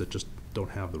communities that just don't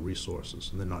have the resources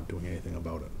and they're not doing anything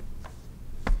about it.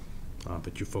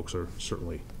 But you folks are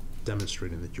certainly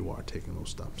demonstrating that you are taking those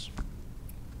steps.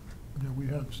 Yeah, we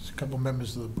had a couple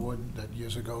members of the board that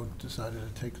years ago decided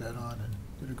to take that on and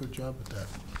did a good job with that.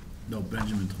 No,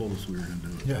 Benjamin told us we were going to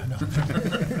do it. Yeah, no.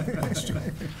 That's true.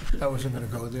 I wasn't going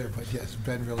to go there, but yes,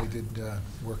 Ben really did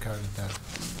work hard at that.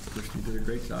 Christie did a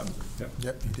great job with it.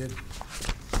 Yep, he did.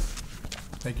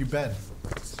 Thank you, Ben.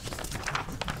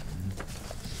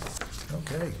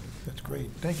 Okay, that's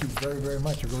great. Thank you very, very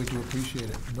much. I really do appreciate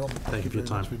it. Norman, thank you for your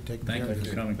time. Thank you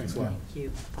for coming. Thanks a lot. Thank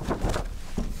you.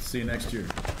 See you next year.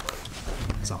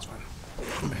 Sounds fine.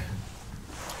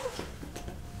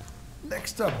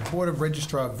 Next up, Board of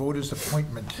Registrar Voters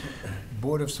Appointment.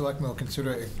 Board of Selectmen will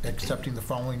consider accepting the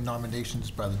following nominations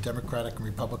by the Democratic and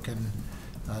Republican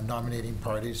nominating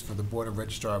parties for the Board of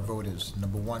Registrar Voters.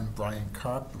 Number 1, Brian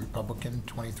Karp, Republican,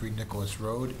 23 Nicholas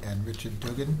Road, and Richard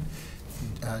Dugan,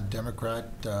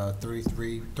 Democrat,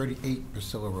 38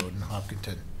 Priscilla Road in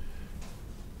Hopkinton.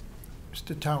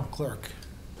 Mr. Town Clerk,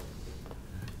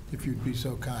 if you'd be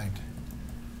so kind.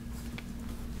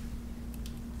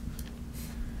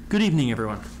 Good evening,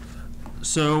 everyone.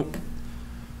 So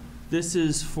this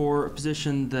is for a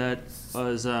position that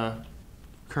is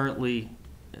currently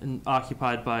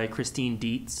occupied by Christine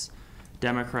Dietz,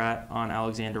 Democrat on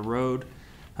Alexander Road.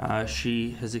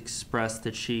 She has expressed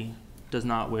that she does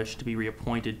not wish to be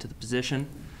reappointed to the position,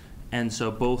 and so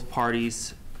both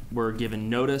parties were given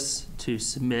notice to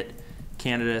submit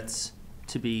candidates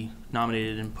to be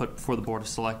nominated and put before the Board of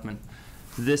Selectmen.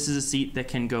 This is a seat that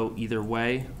can go either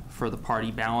way for the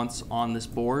party balance on this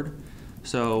board.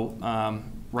 So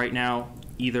right now,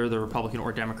 either the Republican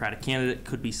or Democratic candidate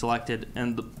could be selected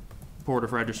and the Board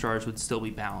of Registrars would still be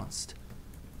balanced.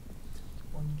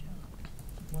 One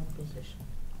job, one position.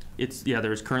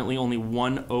 There's currently only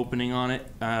one opening on it.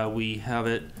 We have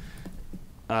it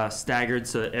staggered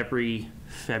so that every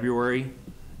February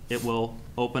it will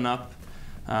open up.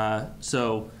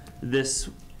 So this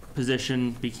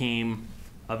position became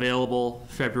available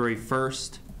February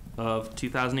 1st of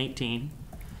 2018,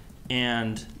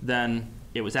 and then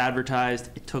it was advertised.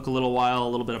 It took a little while, a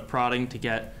little bit of prodding to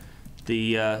get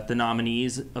the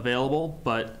nominees available,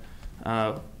 but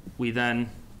we then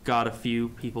got a few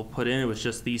people put in. It was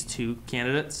just these two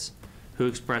candidates who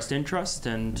expressed interest,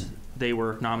 and they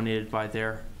were nominated by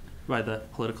the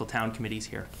political town committees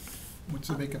here. What's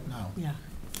the makeup now? Yeah.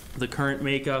 The current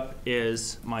makeup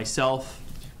is myself,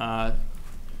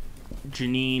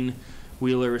 Janine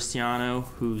Wheeler-Ristiano,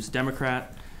 who's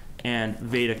Democrat, and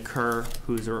Veda Kerr,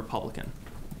 who's a Republican.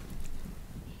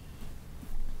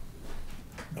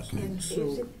 And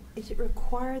is it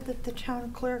required that the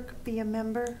town clerk be a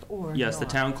member or Yes, not?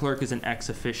 the town clerk is an ex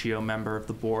officio member of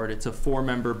the board. It's a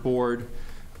 4-member board.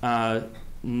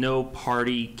 No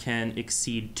party can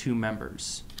exceed 2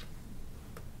 members.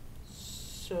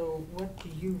 So what do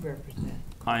you represent?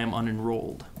 I am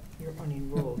unenrolled. You're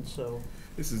unenrolled, so.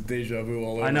 This is deja vu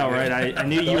all over. I know, right? I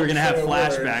knew you were going to have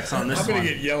flashbacks on this one. I'm going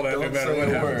to get yelled at no matter what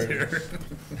happens here.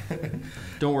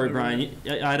 Don't worry, Brian.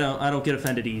 I don't get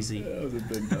offended easy. That was a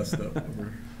big dust up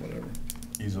over whatever.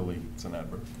 easily, it's an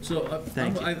adverb. So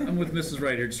Thank you. I'm with Mrs.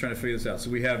 Wright here, just trying to figure this out. So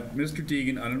we have Mr.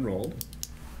 Deegan unenrolled.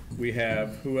 We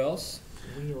have, who else?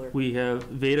 We have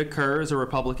Veda Kerr as a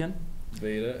Republican.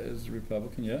 Veda is a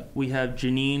Republican, yeah. We have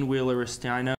Janine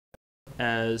Wheeler-Restino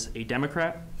as a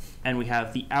Democrat. And we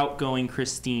have the outgoing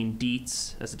Christine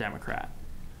Dietz as a Democrat.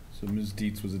 So Ms.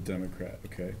 Dietz was a Democrat,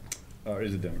 okay. Or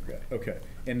is a Democrat, okay.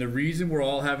 And the reason we're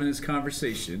all having this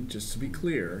conversation, just to be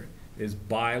clear, is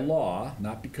by law,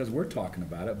 not because we're talking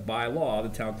about it, by law, the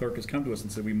town clerk has come to us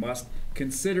and said we must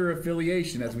consider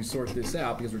affiliation as we sort this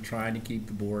out because we're trying to keep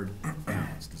the board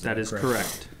balanced. That is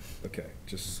correct. Okay,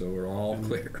 just so we're all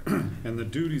clear. And the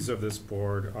duties of this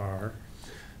board are?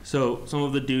 So some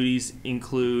of the duties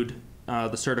include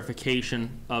the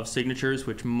certification of signatures,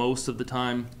 which most of the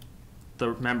time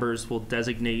the members will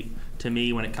designate to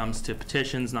me when it comes to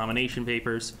petitions, nomination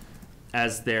papers.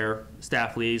 As their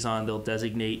staff liaison, they'll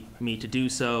designate me to do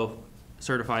so,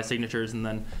 certify signatures, and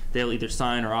then they'll either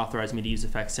sign or authorize me to use a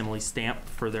facsimile stamp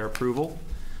for their approval.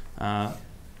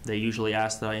 They usually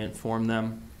ask that I inform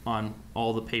them on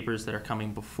all the papers that are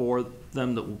coming before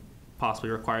them that will possibly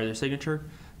require their signature.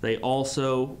 They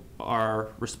also are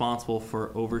responsible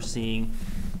for overseeing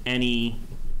any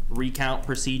recount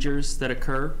procedures that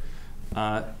occur.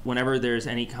 Whenever there's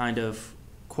any kind of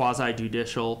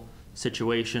quasi-judicial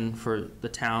situation for the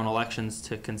town elections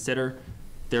to consider,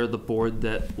 they're the board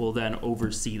that will then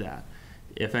oversee that.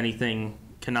 If anything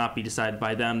cannot be decided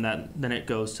by them, then it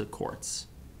goes to courts.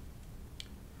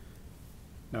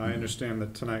 Now, I understand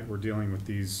that tonight we're dealing with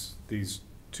these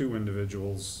two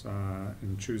individuals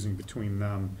and choosing between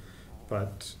them,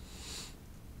 but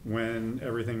when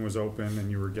everything was open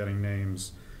and you were getting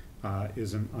names,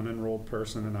 is an unenrolled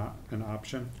person an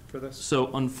option for this?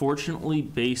 So unfortunately,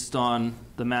 based on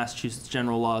the Massachusetts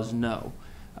general laws, no.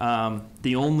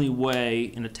 The only way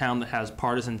in a town that has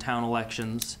partisan town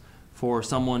elections for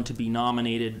someone to be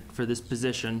nominated for this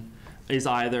position is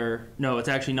either, no, it's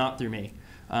actually not through me.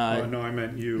 No, I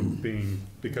meant you being,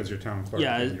 because you're town clerk.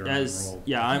 Yeah, and you're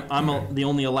unenrolled. I'm the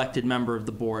only elected member of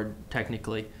the board,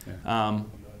 technically. Yeah.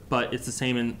 But it's the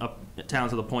same in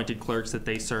towns with appointed clerks that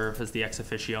they serve as the ex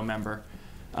officio member.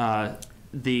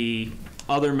 The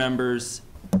other members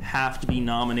have to be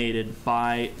nominated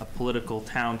by a political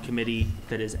town committee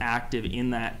that is active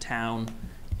in that town,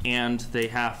 and they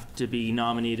have to be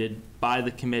nominated by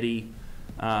the committee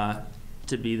to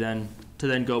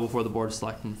then go before the Board of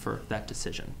Selectmen for that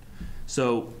decision.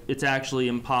 So it's actually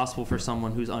impossible for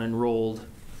someone who's unenrolled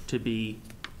to be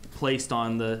placed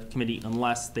on the committee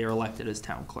unless they are elected as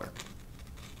town clerk.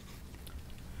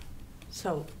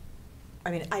 So, I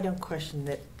mean, I don't question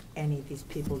that any of these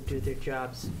people do their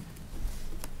jobs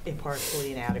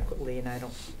impartially and adequately, and I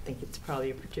don't think it's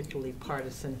probably a particularly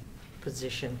partisan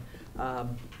position. But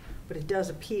it does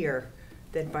appear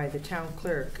that by the town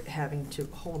clerk having to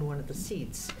hold one of the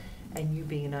seats and you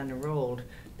being unenrolled,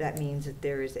 that means that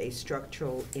there is a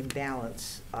structural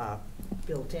imbalance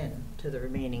built in to the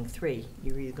remaining three.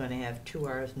 You're either going to have 2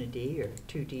 R's and a D or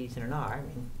 2 D's and an R. I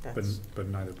mean, that's... But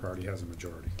neither party has a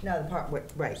majority. No, the part,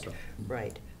 right, So.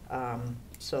 right.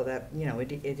 So that, you know,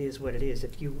 it is what it is.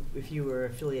 If you were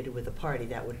affiliated with a party,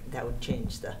 that would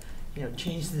change the, you know,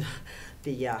 change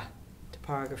the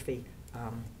topography.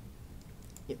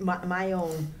 My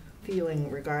own feeling,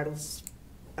 regardless,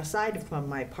 aside from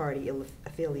my party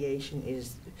affiliation,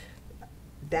 is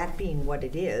that being what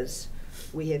it is,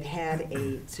 we have had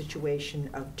a situation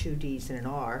of 2 Ds and an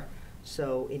R.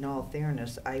 So in all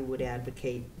fairness, I would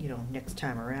advocate, you know, next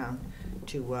time around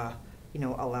to, you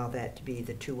know, allow that to be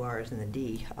the 2 R's and the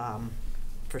D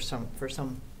for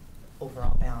some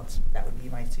overall balance. That would be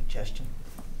my suggestion.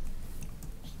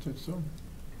 So,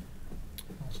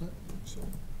 all set? So,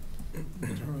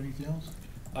 is there anything else?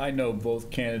 I know both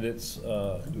candidates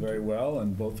very well,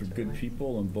 and both are good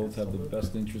people, and both have the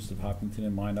best interest of Hopkinton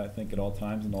in mind, I think, at all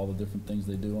times, and all the different things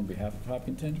they do on behalf of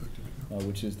Hopkinton,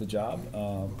 which is the job.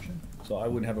 So I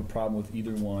wouldn't have a problem with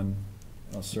either one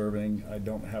serving. I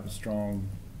don't have a strong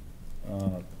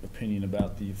opinion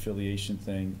about the affiliation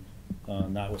thing,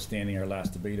 notwithstanding our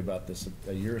last debate about this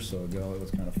a year or so ago. It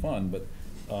was kind of fun, but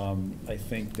I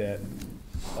think that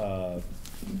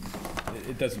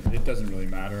it doesn't really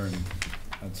matter, and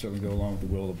I'd certainly go along with the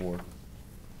will of the board.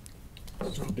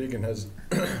 Mr. Deegan, has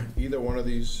either one of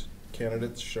these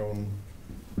candidates shown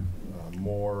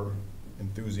more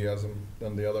enthusiasm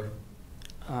than the other?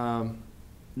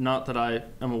 Not that I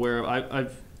am aware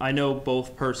of. I know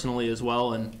both personally as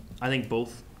well, and I think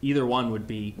either one would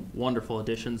be wonderful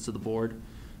additions to the board.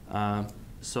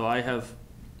 So I have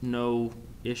no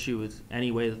issue with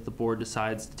any way that the board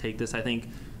decides to take this. I think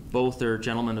both are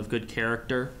gentlemen of good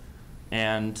character,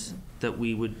 and that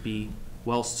we would be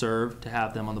well-served to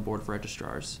have them on the Board of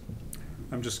Registrars.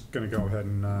 I'm just going to go ahead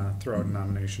and throw out a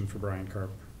nomination for Brian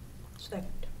Karp.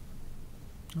 Second.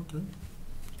 Okay.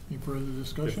 Any further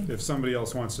discussion? If somebody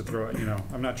else wants to throw it, you know,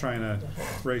 I'm not trying to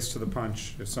race to the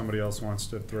punch. If somebody else wants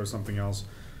to throw something else,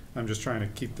 I'm just trying to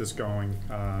keep this going.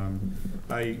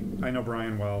 I know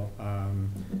Brian well.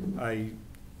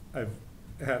 I've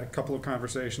had a couple of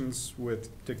conversations with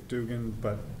Dick Dugan,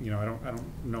 but you know, I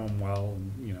don't know him well.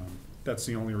 And, you know, that's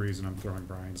the only reason I'm throwing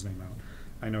Brian's name out.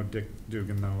 I know Dick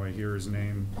Dugan, though. I hear his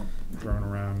name thrown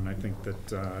around, and I think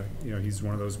that you know, he's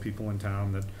one of those people in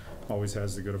town that always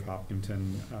has the good of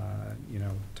Hopkinton, you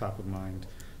know, top of mind.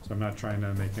 So I'm not trying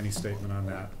to make any statement on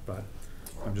that, but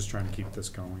I'm just trying to keep this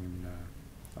going. And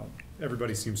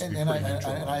everybody seems to be pretty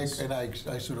neutral. And I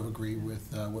sort of agree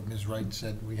with what Ms. Wright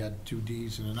said. We had 2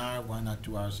 Ds and an R. Why not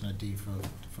 2 Rs and a D for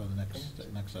the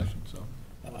next session? So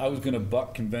I was going to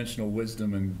buck conventional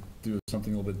wisdom and do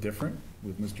something a little bit different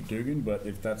with Mr. Dugan, but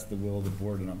if that's the will of the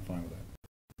board, then I'm fine with that.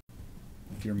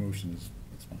 If your motion is,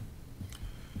 that's fine.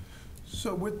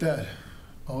 So with that,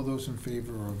 all those in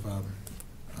favor of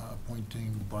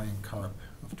appointing Brian Karp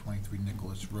of 23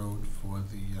 Nicholas Road for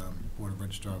the Board of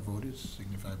Registrar Voters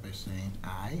signify by saying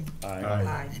aye. Aye.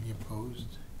 Aye. Any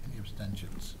opposed? Any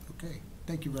abstentions? Okay.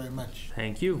 Thank you very much.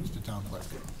 Thank you. Mr. Town Clerk.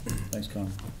 Thanks,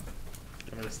 Con.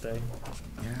 I'm going to stay.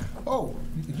 Yeah. Oh,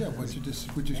 yeah,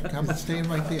 would you come and stand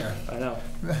right there? I know.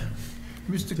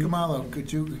 Mr. Kamalo,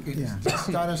 could you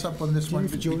start us up on this one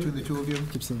between the two of you?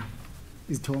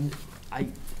 Is Tom? I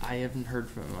haven't heard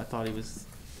from him. I thought he was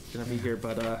going to be here,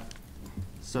 but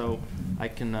so I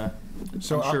can.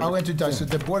 So I'm sure I'll introduce it.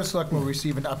 The Board of Selectmen will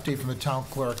receive an update from the town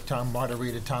clerk, town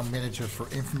moderator, town manager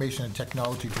for information and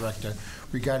technology director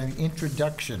regarding the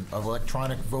introduction of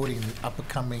electronic voting in the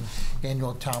upcoming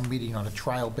annual town meeting on a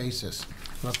trial basis.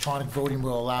 Electronic voting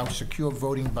will allow secure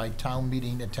voting by town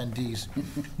meeting attendees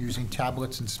using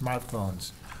tablets and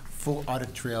smartphones, full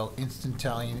audit trail, instant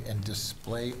tallying, and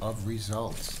display of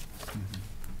results.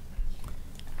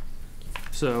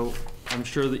 So I'm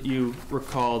sure that you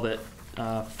recall that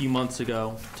a few months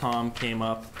ago, Tom came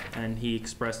up and he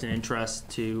expressed an interest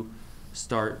to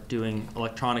start doing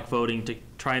electronic voting to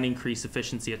try and increase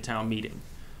efficiency at town meeting.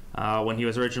 When he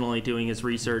was originally doing his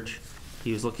research,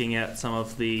 he was looking at some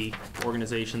of the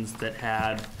organizations that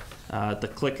had the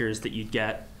clickers that you'd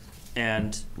get,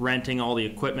 and renting all the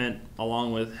equipment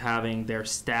along with having their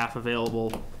staff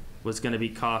available was going to be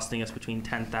costing us between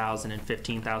 $10,000 and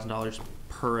 $15,000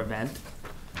 per event.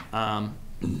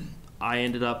 I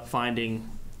ended up finding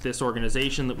this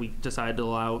organization that we decided to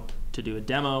allow to do a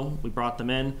demo. We brought them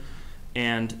in,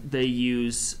 and they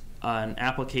use an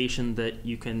application that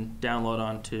you can download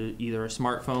onto either a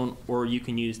smartphone, or you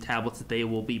can use tablets that they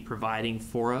will be providing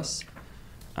for us.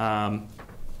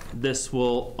 This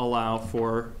will allow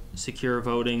for secure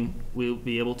voting. We'll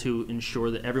be able to ensure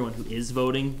that everyone who is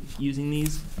voting using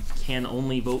these can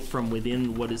only vote from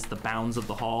within what is the bounds of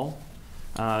the hall,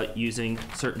 using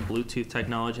certain Bluetooth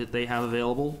technology that they have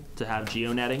available to have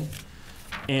geonetting.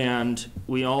 And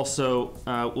we also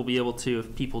will be able to,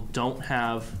 if people don't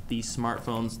have these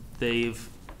smartphones,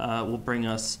 will bring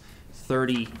us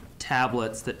 30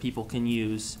 tablets that people can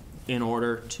use in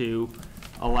order to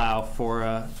allow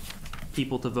for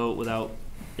people to vote without,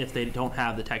 if they don't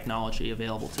have the technology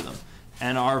available to them.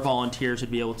 And our volunteers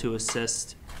would be able to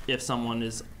assist if someone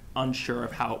is unsure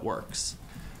of how it works.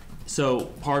 So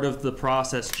part of the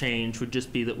process change would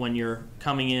just be that when you're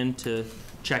coming in to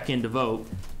check in to vote,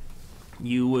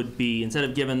 you would be, instead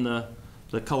of given the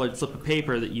colored slip of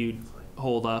paper that you'd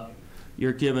hold up,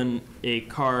 you're given a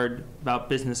card about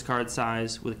business card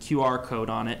size with a QR code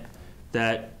on it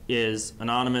that is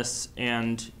anonymous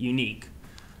and unique.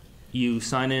 You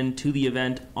sign in to the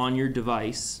event on your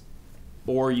device,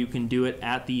 or you can do it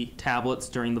at the tablets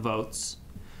during the votes.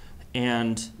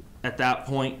 And at that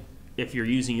point, if you're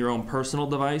using your own personal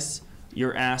device,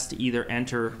 you're asked to either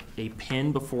enter a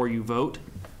PIN before you vote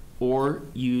or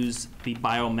use the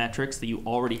biometrics that you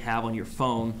already have on your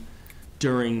phone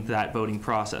during that voting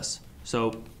process.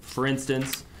 So, for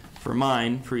instance, for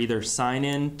mine, for either sign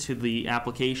in to the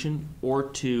application or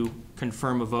to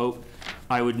confirm a vote,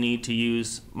 I would need to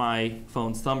use my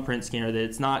phone's thumbprint scanner. That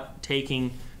it's not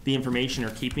taking the information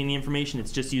or keeping the information,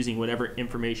 it's just using whatever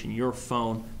information your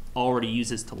phone already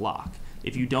uses to lock.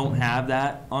 If you don't have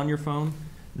that on your phone,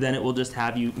 then it will just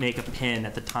have you make a PIN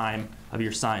at the time of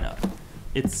your sign up.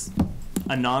 It's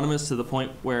anonymous to the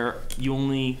point where you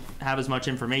only have as much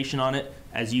information on it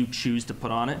as you choose to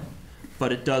put on it,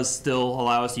 but it does still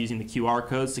allow us using the QR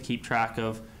codes to keep track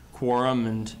of quorum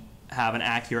and have an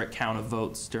accurate count of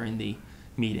votes during the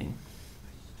meeting.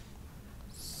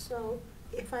 So,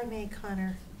 if I may,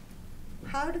 Connor,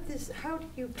 how do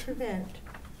you prevent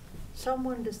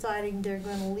someone deciding they're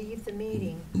gonna leave the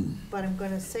meeting, but I'm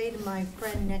gonna say to my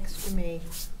friend next to me,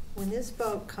 when this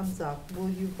vote comes up, will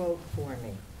you vote for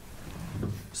me?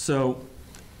 So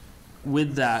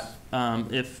with that,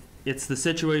 if it's the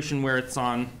situation where it's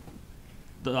on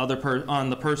the on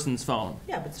the person's phone.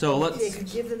 Yeah, but so they could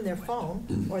give them their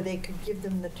phone, or they could give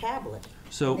them the tablet,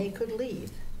 so and they could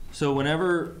leave. So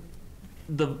whenever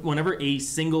a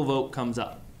single vote comes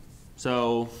up,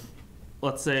 so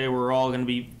let's say we're all going to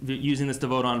be using this to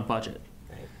vote on budget.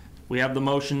 Right. We have the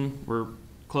motion, we're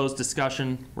closed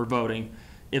discussion, we're voting.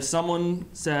 If someone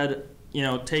said,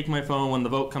 take my phone when the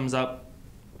vote comes up,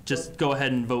 just go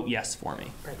ahead and vote yes for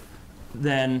me. Right.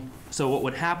 Then, so what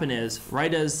would happen is,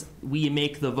 right as we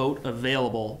make the vote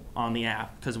available on the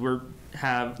app, because we're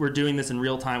doing this in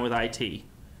real time with IT.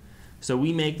 So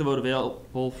we make the vote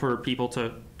available for people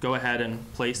to go ahead and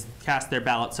cast their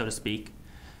ballot, so to speak.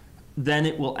 Then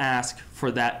it will ask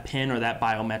for that PIN or that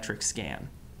biometric scan.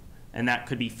 And that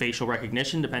could be facial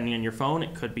recognition, depending on your phone.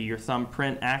 It could be your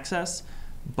thumbprint access.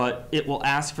 But it will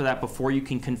ask for that before you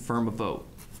can confirm a vote.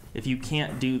 If you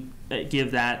can't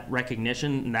give that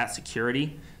recognition and that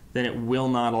security, then it will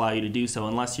not allow you to do so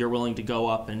unless you're willing to go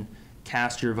up and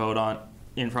cast your vote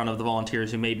in front of the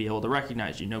volunteers who may be able to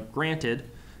recognize you. Now, granted,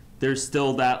 there's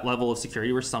still that level of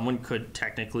security where someone could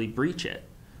technically breach it.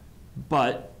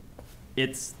 But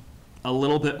it's a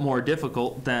little bit more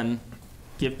difficult than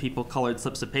give people colored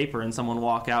slips of paper and someone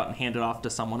walk out and hand it off to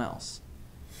someone else.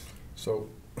 So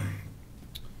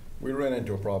we ran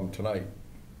into a problem tonight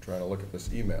trying to look at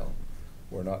this email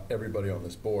where not everybody on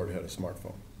this board had a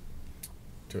smartphone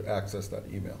to access that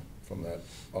email from that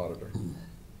auditor.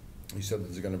 He said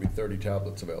there's going to be 30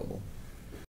 tablets available.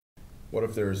 What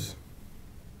if there's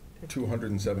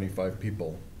 275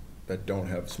 people that don't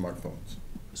have smartphones?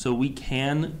 So we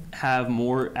can have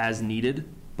more as needed,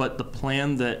 but the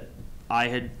plan that I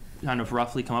had kind of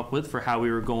roughly come up with for how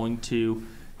we were going to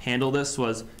handle this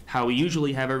was how we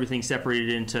usually have everything separated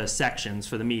into sections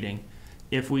for the meeting.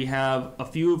 If we have a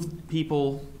few of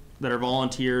people that are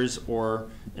volunteers or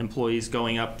employees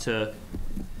going up to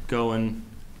go and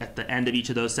at the end of each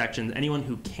of those sections, anyone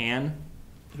who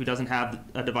doesn't have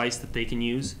a device that they can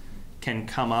use, can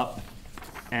come up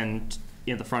and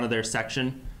in the front of their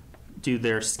section, do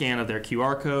their scan of their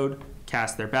QR code,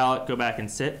 cast their ballot, go back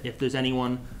and sit. If there's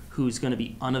anyone who's going to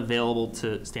be unavailable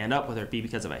to stand up, whether it be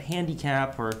because of a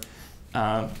handicap or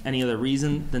any other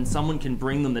reason, then someone can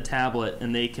bring them the tablet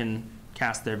and they can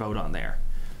cast their vote on there.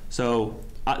 So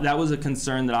that was a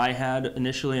concern that I had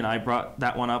initially, and I brought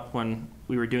that one up when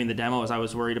we were doing the demo, as I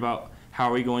was worried about how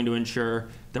are we going to ensure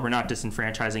that we're not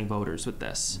disenfranchising voters with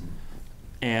this.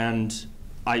 And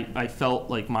I felt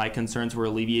like my concerns were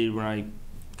alleviated when I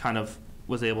kind of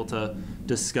was able to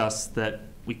discuss that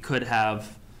we could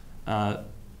have,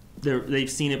 they've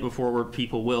seen it before where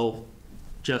people will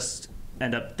just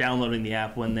end up downloading the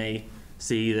app when they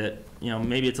see that,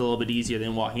 maybe it's a little bit easier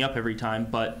than walking up every time,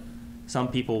 but some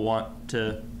people want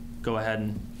to go ahead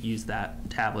and use that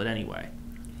tablet anyway.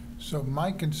 So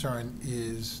my concern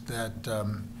is that,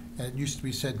 and it used to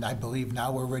be said, and I believe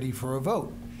now we're ready for a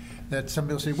vote, that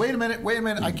somebody will say, wait a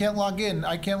minute, I can't log in,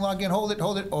 hold it.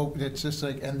 Oh, it's just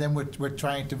like, and then we're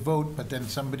trying to vote, but then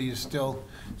somebody is still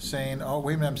saying, oh,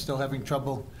 wait a minute, I'm still having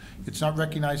trouble. It's not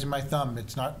recognizing my thumb.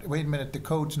 It's not, wait a minute, the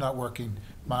code's not working.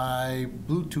 My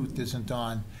Bluetooth isn't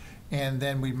on. And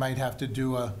then we might have to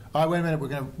do wait a minute, we're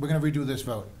gonna redo this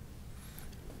vote.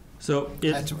 So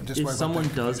if someone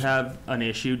does have an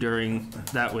issue during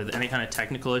that with any kind of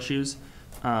technical issues,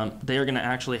 they are going to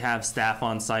actually have staff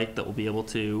on site that will be able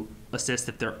to assist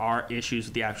if there are issues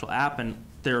with the actual app, and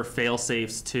there are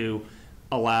fail-safes to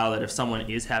allow that if someone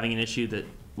is having an issue that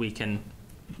we can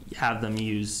have them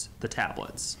use the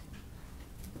tablets.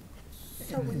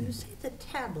 So when you say the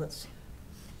tablets,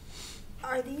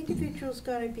 are the individuals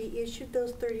going to be issued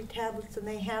those 30 tablets and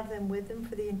they have them with them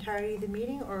for the entirety of the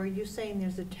meeting, or are you saying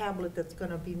there's a tablet that's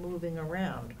going to be moving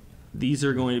around? These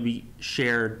are going to be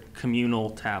shared communal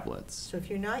tablets. So if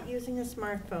you're not using a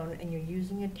smartphone and you're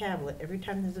using a tablet, every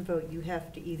time there's a vote, you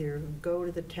have to either go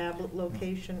to the tablet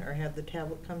location or have the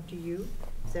tablet come to you.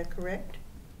 Is that correct?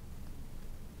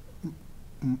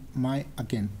 My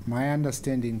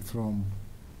understanding from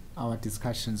our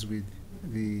discussions with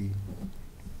the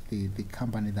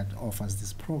company that offers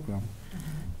this program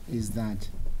is that,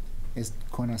 as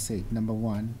Connor said, number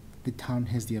one, the town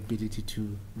has the ability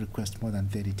to request more than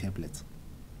 30 tablets.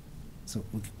 So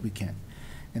we can.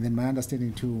 And then my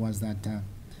understanding too was that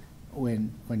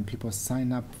when people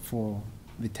sign up for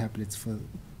the tablets for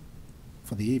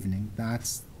the evening,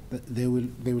 they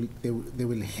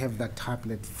will have that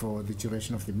tablet for the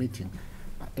duration of the meeting.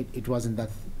 It wasn't that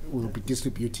we'll be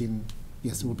distributing,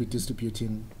 yes, we'll be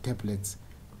distributing tablets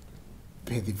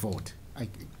per the vote.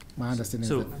 My understanding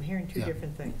So is that. I'm hearing two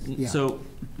different things. Yeah. So,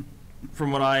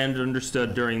 from what I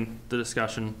understood during the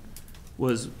discussion,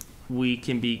 was we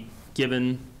can be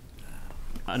given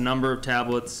a number of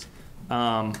tablets,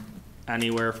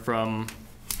 anywhere from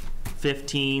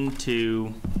 15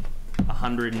 to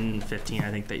 115,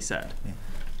 I think they said. Yeah.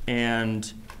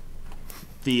 And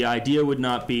the idea would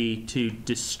not be to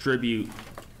distribute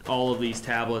all of these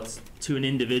tablets to an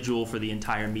individual for the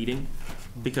entire meeting,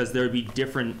 because there would be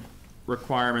different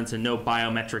requirements and no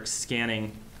biometric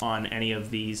scanning on any of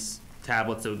these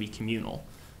tablets that would be communal.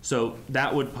 So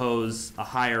that would pose a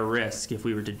higher risk if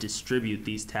we were to distribute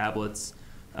these tablets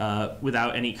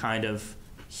without any kind of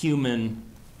human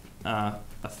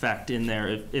effect in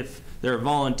there. If there are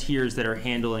volunteers that are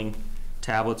handling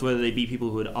tablets, whether they be people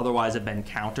who would otherwise have been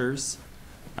counters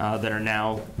that are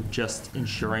now just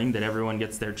ensuring that everyone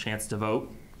gets their chance to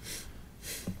vote.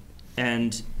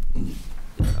 And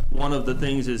one of the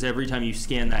things is every time you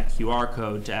scan that QR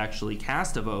code to actually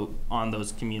cast a vote on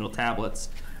those communal tablets,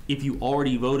 if you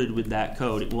already voted with that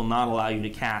code, it will not allow you to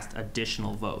cast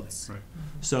additional votes. Right.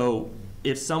 So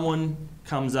if someone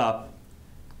comes up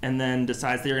and then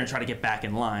decides they're going to try to get back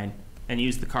in line and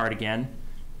use the card again,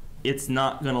 it's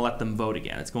not going to let them vote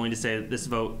again. It's going to say that this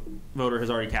voter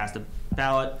has already cast a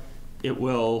ballot. It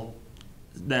will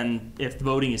then, if the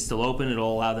voting is still open,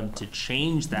 it'll allow them to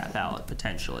change that ballot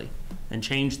potentially and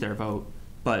change their vote,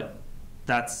 but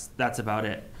that's about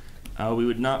it. We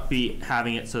would not be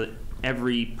having it so that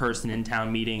every person in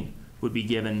town meeting would be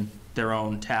given their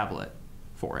own tablet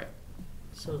for it.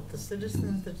 So the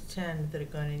citizens that attend that are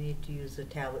going to need to use the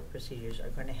tablet procedures are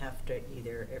going to have to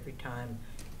either every time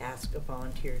ask a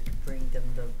volunteer to bring them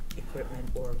the equipment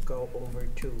or go over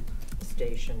to the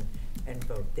station and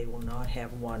vote. They will not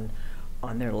have one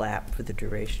on their lap for the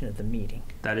duration of the meeting.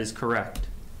 That is correct.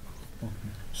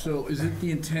 So is it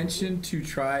the intention to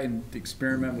try and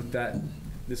experiment with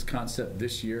this concept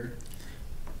this year?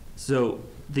 So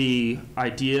the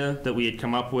idea that we had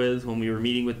come up with when we were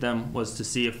meeting with them was to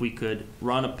see if we could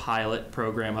run a pilot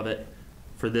program of it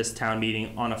for this town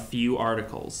meeting on a few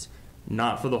articles.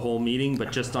 Not for the whole meeting,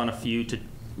 but just on a few to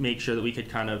make sure that we could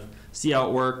kind of see how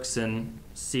it works and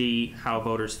see how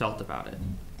voters felt about it.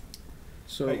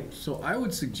 So I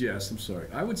would suggest,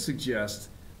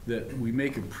 that we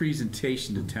make a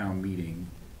presentation to town meeting,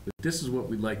 that this is what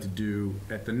we'd like to do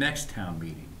at the next town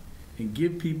meeting, and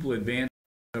give people advance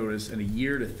notice and a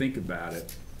year to think about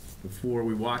it before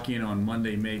we walk in on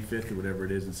Monday, May 5th or whatever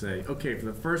it is and say, okay, for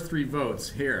the first 3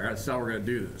 votes, here, that's how we're gonna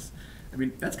do this. I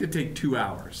mean, that's gonna take 2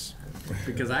 hours,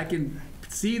 because I can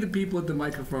see the people at the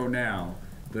microphone now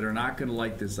that are not gonna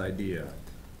like this idea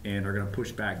and are gonna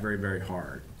push back very, very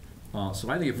hard. So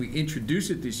I think if we introduce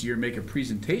it this year, make a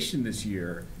presentation this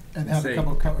year, and have say, a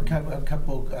couple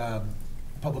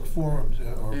public forums.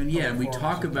 And we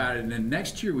talk about it, and then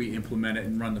next year we implement it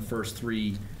and run the first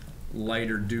 3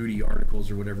 lighter duty articles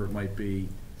or whatever it might be.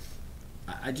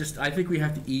 I think we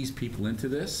have to ease people into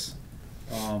this.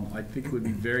 I think it would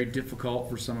be very difficult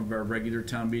for some of our regular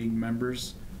town meeting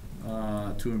members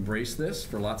to embrace this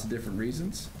for lots of different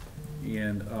reasons,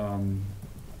 and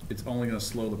it's only going to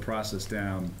slow the process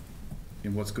down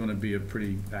in what's going to be a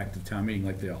pretty active town meeting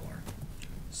like they all are.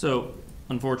 So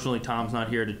unfortunately, Tom's not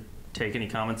here to take any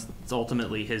comments. It's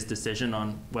ultimately his decision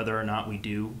on whether or not we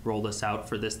do roll this out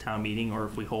for this town meeting or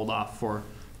if we hold off for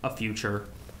a future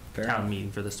town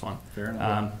meeting for this one. Fair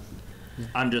enough.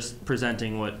 I'm just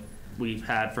presenting what we've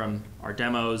had from our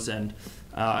demos, and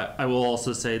I will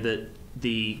also say that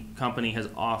the company has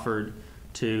offered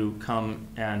to come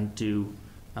and do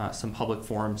some public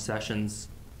forum sessions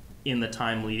in the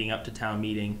time leading up to town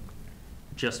meeting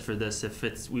just for this,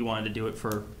 if we wanted to do it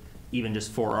for even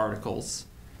just 4 articles,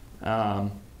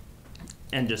 and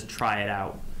just try it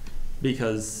out,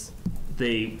 because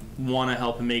they want to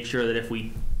help and make sure that if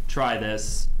we try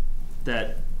this,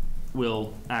 that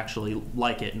we'll actually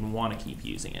like it and want to keep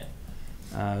using it.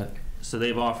 So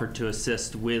they've offered to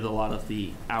assist with a lot of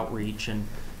the outreach and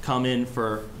come in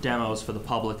for demos for the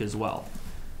public as well.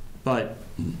 But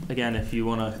again, if you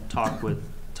want to talk with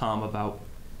Tom about,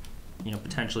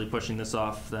 potentially pushing this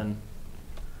off, then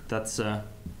it's going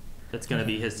to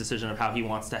be his decision of how he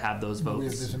wants to have those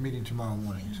votes. There's a meeting tomorrow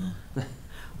morning, so.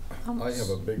 I have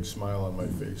a big smile on my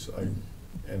face.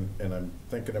 And I'm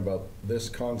thinking about this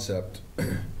concept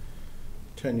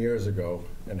 10 years ago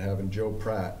and having Joe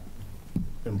Pratt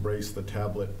embrace the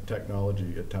tablet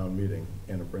technology at town meeting,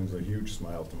 and it brings a huge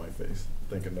smile to my face,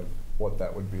 thinking of what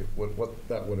that would be, what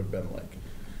that would have been like.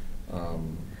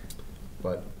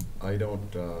 But I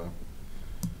don't,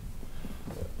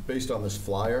 based on this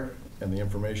flyer and the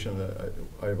information,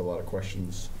 I have a lot of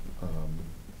questions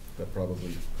that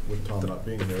probably, with Tom not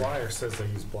being The there. flyer says they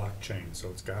use blockchain, so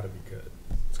it's gotta be good.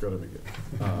 It's gotta be good.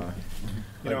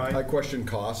 I question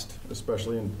cost,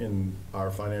 especially in our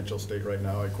financial state right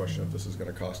now. I question if this is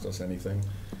gonna cost us anything.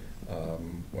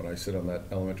 When I sit on that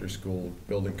elementary school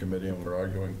building committee and we're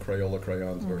arguing Crayola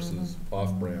crayons versus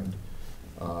off-brand,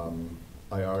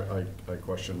 I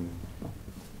question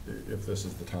if this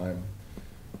is the time,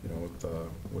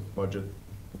 with budget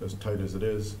as tight as it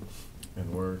is,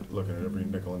 and we're looking at every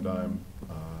nickel and dime.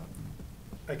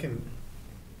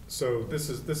 So this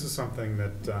is something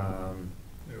that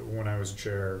when I was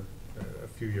chair a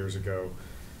few years ago,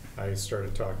 I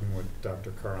started talking with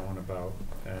Dr. Carlin about,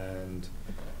 and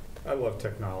I love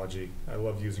technology. I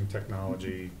love using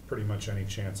technology pretty much any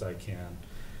chance I can.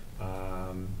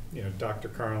 Dr.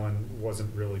 Carlin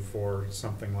wasn't really for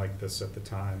something like this at the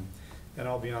time. And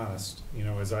I'll be honest,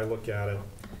 as I look at it,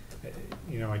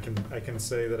 I can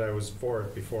say that I was for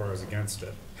it before I was against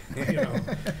it.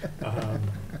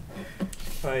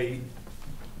 I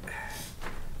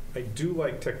do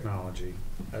like technology.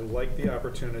 I like the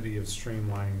opportunity of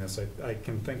streamlining this. I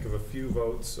can think of a few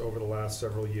votes over the last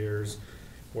several years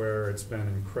where it's been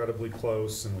incredibly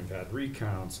close and we've had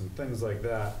recounts and things like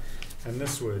that. And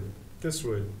this would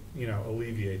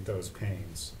alleviate those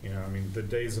pains. The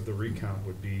days of the recount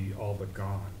would be all but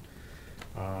gone.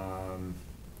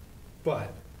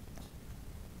 But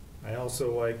I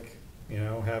also like,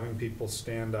 having people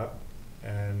stand up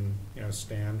and,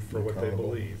 stand for what they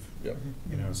believe. Yep.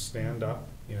 Stand up,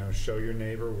 show your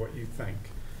neighbor what you think.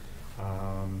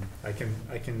 I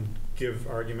can give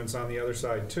arguments on the other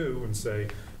side too and say,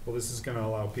 well, this is going to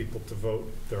allow people to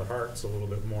vote their hearts a little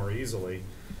bit more easily,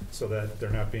 so that they're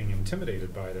not being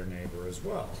intimidated by their neighbor as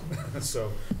well.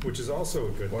 Which is also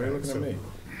a good thing. Why are you looking at me?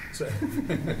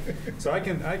 So I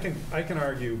can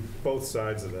argue both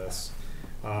sides of this.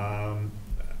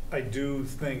 I do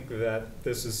think that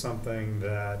this is something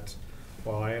that,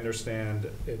 while I understand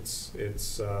it's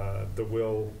the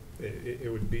will,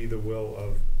 it would be the will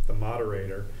of the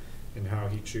moderator in how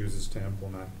he chooses to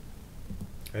implement.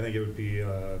 I think it would be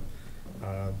a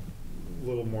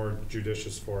little more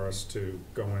judicious for us to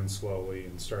go in slowly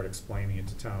and start explaining it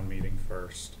to town meeting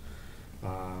first.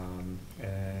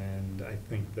 And I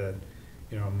think that,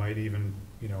 it might even,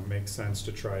 make sense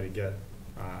to try to get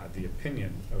the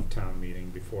opinion of town meeting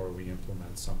before we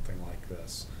implement something like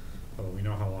this. Although we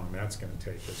know how long that's going to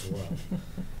take as well.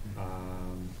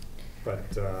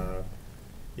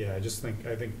 Yeah,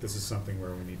 I think this is something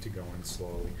where we need to go in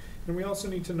slowly. And we also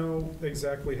need to know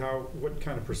exactly what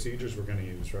kind of procedures we're going to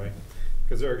use, right?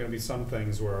 Because there are going to be some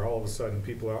things where all of a sudden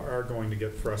people are going to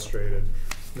get frustrated.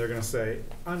 They're going to say,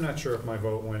 I'm not sure if my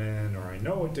vote went in, or I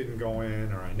know it didn't go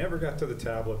in, or I never got to the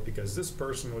tablet because this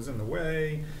person was in the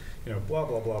way, blah,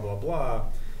 blah, blah, blah, blah.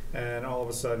 And all of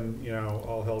a sudden,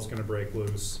 all hell's going to break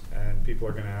loose, and people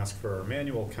are going to ask for a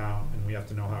manual count, and we have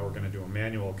to know how we're going to do a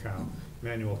manual count.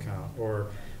 Or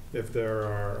if there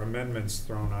are amendments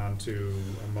thrown onto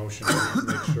a motion, to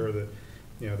make sure that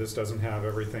this doesn't have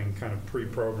everything kind of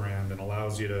pre-programmed and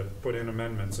allows you to put in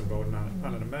amendments and vote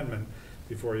on an amendment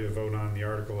before you vote on the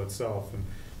article itself. And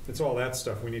it's all that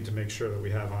stuff we need to make sure that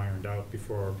we have ironed out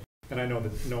before. And I know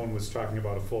that no one was talking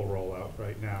about a full rollout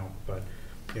right now, but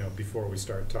before we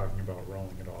start talking about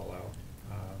rolling it all out.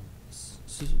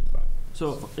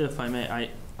 So if I may,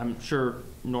 I'm sure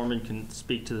Norman can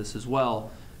speak to this as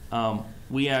well.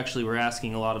 We actually were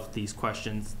asking a lot of these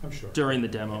questions during the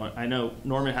demo. I know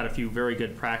Norman had a few very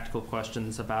good practical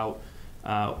questions about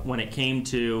when it came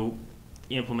to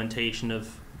the implementation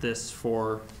of this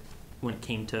when it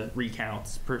came to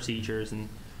recounts, procedures, and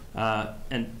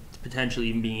potentially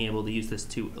even being able to use this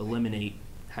to eliminate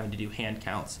having to do hand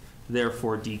counts,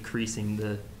 therefore decreasing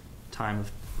the time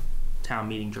of town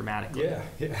meeting dramatically. Yeah.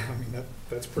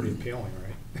 That's pretty appealing,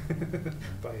 right?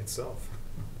 By itself.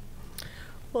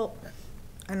 Well,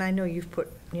 and I know you've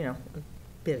put, a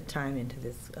bit of time into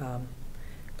this,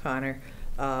 Connor.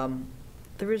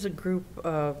 There is a group,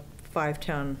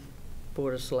 5-town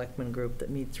Board of Selectmen group that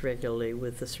meets regularly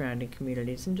with the surrounding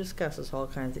communities and discusses all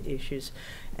kinds of issues.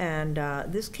 And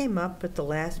this came up at the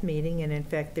last meeting, and in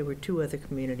fact, there were 2 other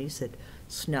communities that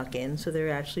snuck in. So there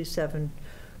are actually 7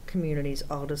 communities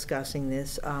all discussing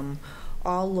this.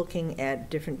 All looking at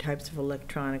different types of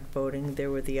electronic voting.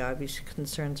 There were the obvious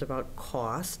concerns about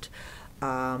cost.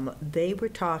 They were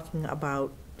talking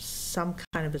about some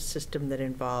kind of a system that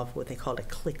involved what they called a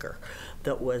clicker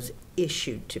that was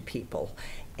issued to people.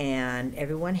 And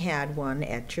everyone had one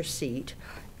at your seat.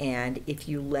 And if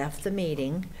you left the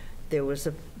meeting, there was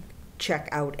a check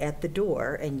out at the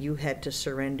door, and you had to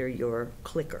surrender your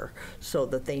clicker so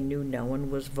that they knew no one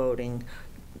was voting,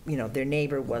 you know, their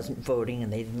neighbor wasn't voting,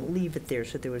 and they didn't leave it there,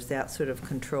 so there was that sort of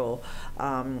control.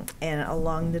 And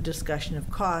along the discussion of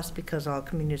cost, because all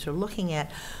communities are looking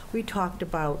at, we talked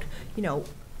about, you know,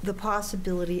 the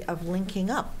possibility of linking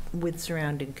up with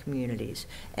surrounding communities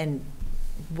and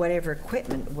whatever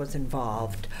equipment was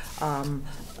involved,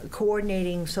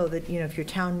 coordinating so that, you know, if your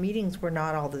town meetings were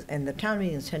not all the, and the town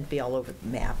meetings tend to be all over the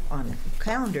map on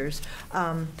calendars,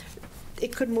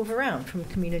 it could move around from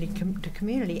community to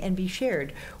community and be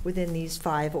shared within these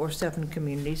 5 or 7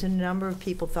 communities. And a number of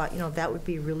people thought, you know, that would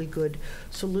be a really good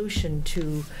solution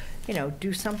to, you know,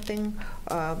 do something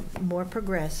more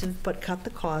progressive, but cut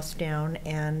the cost down,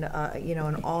 and, you know,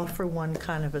 an all-for-one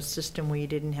kind of a system where you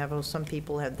didn't have, oh, some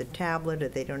people have the tablet, or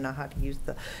they don't know how to use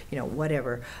the, you know,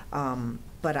 whatever.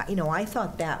 But, you know, I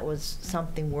thought that was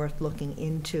something worth looking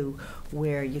into,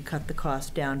 where you cut the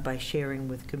cost down by sharing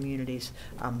with communities.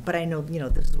 But I know, you know,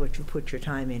 this is what you put your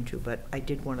time into, but I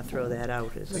did want to throw that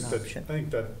out as an option.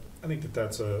 I think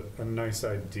that's a nice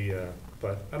idea,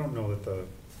 but I don't know that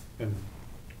and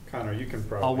Connor, you can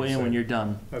probably I'll weigh in when you're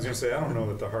done. I was going to say, I don't know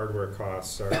that the hardware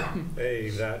costs are,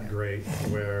 that great,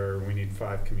 where we need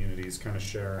 5 communities kind of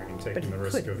sharing and taking the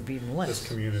risk of this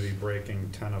community breaking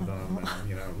 10 of them, and,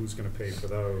 you know, who's going to pay for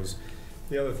those.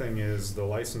 The other thing is the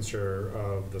licensure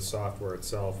of the software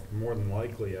itself, more than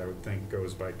likely, I would think,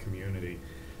 goes by community,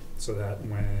 so that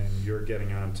when you're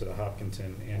getting onto the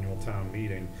Hopkinton annual town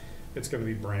meeting, it's going to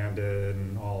be branded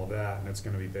and all of that, and it's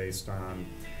going to be based on,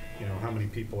 you know, how many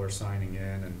people are signing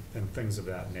in and things of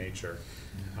that nature,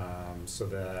 so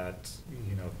that,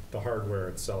 you know, the hardware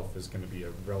itself is going to be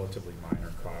a relatively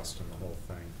minor cost in the whole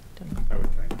thing, I would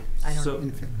think.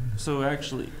 So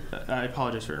actually, I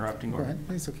apologize for interrupting. Go ahead,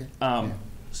 it's okay.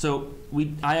 So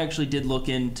I actually did look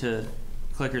into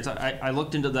clickers. I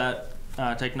looked into that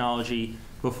technology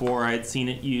before. I had seen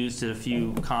it used at a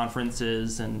few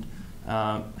conferences and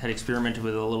had experimented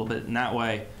with it a little bit in that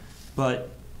way, but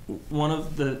one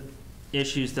of the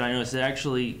issues that I noticed, it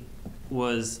actually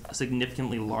was a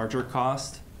significantly larger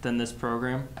cost than this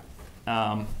program.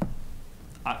 I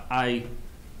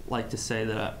like to say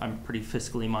that I'm pretty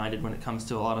fiscally minded when it comes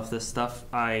to a lot of this stuff.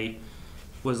 I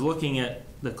was looking at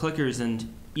the clickers,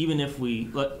 and even if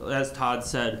we, as Todd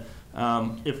said,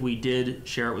 if we did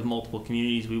share it with multiple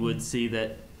communities, we would see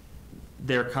that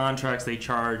their contracts they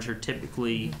charge are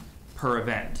typically per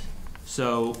event.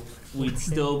 So we'd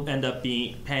still end up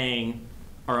paying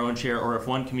our own share, or if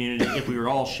one community, if we were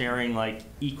all sharing, like,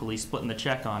 equally splitting the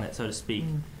check on it, so to speak,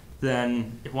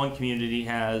 then if one community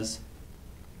has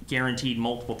guaranteed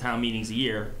multiple town meetings a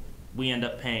year, we end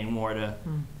up paying more to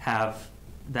have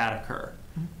that occur.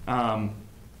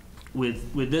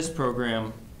 With this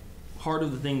program, part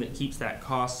of the thing that keeps the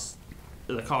cost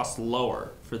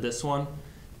lower for this one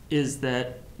is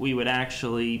that we would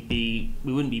actually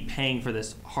we wouldn't be paying for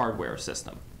this hardware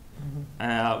system.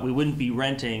 We wouldn't be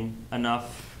renting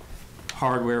enough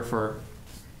hardware for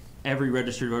every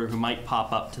registered voter who might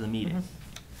pop up to the meeting.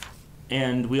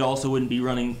 And we also wouldn't be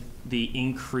running the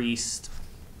increased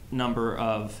number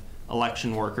of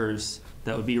election workers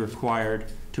that would be required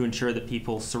to ensure that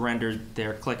people surrendered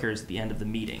their clickers at the end of the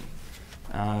meeting.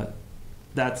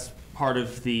 That's part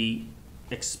of the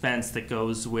expense that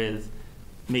goes with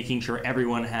making sure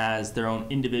everyone has their own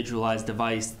individualized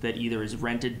device that either is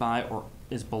rented by or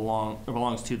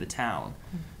belongs to the town,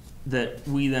 that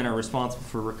we then are responsible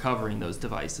for recovering those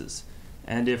devices.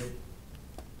 And if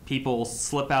people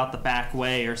slip out the back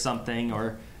way or something,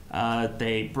 or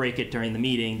they break it during the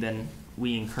meeting, then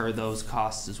we incur those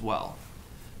costs as well.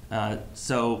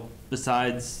 So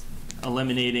besides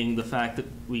eliminating the fact that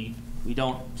we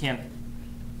can't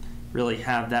really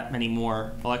have that many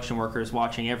more election workers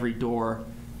watching every door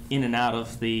in and out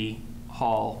of the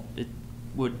hall, it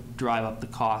would drive up the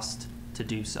cost to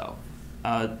do so.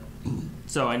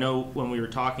 So I know when we were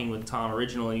talking with Tom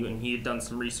originally, and he had done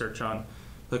some research on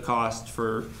the cost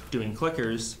for doing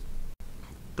clickers,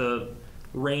 the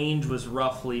range was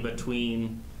roughly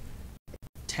between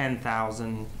 $10,000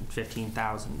 and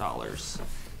 $15,000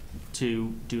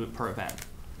 to do it per event.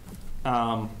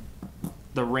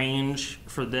 The range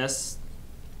for this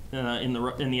in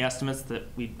the estimates that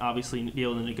we'd obviously be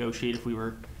able to negotiate if we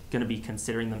were going to be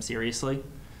considering them seriously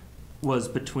was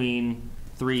between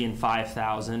 $3,000 and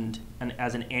 $5,000, and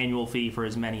as an annual fee for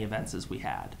as many events as we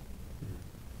had.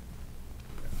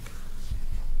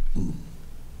 That's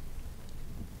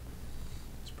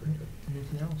pretty good.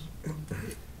 Anything else?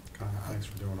 Connor, thanks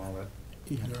for doing all the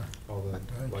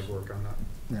legwork on that.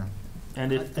 Yeah.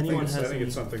 And if anyone has I think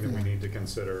it's something that we need to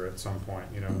consider at some point,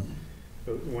 you know.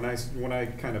 when I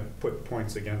kind of put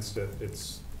points against it,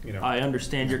 it's, you know. I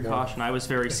understand your caution. I was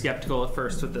very skeptical at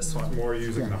first with this one. More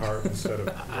using the heart instead of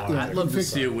logic. I'd love to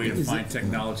see a way to find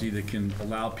technology that can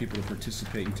allow people to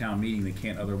participate in town meeting that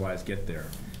can't otherwise get there.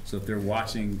 So if they're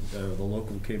watching the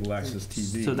local cable access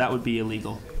TV. So that would be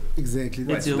illegal. Exactly.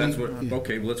 Right, so that's what,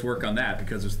 okay, well, let's work on that,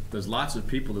 because there's lots of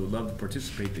people that would love to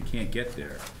participate that can't get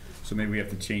there. So maybe we have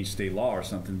to change state law or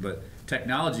something, but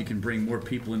technology can bring more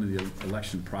people into the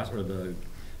election process, or the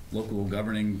local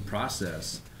governing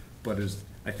process. But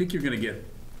I think you're gonna get,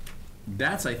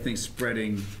 that's, I think,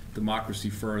 spreading democracy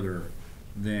further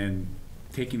than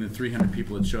taking the 300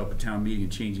 people that show up at town meeting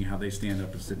and changing how they stand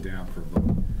up and sit down for a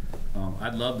vote.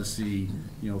 I'd love to see,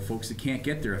 you know, folks that can't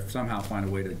get there somehow find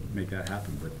a way to make that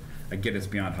happen. But I get it's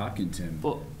beyond Hopkinton.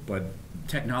 Well, but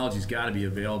technology's got to be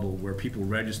available where people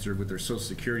register with their social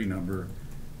security number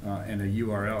and a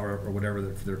URL or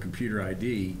whatever for their computer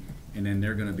ID, and then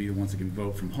they're going to be the ones that can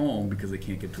vote from home because they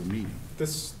can't get to a meeting.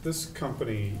 This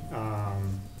company,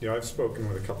 you know, I've spoken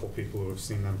with a couple people who have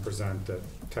seen them present at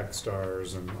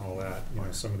Techstars and all that, you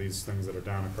know, some of these things that are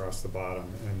down across the bottom.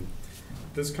 And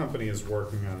this company is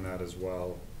working on that as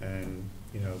well. And,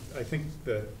 you know, I think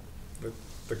that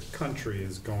the country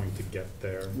is going to get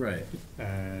there. Right.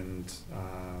 And,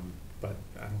 but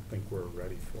I don't think we're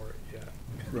ready for it yet.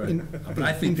 Right. But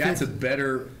I think that's a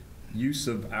better use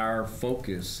of our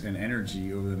focus and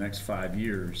energy over the next 5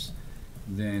 years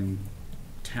than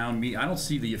town meeting. I don't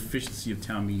see the efficiency of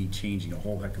town meeting changing a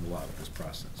whole heck of a lot with this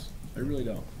process. I really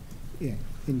don't. Yeah.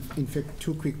 In fact,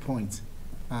 2 quick points.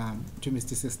 To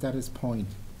Mr. Sestara's point,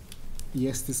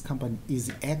 yes, this company is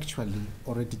actually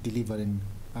already delivering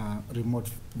remote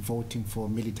voting for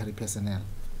military personnel.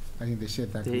 I think they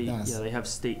shared that with us. Yeah, they have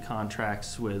state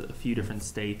contracts with a few different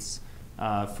states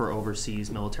for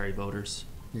overseas military voters.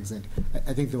 Exactly.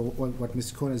 I think what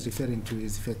Mr. Cone is referring to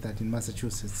is the fact that in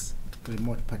Massachusetts,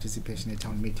 remote participation at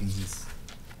town meetings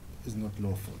is not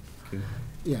lawful. Okay.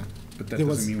 Yeah. But that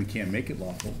doesn't mean we can't make it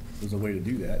lawful. There's a way to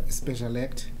do that. Special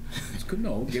act.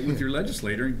 No, get with your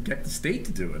legislator and get the state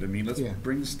to do it. I mean, let's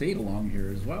bring the state along here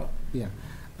as well. Yeah.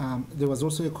 There was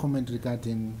also a comment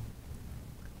regarding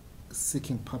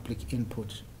seeking public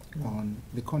input on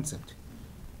the concept.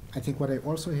 I think what I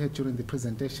also heard during the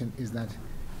presentation is that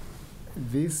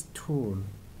this tool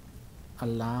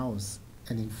allows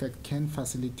and in fact can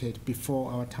facilitate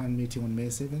before our town meeting on May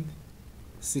 7th,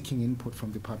 seeking input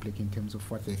from the public in terms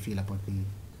of what they feel about the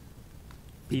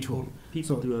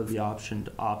People do have the option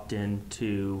to opt in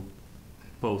to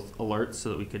both alerts so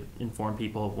that we could inform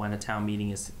people of when a town meeting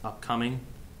is upcoming.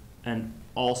 And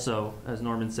also, as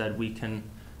Norman said, we can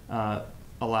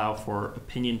allow for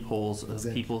opinion polls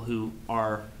of people who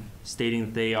are stating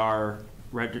that they are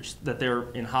that they're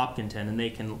in Hopkinton, and they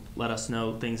can let us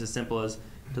know things as simple as,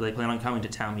 do they plan on coming to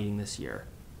town meeting this year?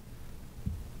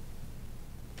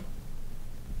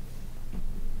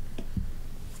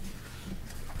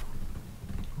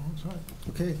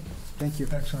 Okay, thank you.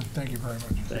 Excellent, thank you very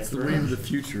much. It's the way of the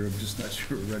future. I'm just not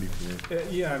sure we're ready for it.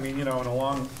 Yeah, I mean, you know, and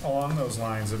along those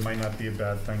lines, it might not be a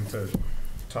bad thing to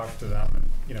talk to them and,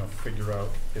 you know, figure out,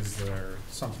 is there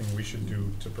something we should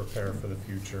do to prepare for the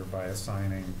future by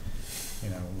assigning, you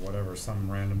know, whatever, some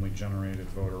randomly generated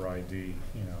voter ID,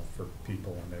 you know, for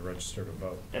people when they register to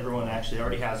vote. Everyone actually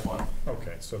already has one.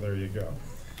 Okay, so there you go.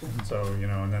 So, you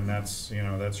know, and then that's, you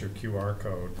know, that's your QR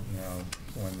code, you know,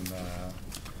 when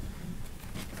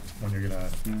you're gonna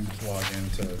log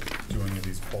into do any of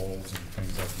these polls and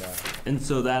things like that. And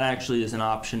so that actually is an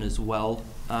option as well.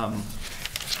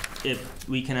 If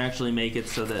we can actually make it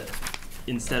so that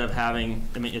instead of having,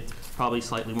 I mean, it's probably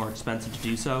slightly more expensive to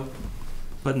do so,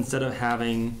 but instead of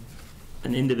having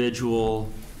an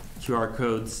individual QR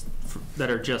codes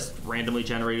that are just randomly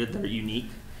generated, that are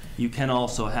unique, you can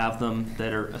also have them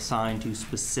that are assigned to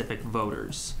specific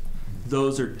voters.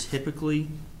 Those are typically,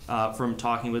 from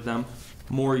talking with them,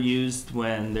 more used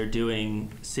when they're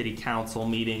doing city council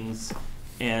meetings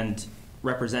and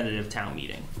representative town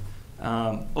meeting.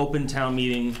 Open town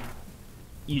meeting,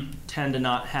 you tend to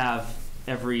not have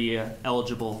every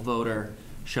eligible voter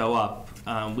show up.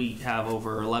 We have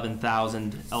over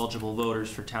 11,000 eligible voters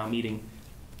for town meeting.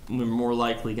 We're more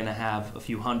likely going to have a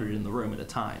few hundred in the room at a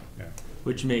time,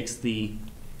 which makes the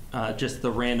just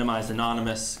the randomized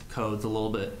anonymous codes a little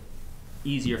bit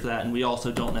easier for that. And we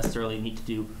also don't necessarily need to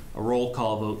do a roll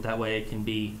call vote. That way it can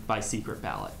be by secret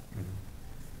ballot.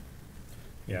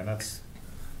 Yeah, that's,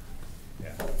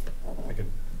 I could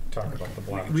talk about the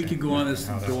blockchain. We could go on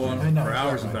for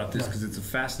hours about this because it's a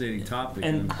fascinating topic.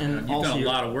 And you've done a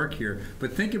lot of work here.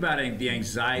 But think about the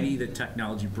anxiety that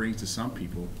technology brings to some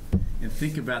people, and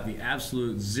think about the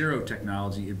absolute zero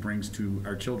technology it brings to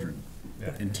our children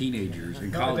and teenagers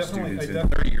and No, college I definitely- students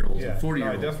and 30-year-olds yeah, and no, I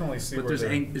 40-year-olds. definitely see But where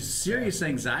there's serious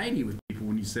anxiety with people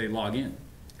when you say log in,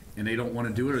 and they don't want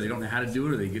to do it, or they don't know how to do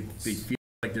it, or they feel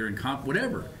like they're in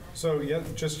whatever. So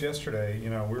just yesterday, we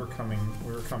were coming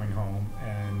home,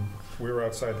 and we were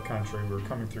outside the country. We were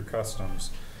coming through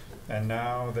customs, and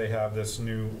now they have this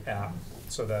new app,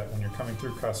 so that when you're coming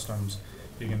through customs,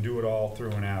 you can do it all through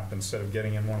an app instead of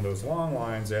getting in one of those long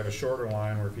lines. They have a shorter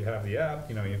line where if you have the app,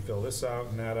 you fill this out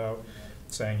and that out,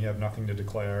 saying you have nothing to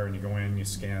declare, and you go in, you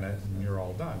scan it, and you're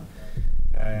all done.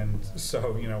 And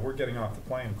so, we're getting off the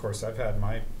plane. Of course, I've had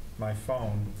my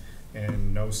phone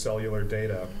in no cellular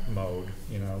data mode,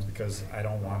 because I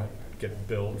don't want to get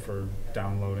billed for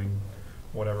downloading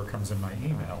whatever comes in my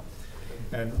email.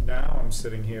 And now I'm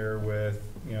sitting here with,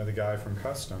 the guy from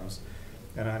customs,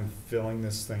 and I'm filling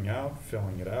this thing out,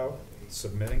 filling it out,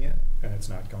 submitting it, and it's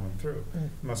not going through. It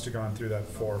must have gone through that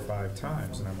 4 or 5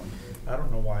 times, and I'm like, I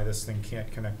don't know why this thing can't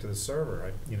connect to the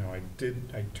server. I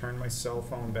turned my cell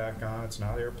phone back on, it's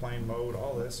not airplane mode,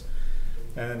 all this.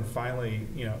 And then finally,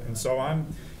 and so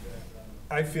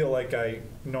I feel like I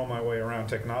know my way around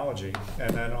technology,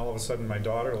 and then all of a sudden my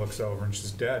daughter looks over and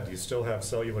she's, "Dad, do you still have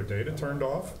cellular data turned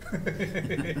off?"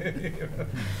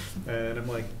 And I'm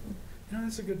like,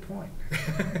 that's a good point.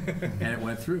 And it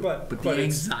went through. But the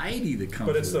anxiety that comes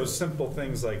with it. But it's those simple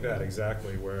things like that,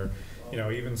 exactly, where,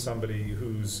 even somebody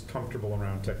who's comfortable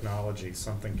around technology,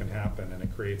 something can happen and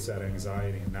it creates that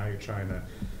anxiety, and now you're trying to,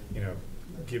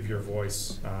 give your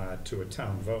voice to a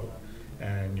town vote.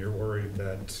 And you're worried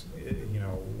that,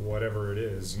 whatever it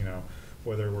is,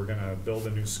 whether we're gonna build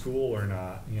a new school or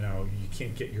not, you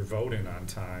can't get your vote in on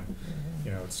time.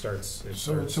 It starts.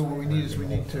 So what we need is we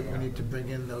need to bring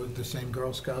in the same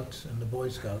Girl Scouts and the Boy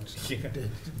Scouts. Yeah,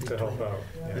 to help out.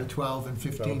 Yeah. The 12 and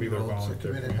That'll be their 15-year-olds that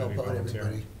come in and help out volunteer.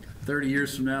 everybody. 30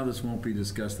 years from now, this won't be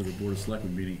discussed at a Board of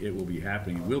Selectmen meeting. It will be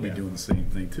happening. We'll be doing the same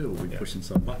thing too. We'll be pushing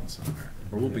some button somewhere,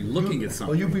 or we'll be looking at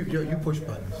something. You push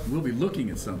buttons. We'll be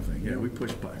looking at something. Yeah, we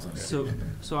push buttons on it.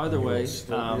 So either way, please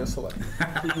feel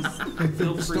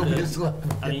free to.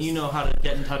 I mean, you know how to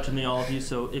get in touch with me, all of you.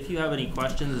 So if you have any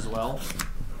questions as well,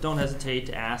 don't hesitate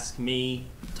to ask me.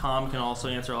 Tom can also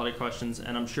answer all your questions,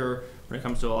 and I'm sure when it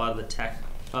comes to a lot of the tech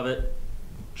of it,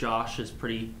 Josh is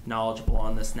pretty knowledgeable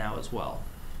on this now as well.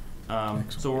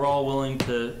 So we're all willing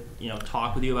to,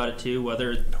 talk with you about it too,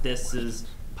 whether this is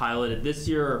piloted this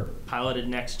year or piloted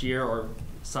next year or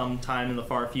sometime in the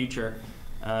far future.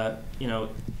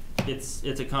 It's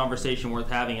a conversation worth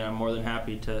having, and I'm more than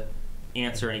happy to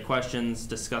answer any questions,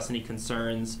 discuss any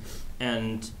concerns,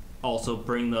 and also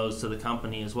bring those to the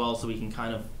company as well, so we can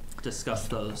kind of discuss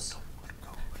those.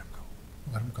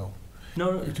 Let them go.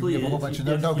 No, please. We have a whole bunch of,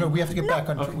 no, we have to get back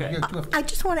on. Okay. I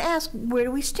just want to ask, where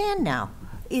do we stand now?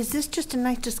 Is this just a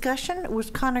nice discussion? Was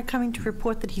Connor coming to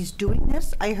report that he's doing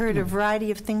this? I heard a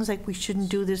variety of things like we shouldn't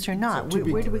do this or not. Where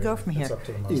do we go from here? It's up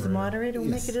to the Is the moderator. moderator will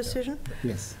make a decision?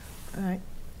 Yes. All right.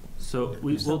 So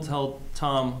we'll tell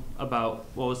Tom about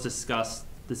what was discussed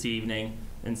this evening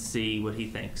and see what he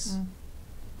thinks.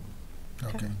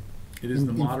 Okay. It is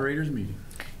the moderator's meeting.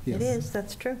 Yes. It is,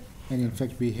 that's true. And in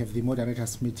fact, we have the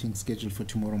moderators meeting scheduled for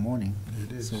tomorrow morning.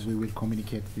 It is. So we will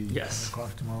communicate the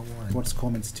tomorrow morning. what's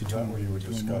comments to Is that tomorrow. where you would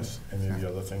discuss any of the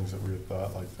other things that we had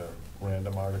thought, like the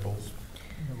random articles?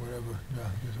 Whatever. Yeah,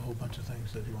 there's a whole bunch of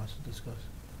things that he wants to discuss.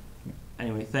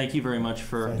 Anyway, thank you very much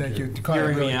for Thank you. Connor,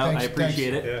 hearing really, me out. thanks- I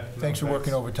appreciate thanks- it. Thanks for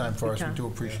working overtime for us. We do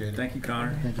appreciate it. Thank you,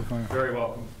 Connor. Thank you, Connor. Very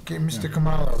welcome. Okay, Mr.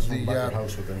 Kamalo, By your the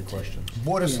house with any questions?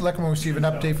 Board of Selectmen will receive an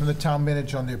update from the town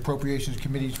manager on the Appropriations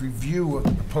Committee's review of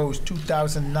the proposed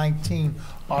 2019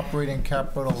 operating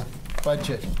capital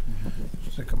budget.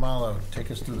 Mr. Kamalo, take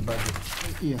us through the budget.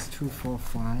 Yes,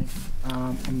 245.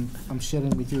 I'm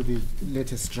sharing with you the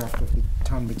latest draft of the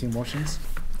town meeting motions.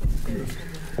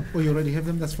 Oh, you already have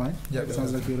them? That's fine. Yeah.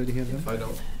 Sounds like you already have them. I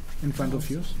don't. In front of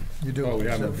you? You do. Oh, we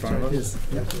have it in front of us?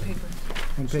 Yes. Yeah.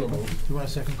 On So paper. moved. You want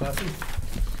a second copy?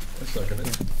 I second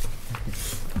it.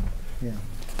 Yeah.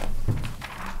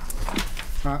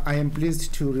 I am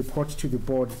pleased to report to the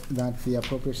board that the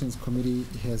Appropriations Committee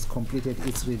has completed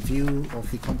its review of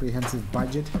the comprehensive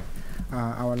budget.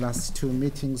 Our last 2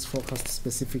 meetings focused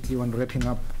specifically on wrapping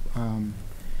up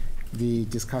the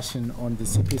discussion on the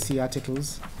CPC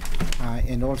articles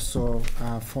and also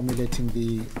formulating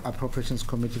the Appropriations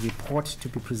Committee report to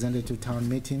be presented to town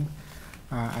meeting.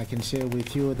 I can share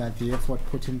with you that the effort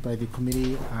put in by the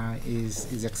committee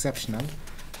is exceptional,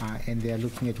 and they are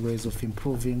looking at ways of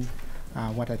improving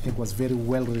what I think was very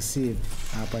well received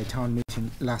by town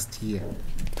meeting last year.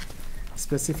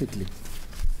 Specifically,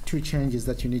 2 changes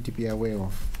that you need to be aware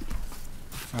of.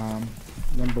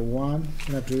 Number one,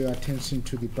 I'm going to draw your attention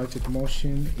to the budget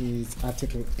motion is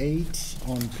Article 8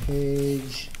 on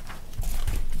page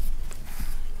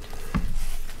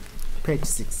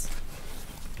 6.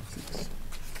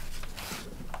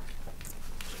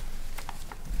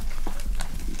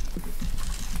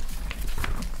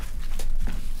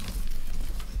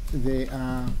 There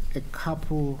are a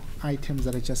couple items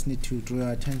that I just need to draw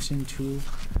your attention to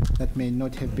that may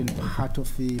not have been part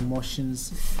of the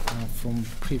motions from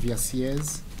previous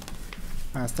years.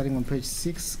 Starting on page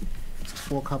 6,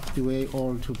 walk up the way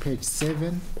all to page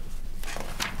 7,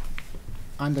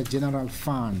 under General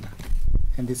Fund.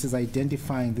 And this is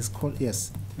identifying, this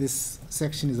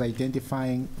section is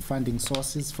identifying funding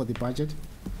sources for the budget.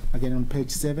 Again on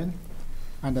page 7,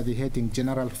 under the heading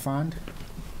General Fund.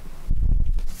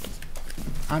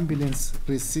 Ambulance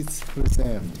receipts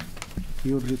reserved.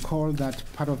 You would recall that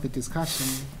part of the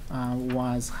discussion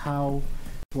was how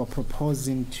we're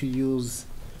proposing to use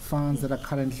funds that are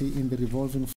currently in the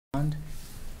revolving fund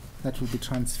that will be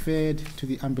transferred to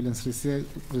the ambulance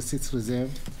receipts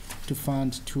reserved to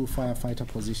fund 2 firefighter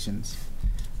positions.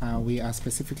 We are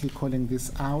specifically calling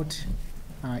this out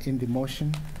in the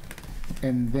motion.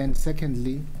 And then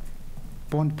secondly,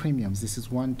 bond premiums. This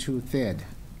is 1, 2, third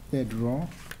row.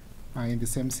 In the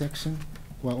same section,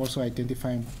 we're also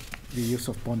identifying the use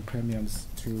of bond premiums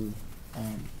to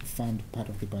fund part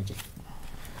of the budget.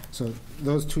 So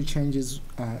those two changes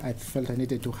I felt I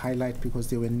needed to highlight because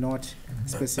they were not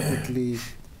specifically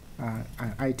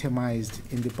itemized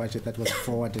in the budget that was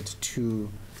forwarded to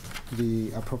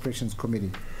the Appropriations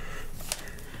Committee.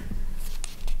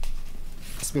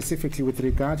 Specifically with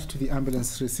regard to the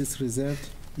ambulance receipts reserved,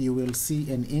 you will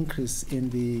see an increase in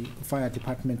the fire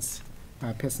department's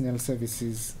personnel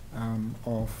services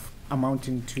of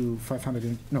amounting to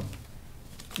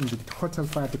in the total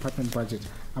fire department budget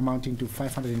amounting to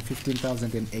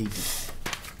 515,080.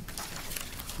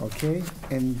 Okay,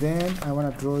 and then I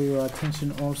want to draw your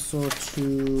attention also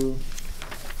to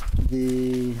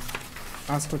the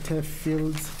AstroTurf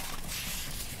Fields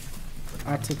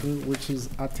article, which is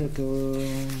Article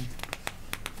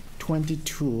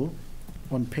 22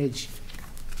 on page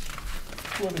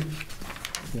 20.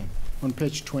 Yeah. On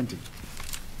page 20.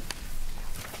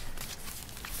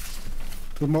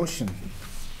 The motion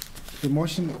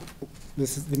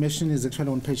is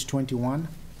actually on page 21.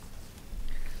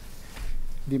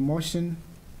 The motion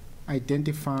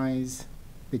identifies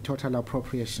the total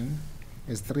appropriation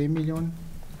as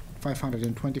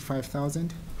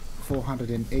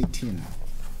 3,525,418.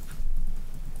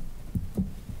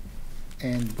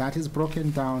 And that is broken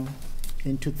down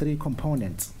into 3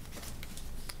 components.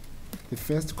 The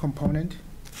first component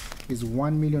is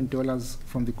 $1 million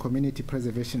from the Community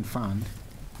Preservation Fund.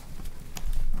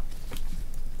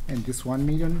 And this 1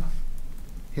 million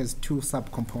has 2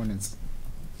 subcomponents.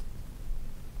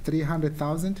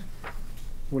 300,000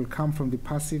 will come from the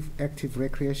passive active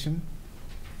recreation,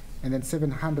 and then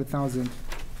 700,000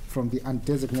 from the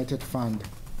undesignated fund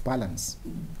balance.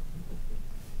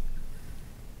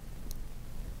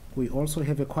 We also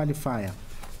have a qualifier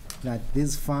that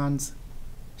these funds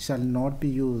shall not be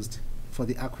used for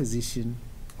the acquisition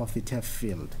of the turf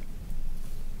field.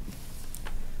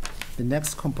 The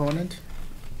next component,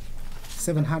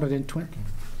 720.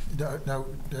 Now,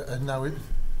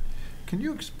 can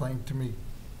you explain to me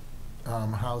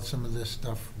how some of this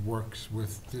stuff works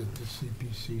with the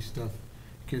CPC stuff?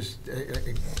 Because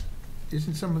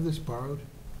isn't some of this borrowed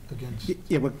against?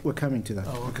 Yeah, we're coming to that.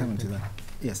 Oh, okay, we're coming to that.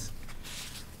 Yes.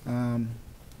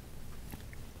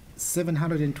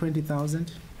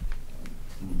 720,000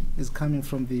 is coming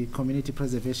from the Community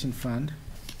Preservation Fund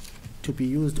to be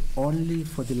used only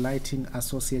for the lighting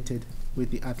associated with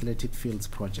the athletic fields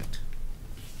project.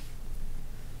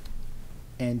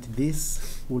 And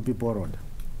this will be borrowed.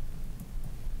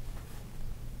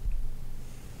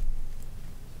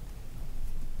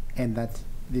 And that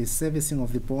the servicing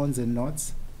of the bonds and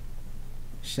notes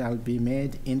shall be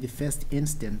made in the first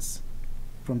instance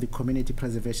from the Community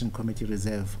Preservation Committee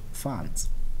reserve funds.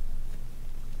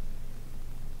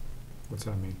 What's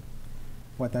that mean?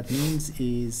 What that means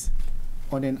is,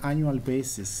 on an annual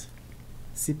basis,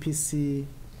 CPC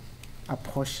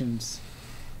apportions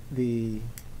the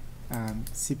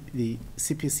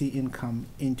CPC income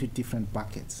into different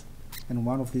buckets. And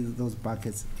one of those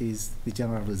buckets is the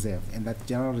general reserve. And that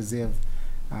general reserve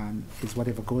is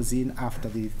whatever goes in after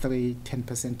the 10%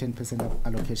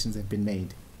 allocations have been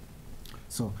made.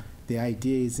 So the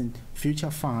idea is in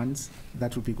future funds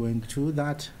that will be going to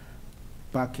that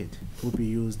bucket will be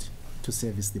used to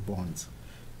service the bonds.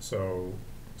 So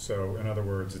in other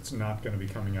words, it's not going to be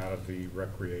coming out of the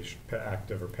recreation,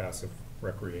 active or passive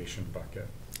recreation bucket.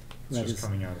 It's just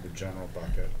coming out of the general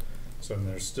bucket. So then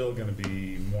there's still going to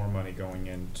be more money going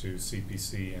into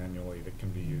CPC annually that can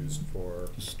be used for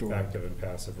active and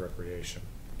passive recreation.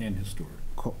 And historic.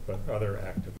 But other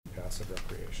active and passive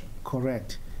recreation.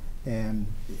 Correct.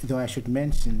 Though I should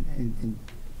mention,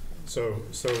 So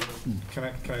can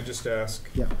I just ask?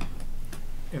 Yeah.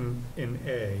 In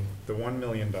A, the $1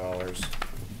 million,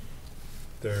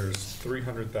 there's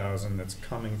 300,000 that's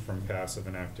coming from passive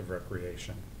and active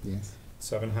recreation. Yes.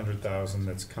 700,000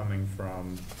 that's coming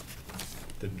from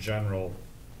the general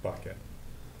bucket.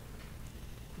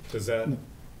 Does that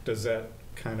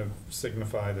kind of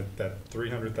signify that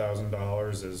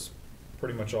 $300,000 is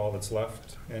pretty much all that's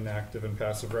left in active and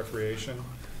passive recreation?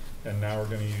 And now we're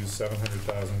going to use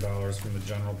 $700,000 from the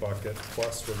general bucket,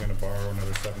 plus we're going to borrow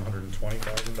another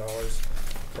 $720,000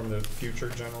 from the future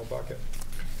general bucket?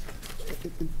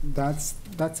 That's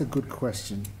a good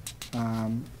question. I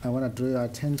want to draw your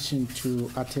attention to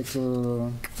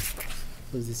article,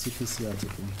 where's the CPC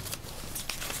article?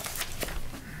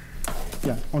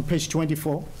 Yeah, on page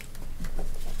 24.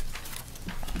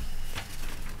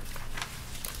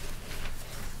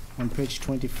 On page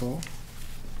 24.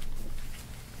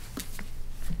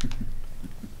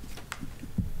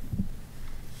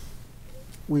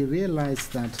 We realize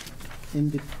that in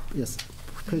the, yes,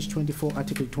 page 24,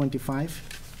 article 25,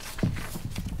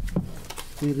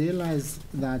 we realize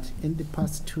that in the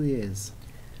past 2 years,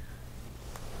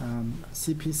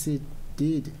 CPC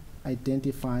did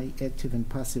identify active and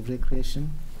passive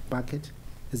recreation bucket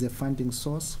as a funding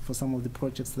source for some of the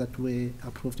projects that were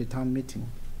approved at town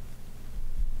meeting.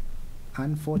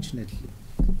 Unfortunately,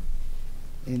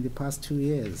 in the past 2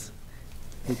 years,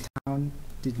 the town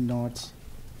did not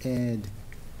add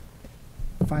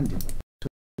funding to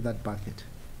that bucket.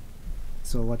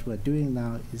 So what we're doing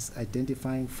now is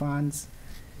identifying funds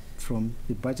from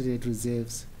the budgeted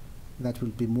reserves that will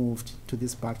be moved to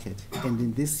this bucket. And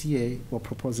in this year, we're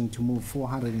proposing to move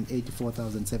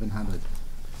 $484,700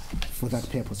 for that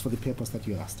purpose, for the purpose that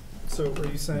you asked. So are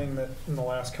you saying that in the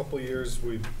last couple of years,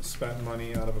 we've spent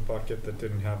money out of a bucket that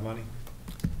didn't have money?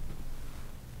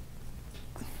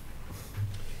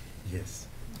 Yes.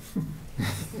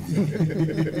 No,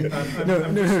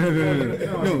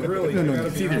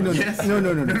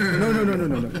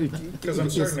 because I'm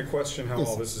starting to question how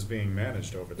all this is being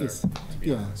managed over there, to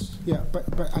be honest. Yeah, but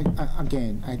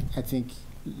again, I think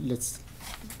let's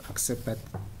accept that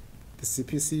the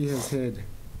CPC has had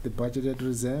the budgeted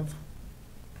reserve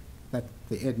that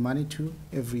they add money to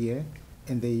every year,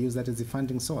 and they use that as a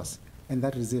funding source. And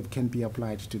that reserve can be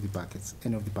applied to the buckets,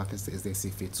 any of the buckets as they see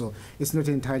fit. So it's not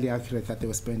entirely accurate that they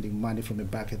were spending money from a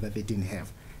bucket that they didn't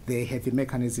have. They had the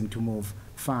mechanism to move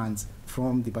funds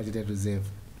from the budgeted reserve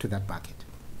to that bucket.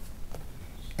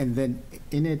 And then,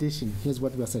 in addition, here's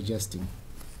what we're suggesting.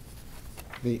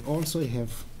 They also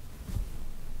have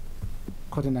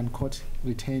quote-unquote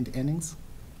retained earnings,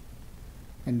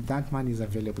 and that money is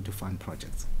available to fund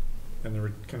projects.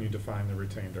 And can you define the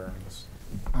retained earnings?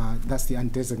 That's the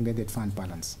undesignated fund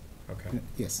balance. Okay.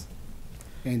 Yes.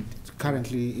 And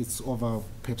currently it's over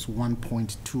perhaps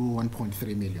 1.2,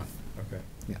 1.3 million. Okay.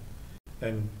 Yeah.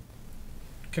 And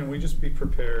can we just be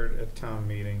prepared at town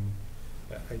meeting?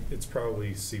 It's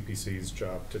probably CPC's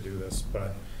job to do this,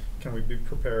 but can we be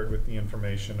prepared with the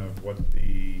information of what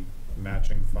the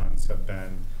matching funds have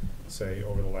been, say,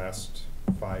 over the last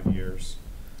 5 years,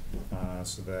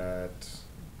 so that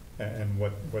and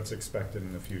what's expected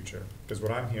in the future? Because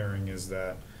what I'm hearing is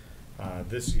that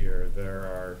this year there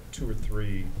are 2 or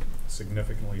 3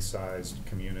 significantly sized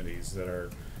communities that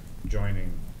are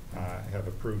joining, have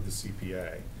approved the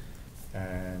CPA,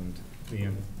 and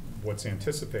what's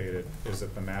anticipated is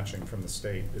that the matching from the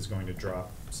state is going to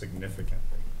drop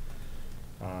significantly.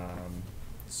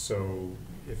 So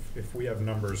if we have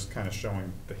numbers kind of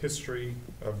showing the history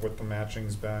of what the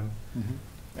matching's been,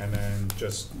 and then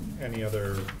just any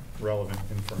other relevant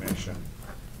information,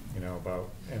 about,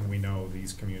 and we know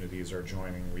these communities are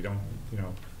joining. We don't,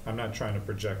 I'm not trying to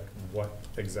project what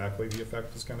exactly the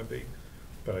effect is going to be,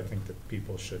 but I think that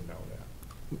people should know that.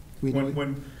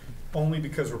 When only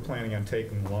because we're planning on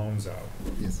taking loans out,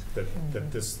 yes,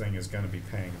 that this thing is going to be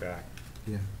paying back.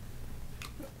 Yeah.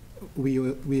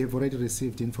 We have already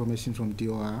received information from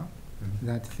DOR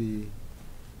that the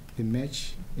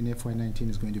match in FY19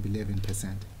 is going to be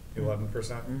 11%.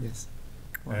 11%? Yes.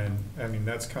 And I mean,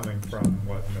 that's coming from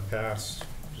what in the past,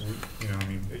 I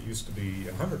mean, it used to be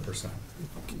 100%,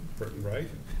 right?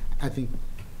 I think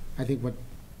what,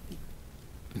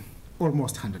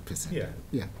 almost 100%. Yeah.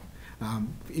 Yeah. And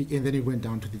then it went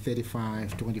down to the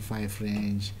 35, 25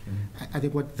 range. I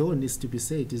think what though needs to be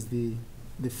said is the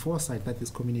the foresight that this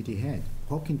community had.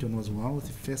 Hopkinton was one of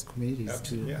the first communities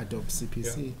to adopt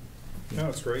CPC. No,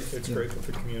 it's great. It's great that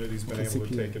the community's been able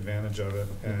to take advantage of it.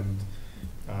 And,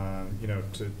 you know,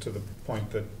 to the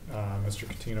point that Mr.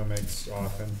 Catino makes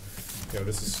often, you know,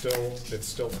 this is it's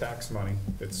still tax money.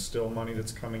 It's still money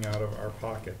that's coming out of our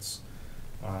pockets.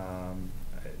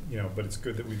 You know, but it's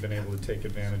good that we've been able to take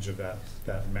advantage of that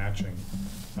matching,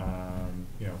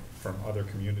 you know, from other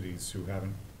communities who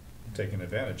haven't taken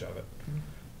advantage of it.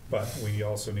 But we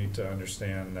also need to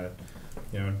understand that,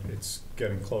 you know, it's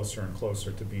getting closer and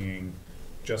closer to being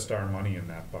just our money in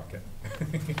that bucket.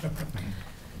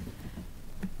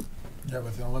 Yeah,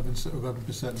 with an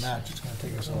 11% match, it's gonna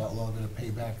take us a lot longer to pay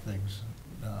back things.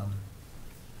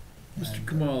 Mr.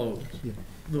 Kamalo,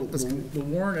 the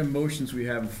warrant and motions we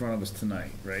have in front of us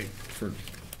tonight, right,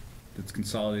 that's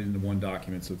consolidated into one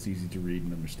document so it's easy to read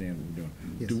and understand what we're doing.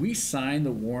 Yes. Do we sign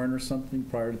the warrant or something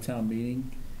prior to town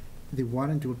meeting? The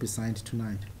warrant will be signed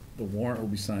tonight. The warrant will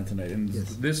be signed tonight, and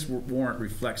Yes. this warrant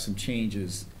reflects some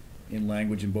changes in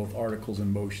language in both articles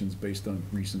and motions based on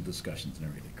recent discussions and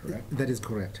everything, correct? That is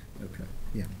correct. Okay.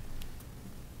 Yeah.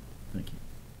 Thank you.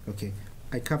 Okay.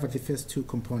 I covered the first two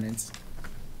components,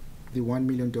 the $1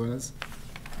 million,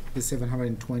 the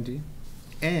 720,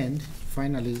 and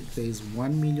finally there is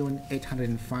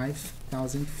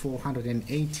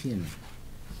 1,805,418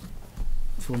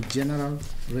 from general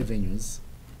revenues,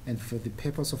 and for the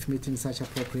purpose of meeting such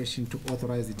appropriation to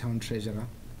authorize the town treasurer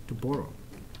to borrow.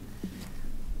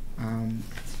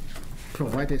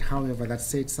 Provided, however, that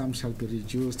said sum shall be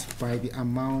reduced by the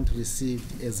amount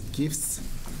received as gifts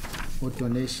or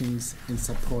donations in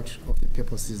support of the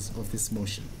purposes of this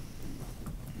motion.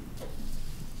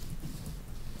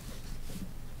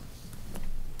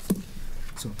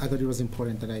 So I thought it was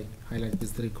important that I highlight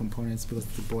these three components because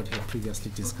the board had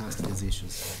previously discussed these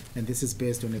issues. And this is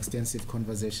based on extensive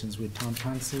conversations with town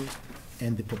council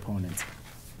and the proponents.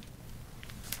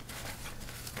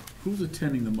 Who's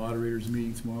attending the moderators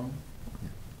meeting tomorrow?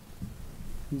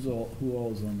 Who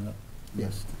all is on that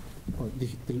list? Oh,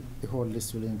 the whole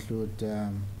list will include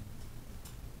the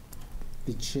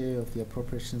chair of the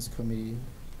appropriations committee,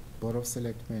 board of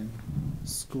selectmen,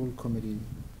 school committee,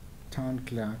 town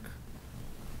clerk,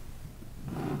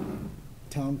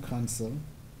 town council,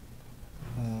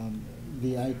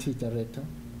 the IT director,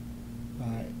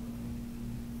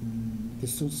 the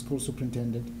school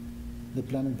superintendent, the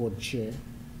planning board chair,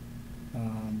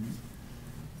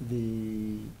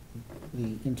 the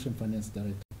interim finance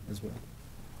director as well.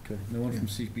 Okay. No one from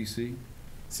CPC?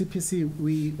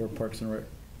 CPC, or Parks and Rec?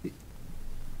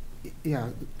 Yeah,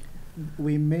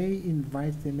 we may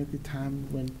invite them at the time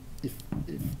when, if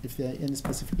there are any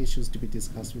specific issues to be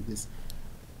discussed with this.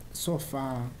 So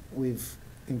far, we've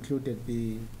included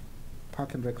the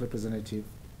Park and Rec representative,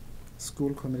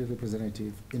 school committee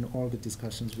representative in all the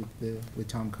discussions with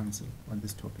town council on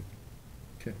this topic.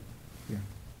 Okay. Yeah.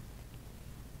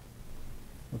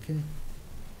 Okay.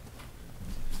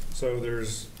 So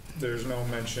there's no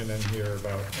mention in here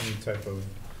about any type of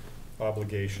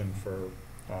obligation for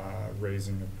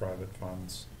raising of private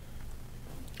funds.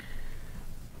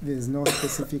 There's no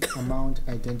specific amount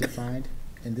identified,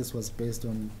 and this was based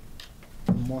on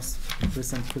the most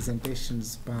recent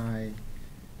presentations by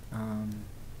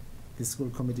the school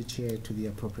committee chair to the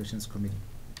appropriations committee.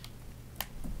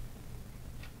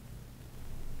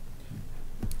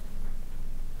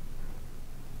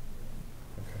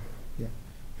 Yeah.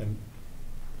 And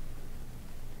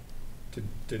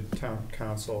did town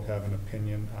council have an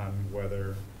opinion on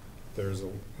whether there's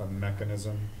a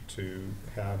mechanism to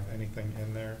have anything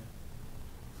in there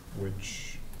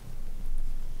which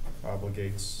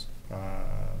obligates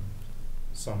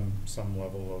some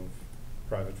level of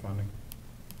private funding?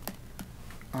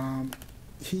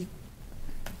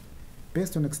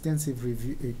 Based on extensive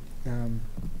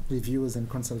reviews and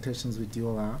consultations with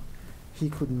DOR, he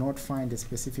could not find a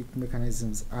specific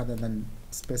mechanisms other than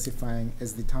specifying,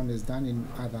 as the town has done in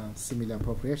other similar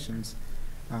appropriations,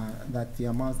 that the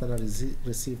amounts that are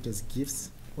received as gifts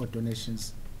or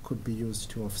donations could be used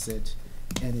to offset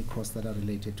any costs that are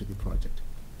related to the project.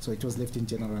 So it was left in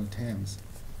general terms.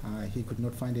 He could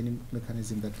not find any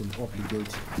mechanism that will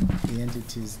obligate the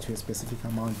entities to a specific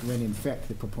amount when in fact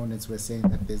the proponents were saying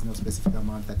that there's no specific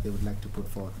amount that they would like to put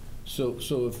forth. So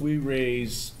if we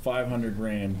raise 500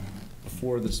 grand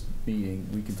before this meeting,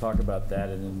 we can talk about that,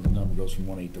 and then the number goes from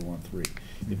 1.8 to 1.3.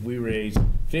 If we raise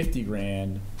 50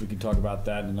 grand, we can talk about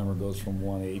that, and the number goes from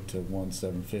 1.8 to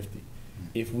 1.750.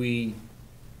 If we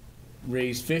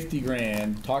raise 50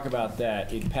 grand, talk about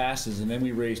that, it passes, and then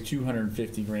we raise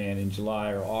 250 grand in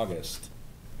July or August,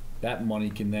 that money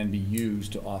can then be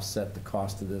used to offset the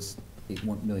cost of this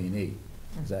 $1.8 million.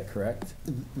 Is that correct?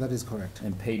 That is correct.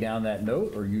 And pay down that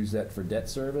note, or use that for debt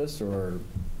service, or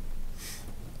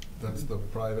That's the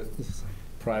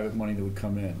private money that would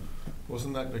come in?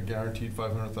 Wasn't that a guaranteed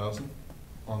 500,000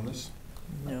 on this?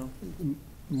 No.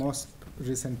 Most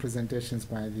recent presentations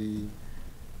by the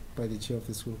chair of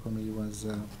the school committee was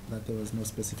that there was no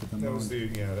specific amount.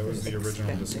 That was the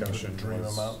original discussion. Dream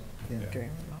was- amount? Yeah.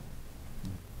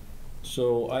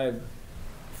 So I have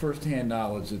firsthand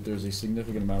knowledge that there's a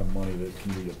significant amount of money that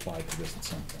can be applied to this at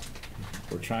some point.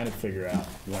 We're trying to figure out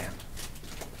when.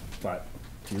 But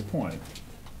to your point,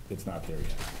 it's not there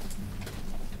yet.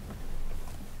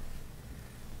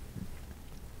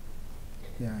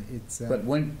 Yeah, it's. But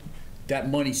when that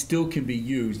money still can be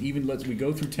used, even we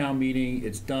go through town meeting,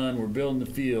 it's done, we're building the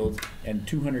field, and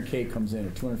 200K comes in,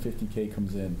 or 250K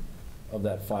comes in of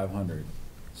that 500.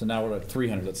 So now we're at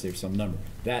 300, let's say, for some number.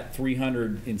 That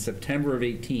 300 in September of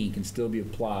 18 can still be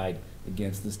applied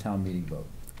against this town meeting vote.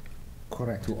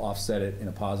 Correct. To offset it in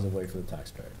a positive way for the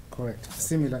taxpayer. Correct.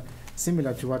 Similar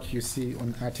to what you see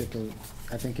on Article,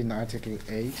 I think in Article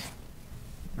 8,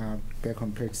 back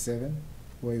on page 7,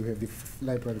 where you have the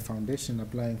Library Foundation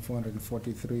applying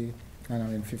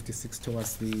 443,956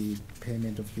 towards the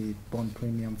payment of the bond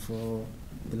premium for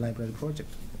the library project.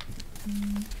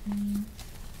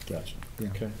 Gotcha. Yeah.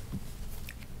 Okay.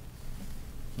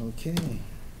 Okay.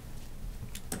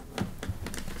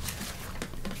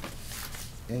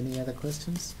 Any other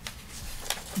questions?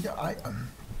 Yeah,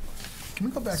 can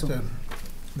we go back to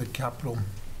the capital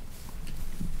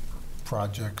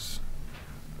projects?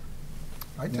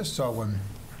 I just saw one,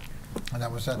 and I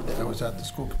was at the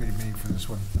school committee meeting for this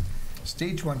one.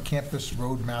 Stage 1 Campus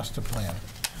Road Master Plan.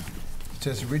 It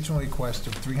says original request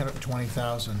of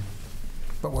 320,000,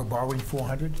 but we're borrowing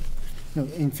 400? No,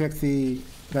 in fact,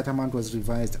 that amount was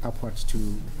revised upwards to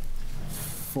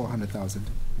 400,000.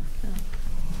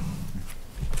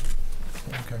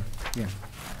 Okay. Yeah.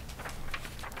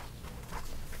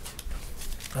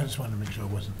 I just wanted to make sure it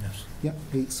wasn't, yes. Yeah,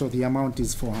 so the amount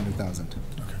is 400,000.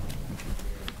 Okay.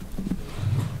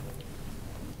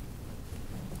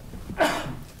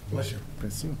 Bless you.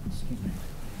 Bless you.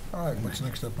 All right, what's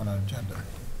next up on our agenda?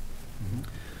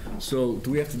 So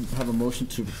do we have to have a motion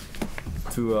to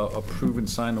approve and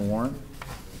sign the warrant?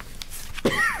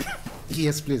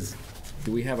 Yes, please.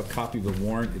 Do we have a copy of the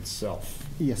warrant itself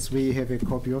Yes, we have a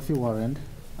copy of the warrant.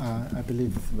 I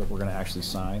believe. that we're going to actually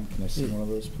sign? Can I see one of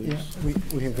those, please? Yeah,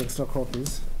 we have extra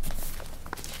copies.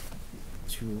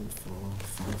 2, 4,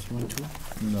 5. You want to?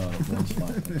 No, one's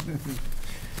fine.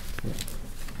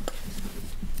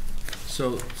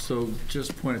 So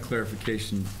just point of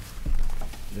clarification,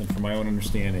 and for my own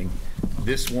understanding,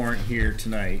 this warrant here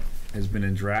tonight has been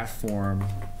in draft form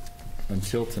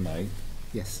until tonight.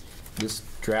 Yes. This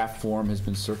draft form has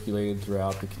been circulated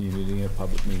throughout the community at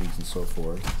public meetings and so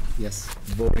forth. Yes.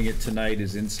 Voting it tonight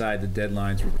is inside the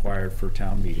deadlines required for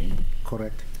town meeting.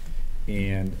 Correct.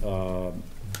 And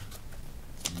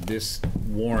this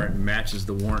warrant matches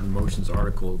the warrant and motions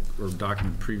article or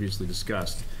document previously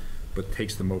discussed, but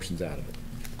takes the motions out of it.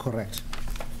 Correct.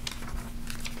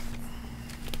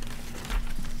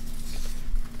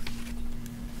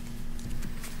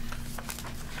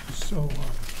 So,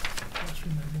 what's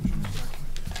my motion document?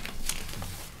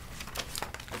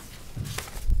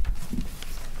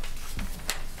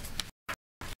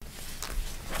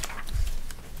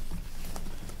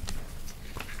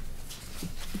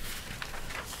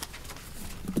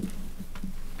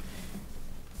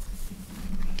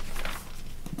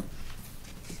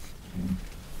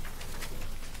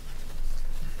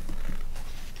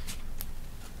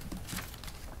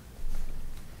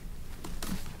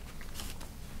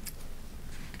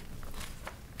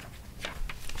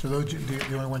 So those,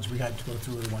 the only ones we had to go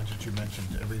through are the ones that you mentioned.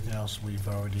 Everything else we've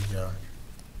already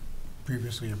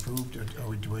previously approved, or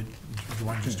do you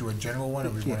want to just do a general one,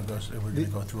 or we want to go, are we going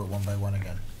to go through it one by one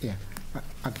again? Yeah.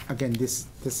 Again, this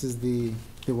is the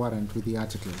warrant with the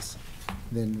articles.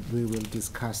 Then we will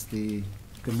discuss the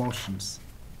motions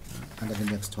under the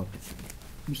next topic.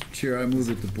 Mr. Chair, I move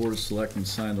that the Board of Selectmen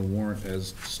sign the warrant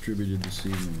as distributed this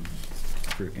evening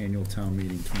for annual town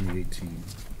meeting 2018.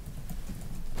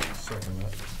 Second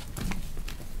that.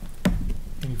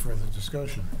 Any further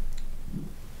discussion?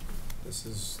 This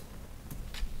is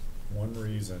one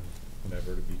reason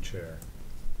never to be chair.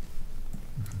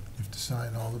 You have to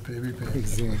sign all the paper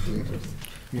papers. Exactly.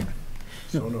 Yeah.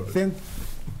 So noted.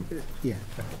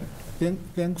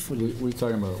 Thankfully. What are you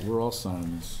talking about? We're all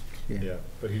signing this. Yeah,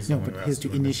 but he's No, the one but who he has has to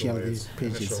to initial initial these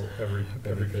pages. Initial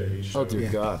every page. Oh, dear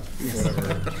Yeah. God.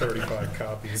 Whatever, 35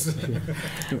 copies.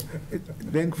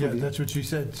 Thankfully. Yeah, that's what she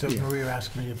said. So Yeah. Maria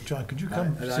asked me if, John, could you come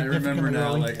And I significantly remember now,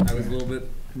 early? like, I was a little bit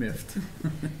miffed.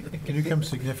 Can you come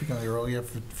significantly earlier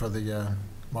for the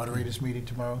moderators meeting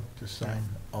tomorrow to sign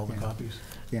all the Yeah. copies?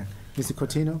 Yeah. Mr.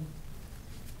 Cotino,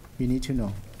 you need to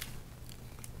know.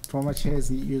 Former chair is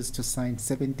used to sign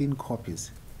 17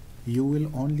 copies. You will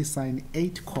only sign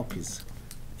 8 copies,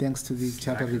 thanks to the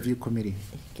Charter Review Committee.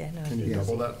 Can you Yes.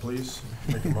 double that, please?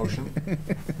 Make a motion.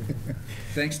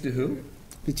 Thanks to who?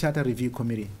 The Charter Review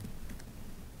Committee.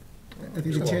 I think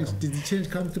You're the change, welcome. did the change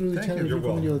come through the Thank Charter you. Review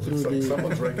You're Committee or welcome. through the?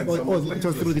 Someone's breaking Oh, someone's it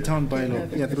was through the town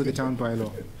bylaw. Yeah, through the town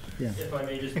bylaw. Yeah. If I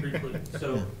may just briefly,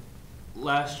 so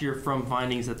last year from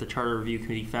findings that the Charter Review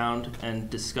Committee found and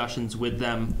discussions with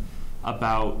them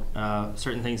about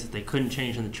certain things that they couldn't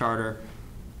change in the charter,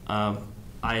 I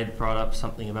had brought up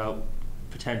something about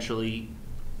potentially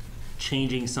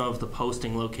changing some of the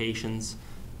posting locations,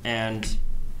 and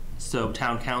so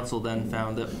town council then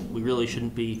found that we really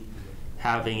shouldn't be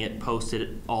having it posted at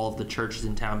all of the churches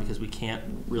in town because we can't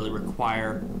really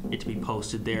require it to be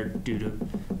posted there due to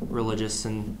religious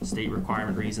and state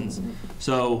requirement reasons.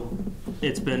 So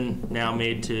it's been now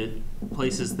made to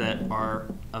places that are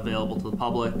available to the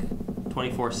public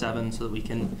 24/7 so that we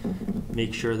can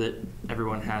make sure that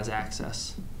everyone has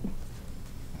access.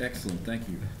 Excellent, thank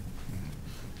you.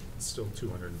 It's still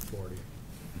 240.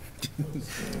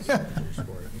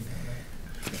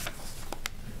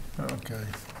 Okay.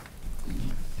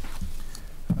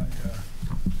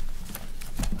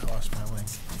 I lost my link.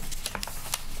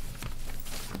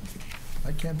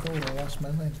 I can't vote, I lost my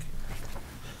link.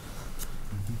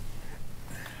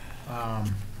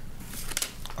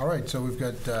 All right, so we've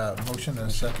got a motion and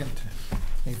a second.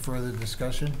 Any further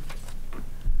discussion?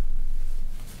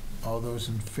 All those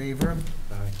in favor?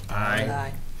 Aye.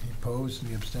 Aye. Any opposed,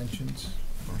 any abstentions?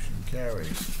 Motion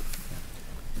carries.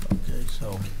 Okay,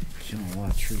 so, Showing a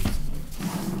lot of trees.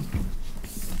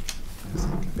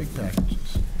 big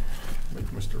packages. Make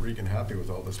Mr. Regan happy with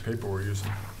all this paper we're using.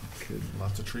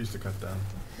 Lots of trees to cut down.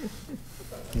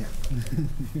 Yeah.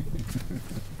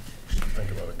 Should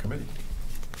think about a committee.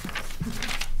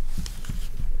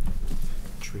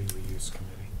 Tree reuse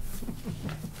committee.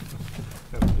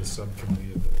 That would be a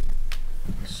subcommittee of the.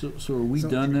 So are we So-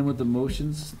 done then with the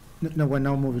motions? No, we're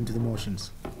now moving to the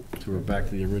motions. So we're back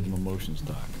to the original motions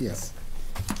doc. Yes.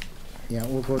 Yeah,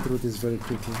 we'll go through this very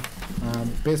quickly.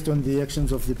 Based on the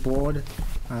actions of the board,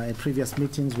 at previous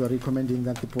meetings, we're recommending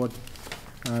that the board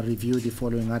review the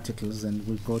following articles, and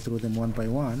we'll go through them one by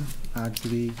one. Do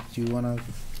you want to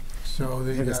So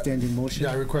the. have a standing motion?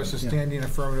 Yeah, I request a Yeah. standing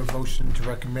affirmative motion to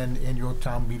recommend annual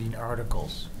town meeting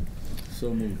articles.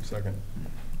 So moved. Second.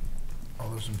 All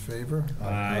those in favor?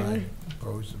 Aye.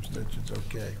 Opposed, abstentions,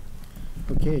 okay.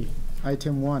 Okay,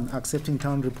 item 1, accepting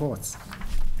town reports.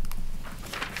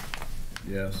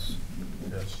 Yes.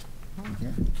 Yes.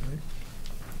 Okay.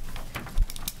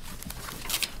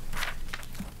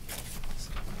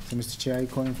 So, Mr. Chair, are you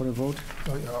calling for a vote?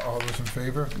 Oh, yeah, all those in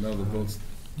favor? No, the votes,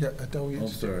 Yeah, I thought we. oh,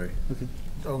 sorry. Okay.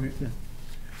 Oh, Yeah.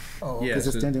 oh, Yeah. There's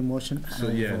a so- standing motion. So,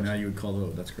 and a yeah, vote. now you would call the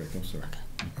vote, that's correct, I'm sorry.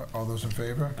 all those in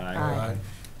favor? Aye.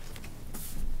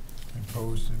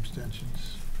 Opposed,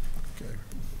 abstentions, okay.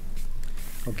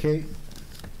 Okay.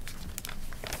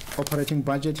 Operating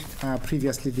budget,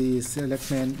 previously the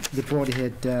selectmen, the board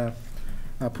had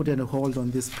put on a hold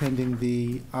on this pending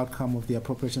the outcome of the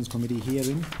appropriations committee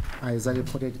hearing. As I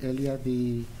reported earlier,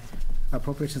 the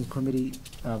appropriations committee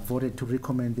voted to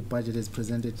recommend the budget as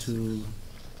presented to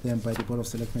them by the Board of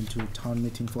Selectmen to town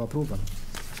meeting for approval.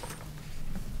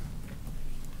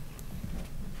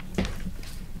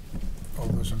 All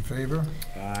those in favor?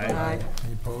 Aye.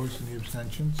 Any opposed, any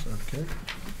abstentions, okay.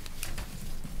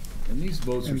 And these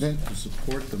votes are And then- to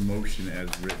support the motion as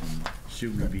written,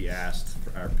 should we be asked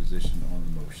for our position on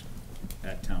the motion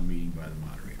at town meeting by the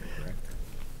moderator, correct?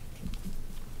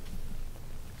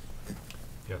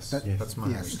 Yes, That- that's my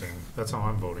yes. understanding. That's how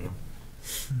I'm voting.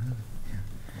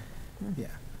 Yeah,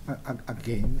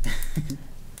 again,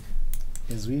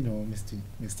 as we know,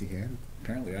 Mr. Hare,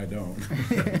 Apparently I don't.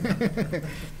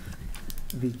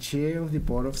 the chair of the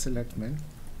Board of Selectmen,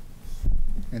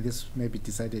 and this may be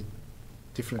decided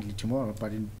differently tomorrow,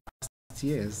 but in past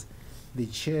years, the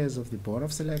chairs of the Board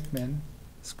of Selectmen,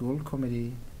 School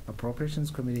Committee,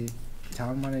 Appropriations Committee,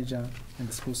 Town Manager, and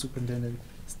the School Superintendent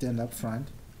stand up front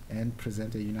and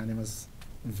present a unanimous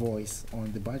voice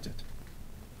on the budget.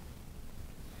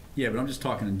 Yeah, but I'm just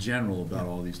talking in general about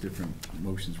all these different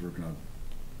motions we're gonna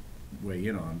weigh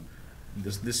in on.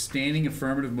 This standing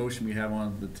affirmative motion we have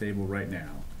on the table right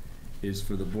now is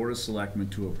for the Board of Selectmen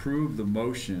to approve the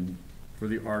motion for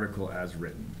the article as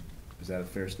written. Is that a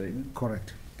fair statement?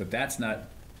 Correct. But that's not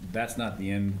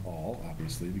the end all,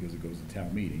 obviously, because it goes to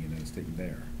town meeting and then it's taken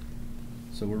there.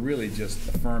 So we're really just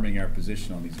affirming our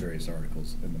position on these various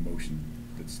articles in the motion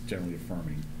that's generally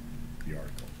affirming the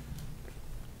article.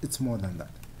 It's more than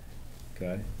that.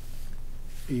 Okay?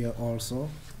 You're also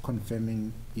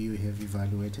confirming you have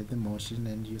evaluated the motion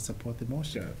and you support the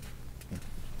motion. Got it.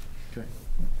 Yeah.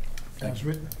 Okay. As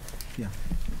written? Yeah.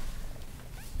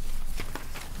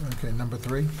 Okay, number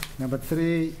 3? Number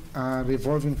 3,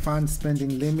 revolving fund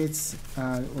spending limits.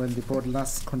 When the board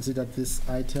last considered this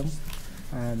item,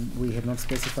 we had not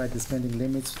specified the spending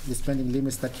limits. The spending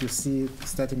limits that you see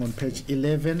starting on page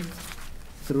 11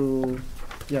 through,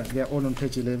 they're all on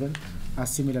page 11, are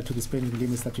similar to the spending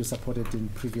limits that you supported in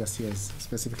previous years,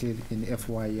 specifically in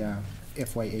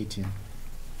FY18.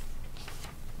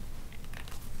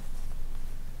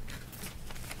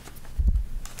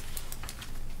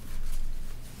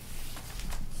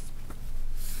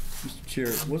 Mr. Chair,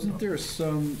 wasn't there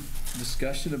some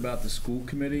discussion about the school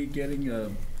committee getting a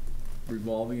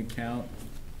revolving account?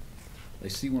 I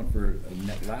see one for a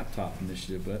net laptop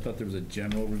initiative, but I thought there was a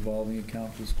general revolving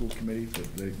account for the school committee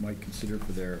that they might consider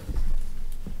for their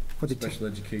special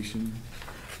education.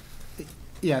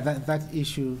 Yeah, that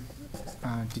issue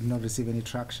did not receive any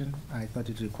traction. I thought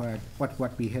it required,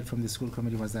 what we heard from the school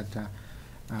committee was that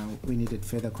we needed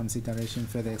further consideration,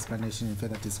 further explanation, and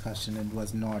further discussion, and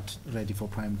was not ready for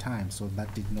prime time. So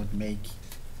that did not make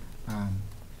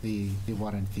the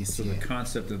warrant this year. So the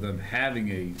concept of them having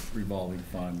a revolving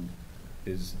fund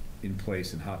is in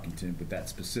place in Hopkinton, but that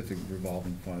specific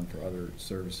revolving fund for other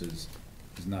services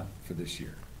is not for this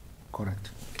year.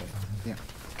 Correct. Okay. Yeah.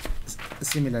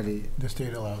 Similarly, the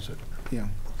state allows it. Yeah.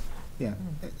 Yeah.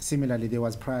 Similarly, there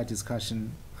was prior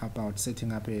discussion about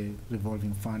setting up a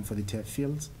revolving fund for the turf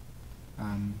fields.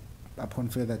 Upon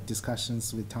further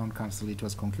discussions with town council, it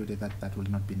was concluded that that will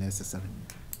not be necessary.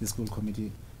 The school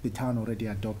committee, the town already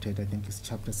adopted, I think it's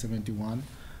chapter 71,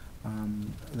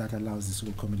 that allows the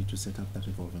school committee to set up that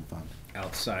revolving fund.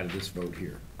 Outside of this vote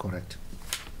here. Correct.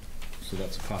 So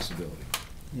that's a possibility.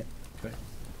 Yeah. Okay.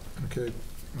 Okay,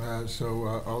 so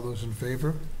all those in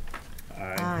favor?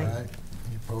 Aye. Aye.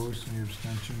 Any opposed, any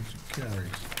abstentions?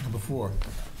 Carries. Number 4.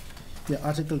 Yeah,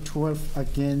 Article 12,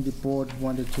 again, the board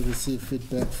wanted to receive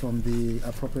feedback from the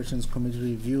Appropriations Committee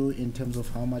review in terms of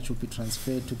how much will be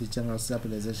transferred to the General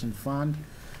Stabilization Fund.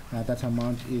 That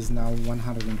amount is now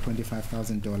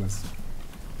 $125,000.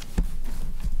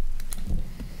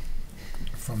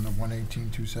 From the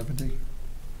 118,270?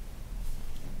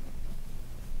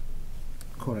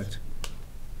 Correct.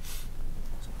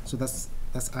 So that's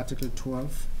Article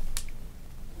 12.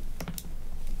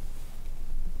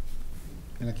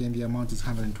 And again, the amount is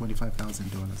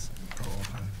 $125,000. Oh,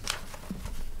 okay.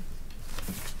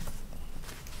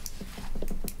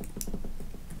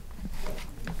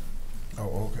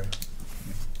 Oh, okay.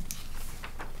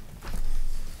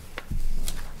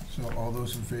 So all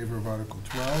those in favor of Article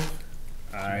 12?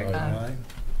 Aye. Aye.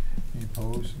 Any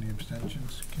opposed, any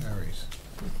abstentions? Carries.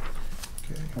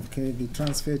 Okay. Okay, the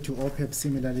transfer to OPEB,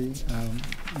 similarly,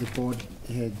 the board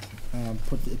had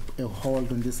put a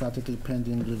hold on this article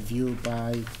pending review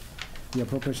by the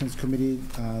Appropriations Committee.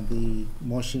 The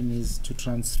motion is to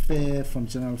transfer from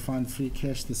general fund free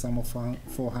cash the sum of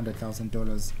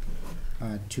 $400,000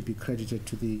 to be credited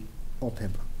to the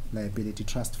OPEB liability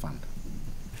trust fund.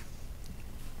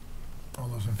 All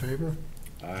those in favor?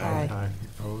 Aye. Aye.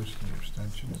 Opposed, any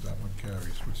abstentions? That one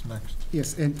carries. What's next?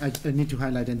 Yes, and I need to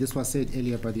highlight, and this was said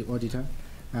earlier by the auditor,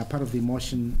 part of the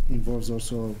motion involves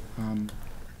also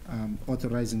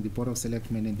authorizing the Board of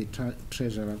Selectmen and the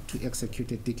Treasurer to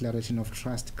execute a declaration of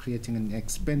trust, creating an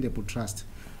expendable trust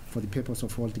for the purpose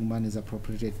of holding monies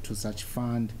appropriated to such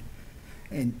fund.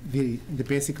 And the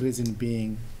basic reason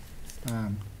being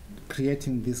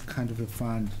creating this kind of a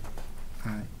fund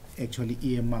actually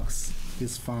earmarks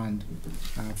this fund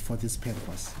for this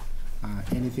purpose.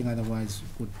 Anything otherwise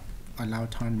would allow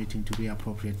town meeting to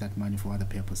reappropriate that money for other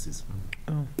purposes.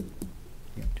 Oh,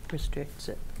 yeah. It restricts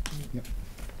it. Yep.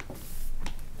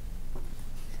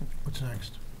 What's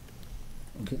next?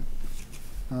 Okay.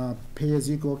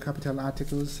 Pay-as-you-go capital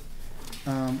articles.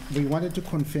 We wanted to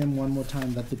confirm one more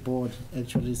time that the board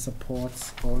actually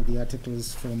supports all the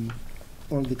articles from,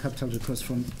 all the capital requests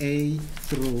from A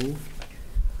through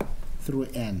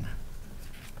N.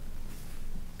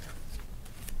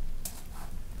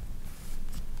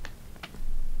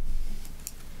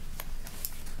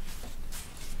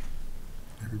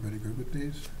 Everybody good with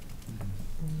these?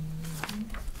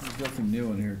 There's nothing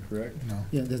new in here, correct? No.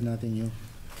 Yeah, there's nothing new.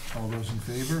 All those in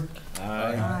favor?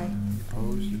 Aye. Any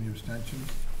opposed, any abstentions?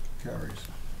 Carries.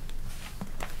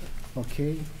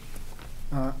 Okay.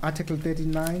 Article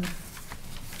 39,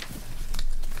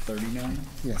 39?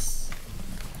 yes.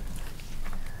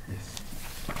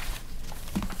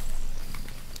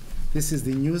 This is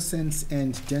the nuisance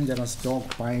and dangerous dog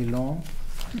bylaw.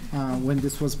 When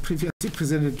this was previously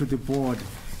presented to the board,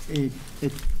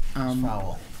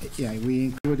 Foul. yeah, we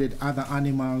included other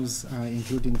animals,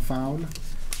 including fowl.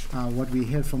 What we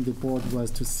heard from the board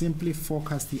was to simply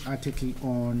focus the article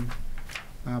on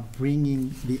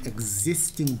bringing the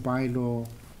existing bylaw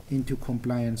into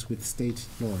compliance with state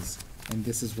laws. And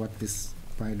this is what this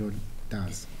bylaw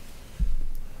does.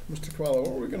 Mr. Kamala,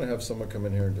 are we gonna have someone come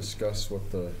in here and discuss where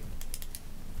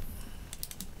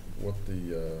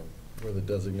the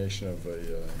designation of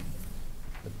a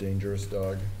dangerous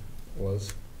dog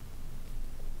was?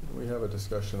 Did we have a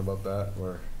discussion about that,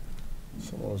 where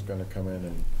someone was gonna come in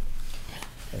and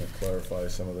kind of clarify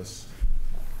some of this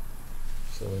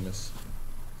silliness?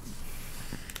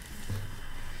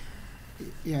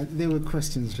 Yeah, there were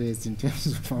questions raised in terms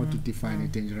of how to define a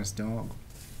dangerous dog.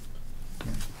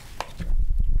 Yeah.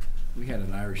 We had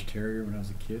an Irish Terrier when I was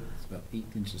a kid. It's about 8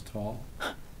 inches tall.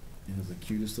 And it was the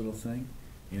cutest little thing.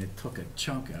 And it took a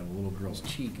chunk out of a little girl's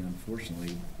cheek, and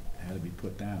unfortunately, it had to be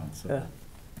put down. So,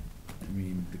 I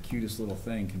mean, the cutest little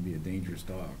thing can be a dangerous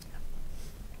dog.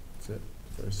 That's it.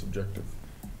 Very subjective.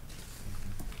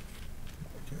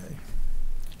 Okay.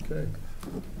 Okay.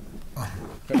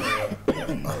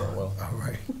 Well, all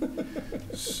right.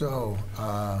 So,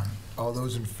 all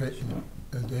those in favor,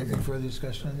 any further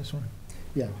discussion on this one?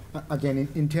 Yeah, again,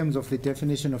 in terms of the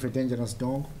definition of a dangerous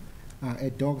dog, a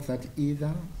dog that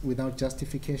either, without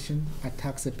justification,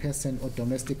 attacks a person or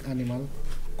domestic animal,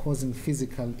 causing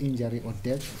physical injury or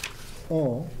death,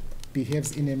 or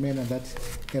behaves in a manner that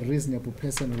a reasonable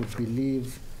person would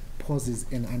believe poses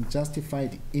an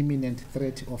unjustified imminent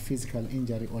threat of physical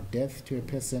injury or death to a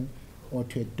person or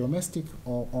to a domestic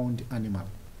or owned animal.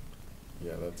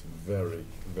 Yeah, that's very,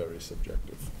 very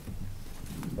subjective.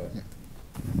 But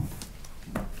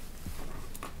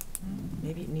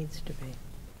Maybe it needs to be.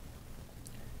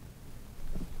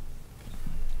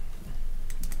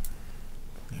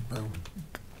 Anybody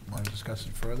want to discuss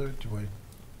it further? Do we?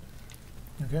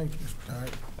 Okay, all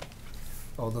right.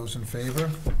 All those in favor?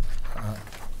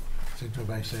 Signify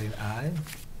by saying aye.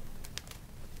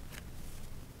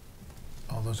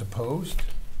 All those opposed?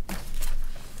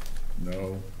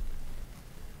 no,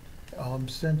 All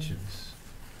abstentions?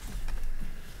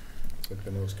 let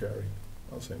the nose carry.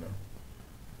 I'll say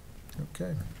no.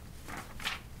 Okay.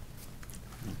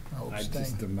 I'll I abstain.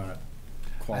 just am not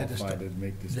qualified to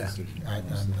make this Yeah, decision.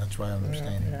 that's why I'm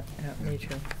abstaining. Yeah, me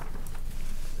too.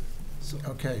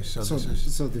 Okay, so So, this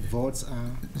is so the votes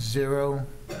are 0,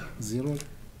 0,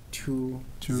 2,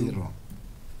 Two. 0.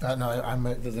 no, I'm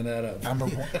a, Doesn't add up. I'm a,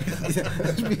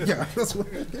 Yeah, that's what.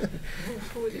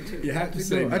 You have to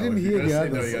say No, no. I didn't If you're hear the gonna say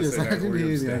no, others. you gotta Yes, say I no, didn't or you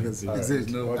hear the abstain. others. All right, Is there's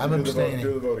it- no- I'm abstaining.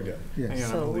 Do the vote again. Yes. Hang on,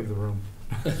 So- I'll leave the room.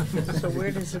 So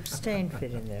where does abstain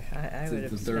fit in there? I would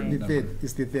The third abstain. The third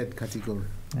is the third category.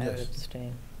 I would Yes.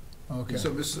 abstain. okay.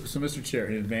 So, Mr. Chair,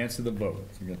 in advance of the vote,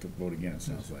 so you have to vote again, it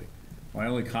sounds like. My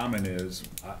only comment is,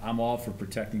 I'm all for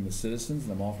protecting the citizens,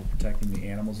 and I'm all for protecting the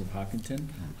animals of Hopkinton.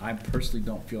 I personally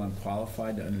don't feel I'm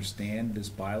qualified to understand this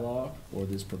bylaw or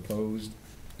this proposed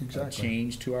Exactly.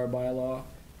 change to our bylaw,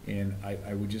 and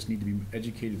I would just need to be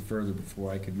educated further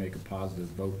before I could make a positive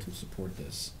vote to support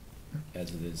this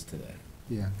as it is today.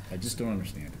 Yeah. I just don't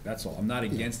understand it, that's all. I'm not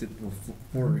against it or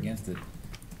for or against it,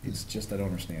 it's just I don't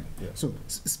understand it. So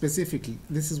specifically,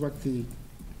 this is what the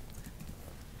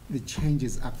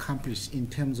changes accomplish in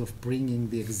terms of bringing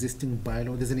the existing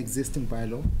bylaw. There's an existing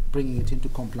bylaw, bringing it into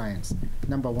compliance.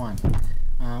 Number one,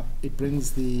 it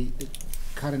brings the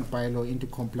current bylaw into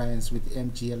compliance with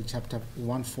MGL Chapter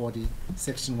 140,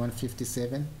 Section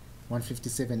 157,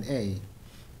 157A,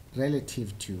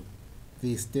 relative to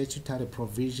the statutory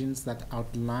provisions that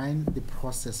outline the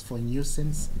process for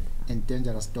nuisance and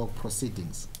dangerous dog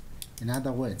proceedings. In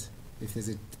other words, if there's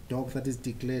a dog that is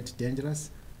declared dangerous,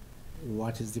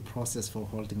 what is the process for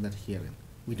holding that hearing?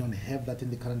 We don't have that in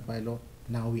the current bylaw.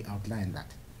 Now we outline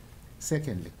that.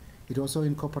 Secondly, it also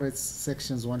incorporates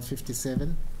sections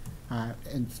 157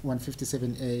 and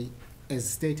 157A as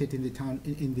stated in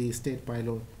the state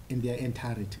bylaw in their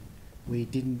entirety. We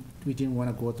didn't want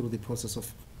to go through the process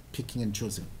of picking and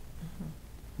choosing.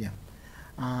 Yeah.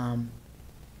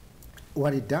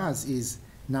 What it does is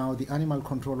now the animal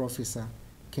control officer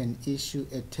can issue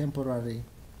a temporary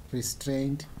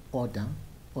restraint order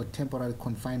or temporary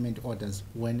confinement orders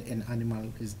when an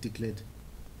animal is declared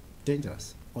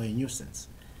dangerous or a nuisance.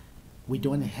 We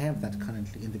don't have that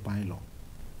currently in the bylaw.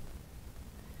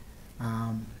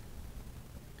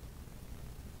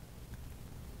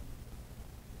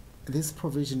 This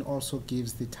provision also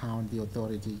gives the town the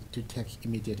authority to take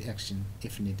immediate action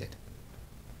if needed.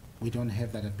 We don't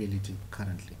have that ability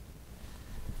currently.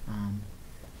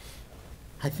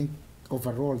 I think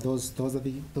overall, those are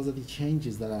the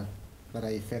changes that are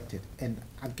effected. And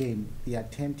again, the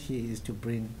attempt here is to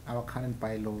bring our current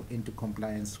bylaw into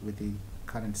compliance with the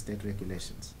current state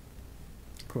regulations,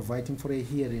 providing for a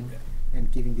hearing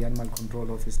and giving the animal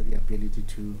control officer the ability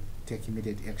to take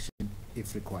immediate action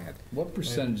if required. What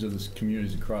percentage of the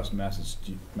communities across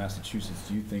Massachusetts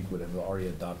do you think would have already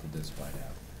adopted this by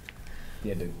now? If you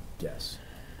had to guess.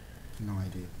 No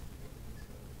idea.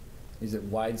 Is it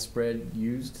widespread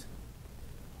used?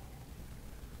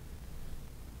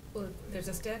 Well, there's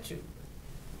a statute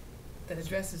that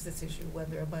addresses this issue,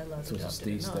 whether a bylaw is So it's a adopted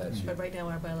state or not. statute. But right now,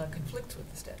 our bylaw conflicts with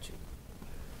the statute.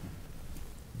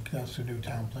 That's the new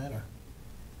town planner.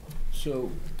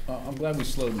 So, I'm glad we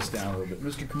slowed this down a little bit.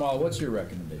 Mr. Kamala, what's your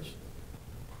recommendation?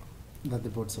 That the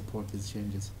board support these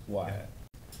changes. Why?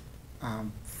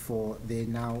 For they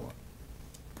now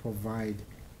provide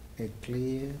a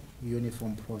clear,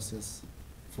 uniform process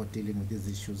for dealing with these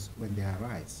issues when they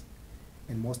arise.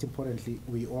 And most importantly,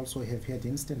 we also have had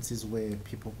instances where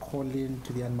people call in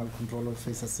to the animal control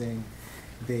officer saying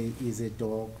there is a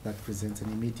dog that presents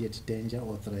an immediate danger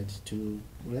or threat to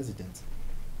residents.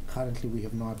 Currently, we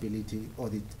have no ability, or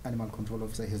the animal control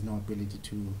officer has no ability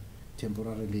to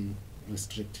temporarily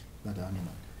restrict that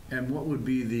animal. And what would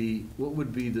be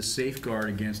the safeguard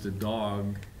against a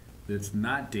dog that's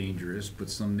not dangerous, but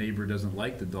some neighbor doesn't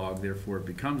like the dog, therefore it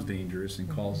becomes dangerous and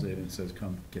calls in and says,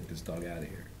 come get this dog out of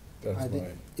here? That's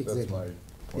my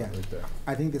point right there.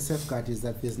 I think the safeguard is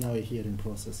that there's now a hearing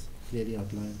process clearly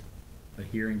outlined. A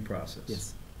hearing process?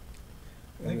 Yes.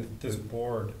 I think this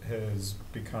board has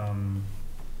become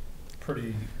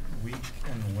pretty weak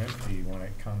and wimpy when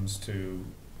it comes to,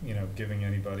 giving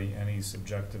anybody any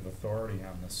subjective authority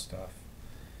on this stuff.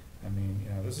 I mean,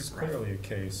 this is clearly a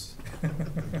case.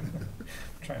 I'm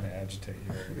trying to agitate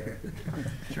you over there.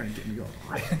 Trying to get me going.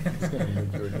 It's gonna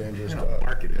make you a dangerous I'll dog.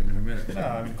 bark at him in a minute. No,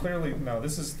 I mean, clearly, no,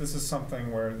 this is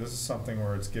something where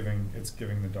it's giving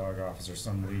the dog officer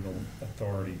some legal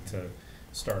authority to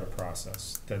start a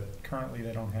process that currently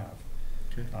they don't have.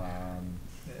 Okay.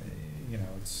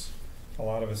 It's a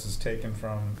lot of this is taken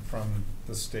from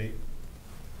the state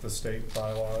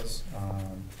bylaws.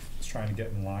 It's trying to get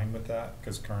in line with that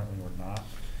because currently we're not.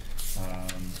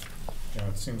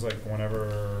 It seems like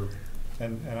whenever,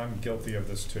 and I'm guilty of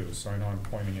this too, so I know I'm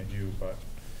pointing at you, but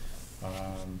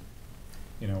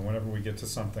whenever we get to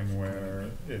something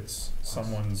where it's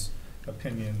someone's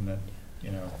opinion that,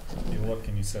 you look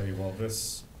and you say, well,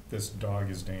 this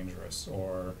dog is dangerous,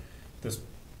 or this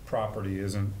property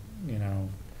isn't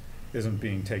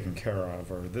being taken care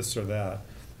of, or this or that,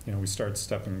 we start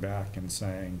stepping back and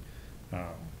saying,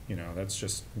 that's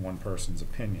just one person's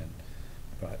opinion.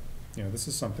 But, this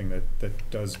is something that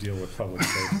does deal with public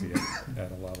safety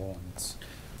at a level, and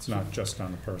it's not just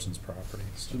on the person's property.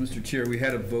 So, Mr. Chair, we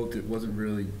had a vote that wasn't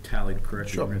really tallied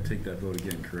correctly. Sure. We're going to take that vote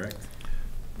again, correct?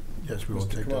 Yes, we will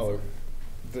Mr. take Kamala,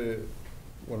 that.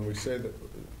 when we say that,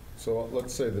 so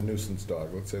let's say the nuisance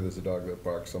dog, let's say there's a dog that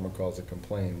barks, someone calls it,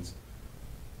 complains.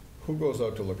 Who goes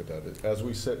out to look at that? As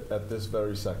we sit at this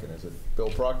very second, is it Bill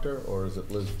Proctor or is it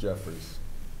Liz Jeffries?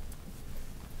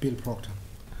 Bill Proctor.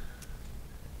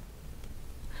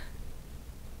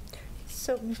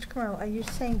 So, Mr. Carl, are you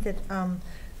saying that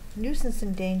nuisance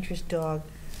and dangerous dog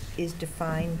is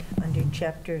defined under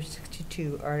Chapter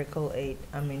 62, Article 8?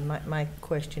 I mean, my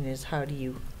question is,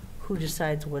 who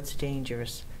decides what's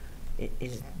dangerous?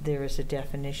 Is there a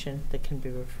definition that can be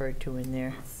referred to in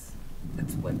there?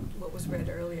 That's what was read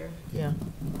earlier. Yeah.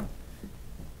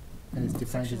 And it's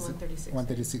defined Section as 136.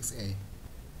 136A.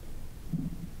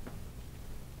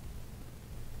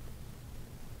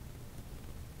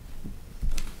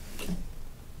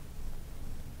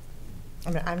 I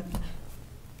mean,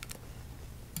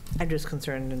 I'm just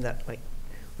concerned in that,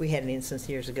 we had an instance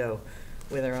years ago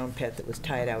with our own pet that was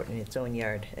tied out in its own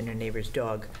yard, and our neighbor's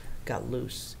dog got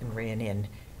loose and ran in.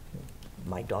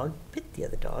 My dog bit the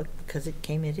other dog because it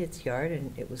came into its yard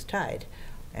and it was tied.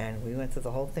 And we went through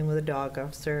the whole thing with a dog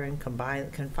officer and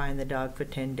confined the dog for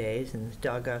 10 days. And the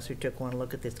dog officer took one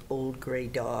look at this old gray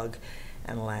dog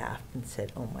and laughed and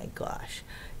said, oh my gosh,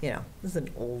 this is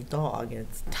an old dog and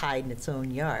it's tied in its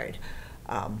own yard.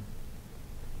 I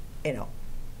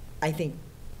think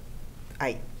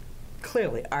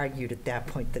clearly argued at that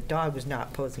point the dog was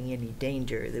not posing any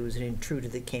danger. There was an intruder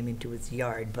that came into his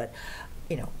yard, but,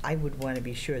 you know, I would want to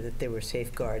be sure that there were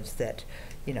safeguards that,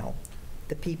 you know,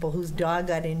 the people whose dog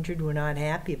got injured were not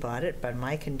happy about it, but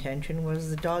my contention was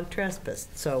the dog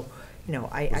trespassed. So, you know,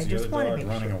 I just want to make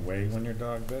sure. Was the other dog running away when your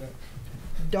dog bit it?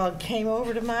 Dog came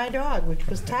over to my dog, which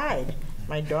was tied.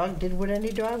 My dog did what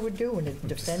any dog would do when it's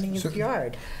defending its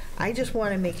yard. I just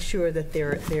want to make sure that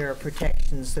there are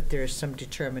protections, that there's some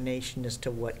determination as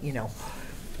to what, you know,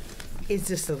 is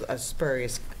this a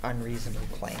spurious, unreasonable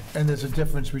claim? And there's a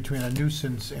difference between a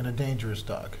nuisance and a dangerous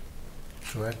dog,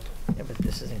 correct? Yeah, but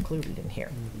this is included in here.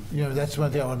 You know, that's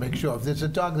one thing I want to make sure. If there's a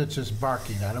dog that's just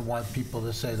barking, I don't want people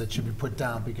to say that should be put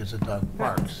down because the dog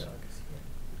barks.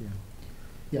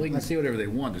 Well, they can say whatever they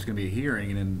want. There's going to be a hearing,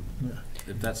 and then Yeah.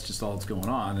 if that's just all that's going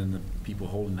on, and the people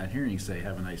holding that hearing say,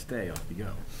 "Have a nice day," off you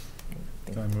go.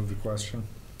 Can I move the question?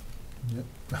 Yep.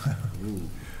 Ooh.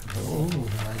 Oh,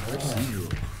 my goodness. Zero.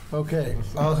 Okay,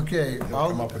 okay. Don't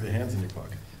come up with your hands in your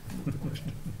pocket.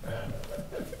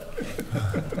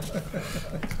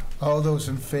 All those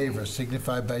in favor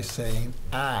signify by saying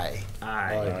aye.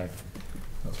 Aye.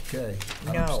 Okay,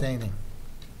 I'm No. abstaining.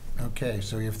 Okay,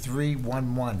 so we have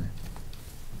 3-1-1.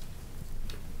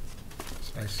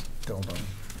 I still don't.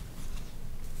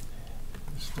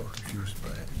 I'm still confused by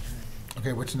it.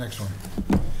 Okay, what's the next one?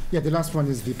 Yeah, the last one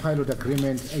is the pilot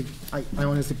agreement. I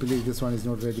honestly believe this one is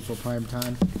not ready for prime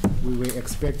time. We were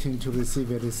expecting to receive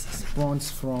a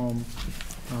response from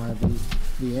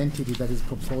the entity that is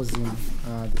proposing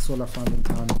the solar farm in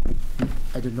town.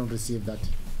 I did not receive that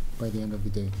by the end of the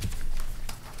day.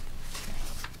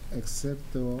 Except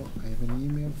though, I have an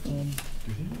email from...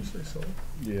 Did he just say so?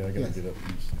 Yeah, I gotta Yes. get up.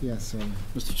 Yeah, so...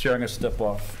 Mr. Chair, I'm going to step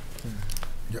off.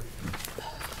 Yep.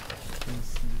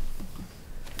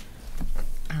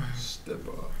 Step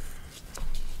off.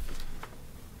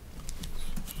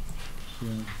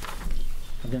 Yeah.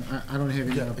 Again, I don't have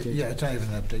any Yeah, update. yeah, it's not even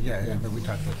an update. Yeah, but we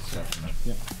talked about this afternoon.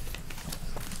 Yeah.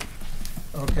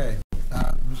 Okay,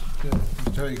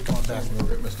 Mr. Hur, you come on back. Go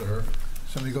get Mr. Hur.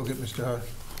 Somebody go get Mr. Hur.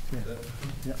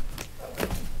 Yeah.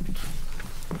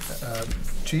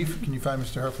 Chief, can you find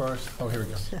Mr. Hur for us? Oh, here we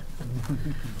go.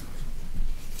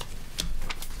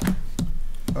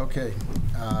 Okay.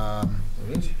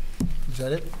 Is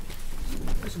that it?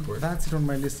 That's it on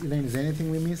my list. Elaine, is there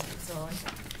anything we missed? That's all.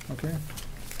 Okay.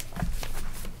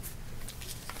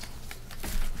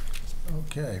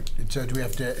 Okay, so do we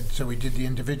have to, so we did the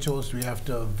individuals, do we have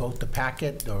to vote the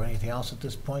packet or anything else at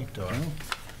this point, or?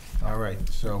 All right,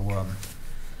 so,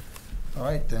 all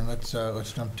right, then let's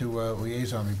jump to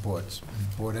liaison reports,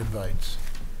 and board advice.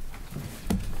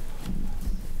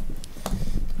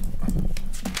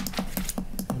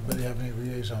 Anybody have any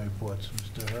liaison reports,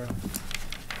 Mr. Hur?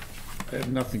 I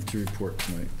have nothing to report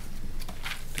tonight.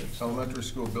 Elementary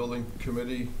School Building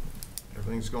Committee,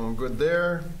 everything's going good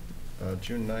there.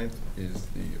 June 9th is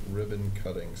the ribbon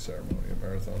cutting ceremony at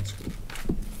Marathon School,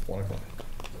 1 o'clock.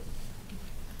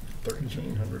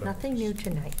 1,300 Nothing new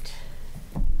tonight.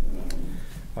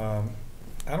 I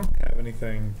don't have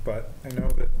anything, but I know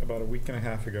that about a week and a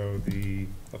half ago, the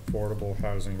Affordable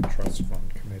Housing Trust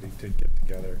Fund Committee did get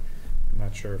together. I'm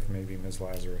not sure if maybe Ms.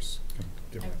 Lazarus can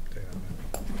give an update on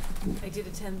that. I did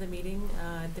attend the meeting.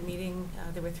 At the meeting,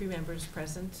 there were 3 members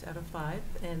present out of 5,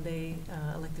 and they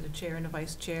elected a chair and a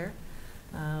vice chair.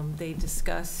 They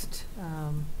discussed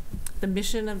the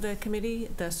mission of the committee,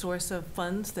 the source of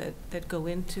funds that go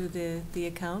into the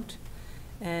account,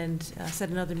 and set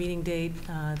another meeting date,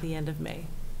 the end of May.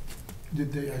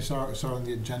 Did they, I saw on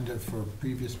the agenda for a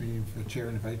previous meeting for chair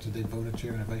and vice, did they vote a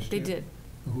chair and a vice chair? They did.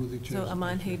 Who are the chairs? So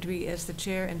Aman Hadri is the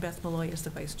chair and Beth Malloy is the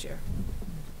vice chair.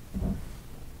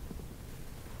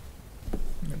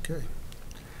 Okay.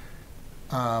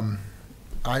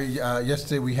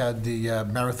 Yesterday we had the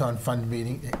Marathon Fund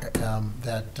meeting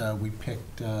that we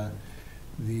picked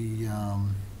the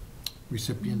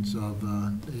recipients of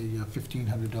a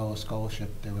 $1,500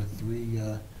 scholarship. There were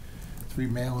three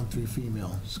male and 3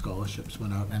 female scholarships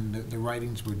went out, and the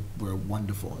writings were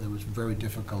wonderful. There was very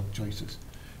difficult choices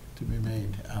to be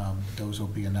made. Those will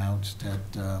be announced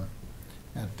at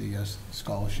the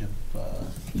scholarship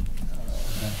event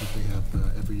that they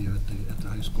have every year at the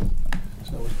high school.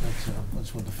 So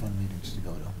that's what the fun meetings to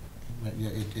go to. But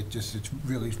yeah, it's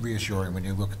really reassuring when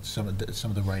you look at some of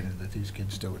the writing that these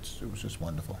kids do. It was just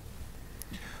wonderful.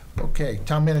 Okay,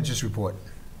 town manager's report.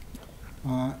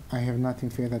 I have nothing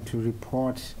further to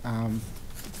report,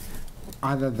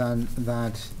 other than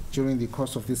that during the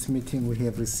course of this meeting we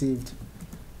have received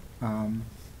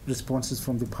responses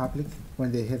from the public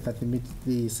when they heard that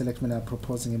the selectmen are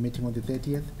proposing a meeting on the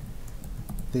 30th.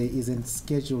 there is a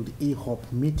scheduled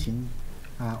EHOP meeting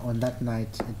on that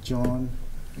night. John,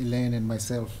 Elaine, and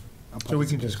myself are So we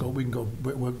can just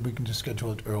participating. we can just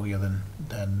schedule it earlier than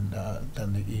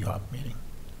the EHOP meeting.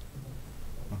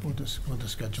 We'll just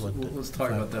schedule it. Let's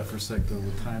talk about that for a sec, though,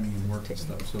 with timing and work and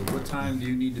stuff. So what time do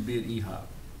you need to be at EHOP?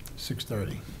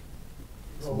 6:30.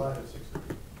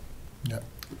 Yeah.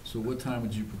 So what time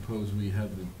would you propose we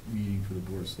have the meeting for the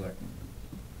Board of Selectmen?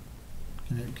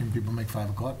 Can people make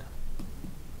 5 o'clock?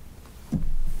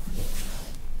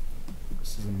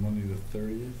 This is on Monday the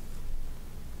 30th.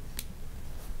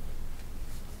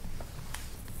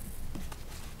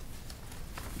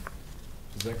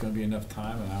 Is that gonna be enough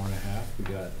time, an hour and a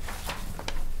half?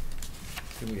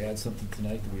 Can we add something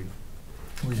tonight?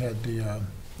 We had We're gonna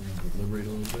deliberate a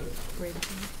little bit. Parade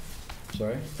permit.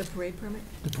 Sorry? The parade permit?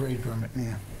 the parade permit.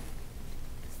 Yeah.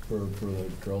 For the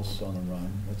girls on the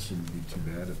run, that shouldn't be too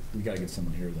bad. We gotta get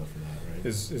someone here though for that, right?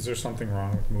 Is there something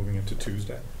wrong with moving it to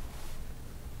Tuesday?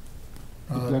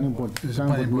 The planning board, There's a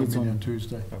planning planning board board meets meeting on on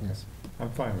Tuesday. Okay. Yes. I'm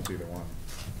fine with either one.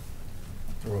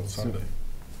 Well, Sunday.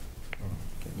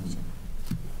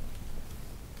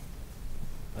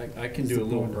 I can do a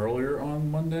little earlier on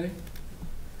Monday,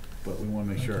 but we wanna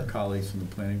make sure our Okay. colleagues from the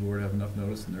planning board have enough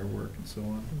notice in their work and so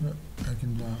on. I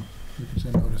can, we can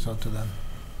send notice out to them.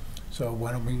 So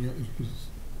why don't we,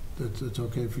 it's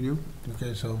okay for you?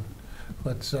 Okay, so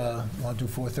let's, want to do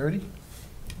 4:30?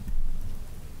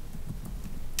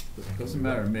 Doesn't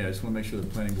matter to me, I just wanna make sure the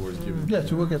planning board is given. Yeah,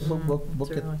 so we'll get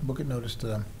Certainly. notice to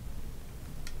them.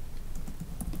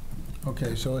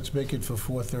 Okay, so let's make it for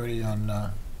 4:30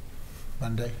 on,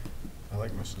 Monday. I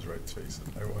like Mrs. Wright's face.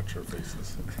 I watch her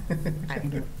faces.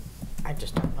 I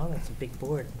just don't know, that's a big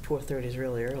board. 4:30 is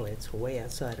really early, it's way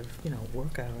outside of,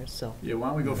 work hours, so. Yeah, why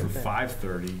don't we go for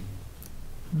 5:30?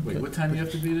 Wait, what time do you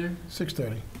have to be there?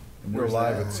 6:30. And We're where's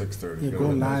live that? at 6:30. You go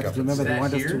live, remember they Is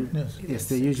want that us to, Yes. yes,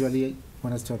 they usually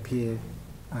want us to appear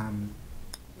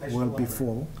well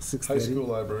before 6:30. High school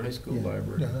library. High school Yeah.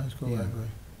 library. Yeah, that's cool, Yeah. library.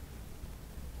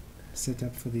 Set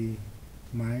up for the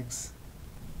mics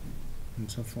and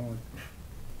so forth.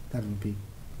 That would be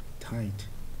tight.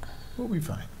 We'll be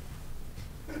fine.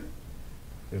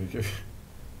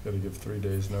 Gotta give 3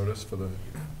 days notice for the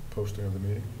posting of the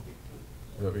meeting?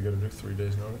 Is that what we gotta do, 3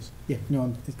 days notice? Yeah, no,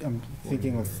 I'm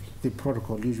thinking of the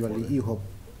protocol. Usually EHOP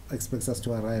expects us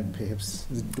to arrive perhaps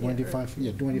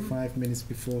 25 minutes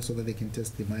before so that they can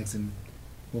test the mics and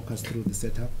walk us through the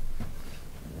setup.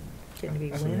 Can it be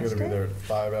So you gotta be Wednesday? there at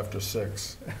 5 after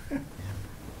 6.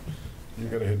 You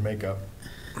gotta hit makeup.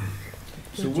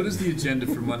 So what is the agenda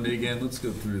for Monday again? Let's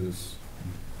go through this.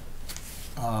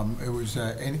 It was,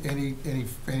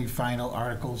 any final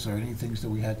articles or any things that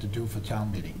we had to do for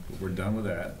town meeting. We're done with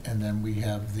that. And then we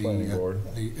have the. Planning board.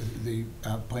 The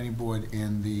planning board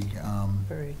and the,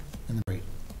 Parade. and the parade.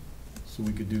 So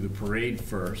we could do the parade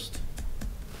first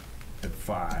at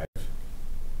 5.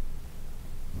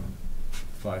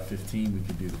 5:15, we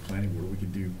could do the planning board. We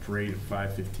could do parade at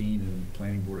 5:15 and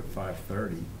planning board at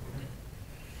 5:30.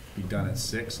 Be done at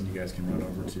 6 and you guys can run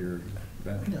over to your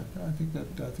event. Yeah, I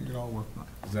think it all worked fine.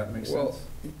 Does that make Well, sense?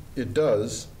 it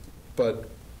does, but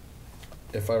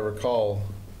if I recall,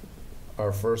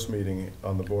 our first meeting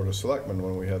on the Board of Selectmen,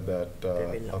 when we had that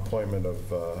Very long. appointment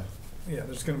of, Yeah,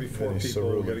 there's gonna be 4 Vinnie people,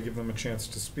 we Cerulli. gotta give them a chance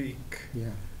to speak. Yeah.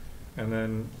 And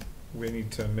then we need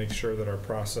to make sure that our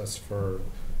process for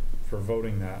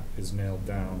voting that is nailed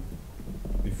down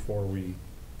before we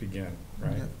begin,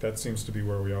 right? Yeah. That seems to be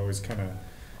where we always kind of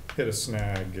hit a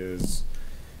snag is,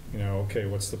 okay,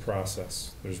 what's the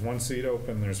process? There's 1 seat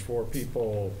open, there's 4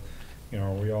 people,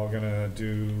 are we all gonna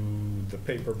do the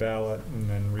paper ballot and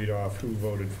then read off who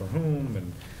voted for whom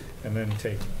and then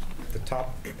take the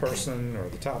top person or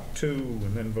the top 2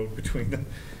 and then vote between them?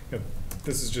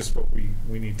 This is just what we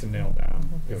need to nail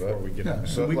down before we get in there.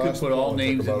 So we could put all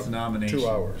names into nomination. 2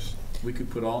 hours. We could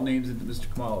put all names into,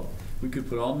 Mr. Kamala, we could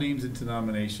put all names into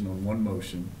nomination on one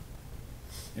motion,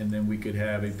 and then we could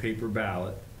have a paper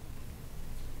ballot,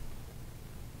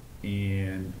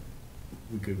 and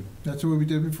we could, That's what we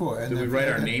did before. And did we then- write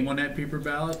our name on that paper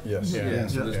ballot? Yes. Yeah,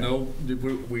 so there's Yeah. no,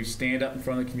 we stand up in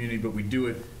front of the community, but we do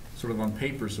it sort of on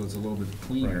paper, so it's a little bit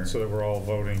cleaner Right, so that we're all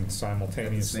voting at the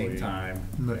simultaneously. same time.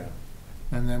 Right. Yeah.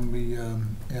 And then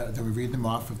then we read them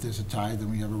off. If there's a tie, then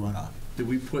we have a runoff. Did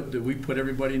we put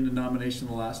everybody into nomination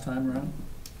the last time around?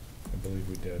 I believe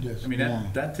we did. Yes. I mean, Yeah.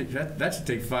 that should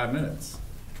take 5 minutes.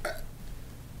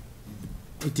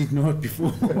 It did not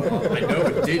before. Well, I know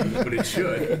it didn't, but it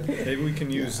should. Maybe we can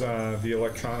use the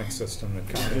electronic system that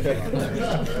comes.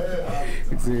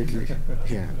 Exactly.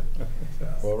 Yeah.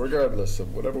 Well, regardless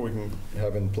of whatever we can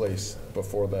have in place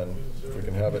before then, if we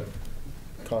can have it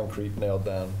concrete nailed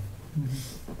down.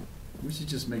 We should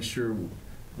just make sure,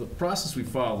 the process we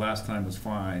followed last time was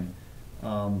fine.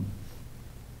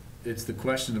 It's the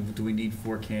question of, do we need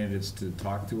 4 candidates to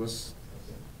talk to us?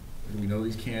 Do we know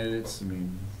these candidates? I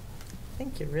mean. I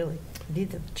think you really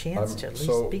need the chance to at least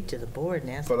so- speak to the board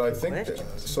and ask But them I think,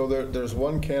 questions. so there's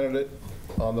one candidate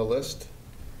on the list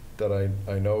that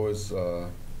I know is,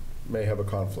 may have a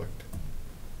conflict.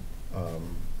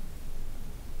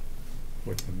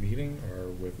 With the meeting or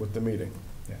with? With the meeting.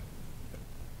 Yeah.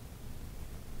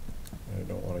 I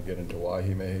don't want to get into why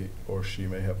he may or she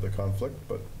may have the conflict,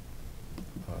 but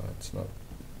it's not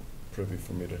privy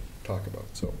for me to talk about.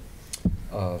 So,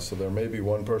 so there may be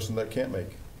one person that can't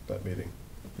make that meeting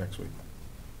next week,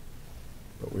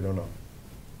 but we don't know.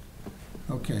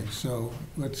 Okay, so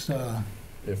let's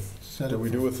Do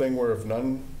we do a thing where if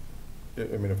none, I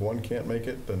mean, if one can't make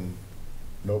it, then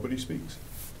nobody speaks?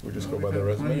 We just go by their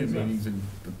We've had plenty of resume? meetings and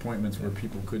appointments where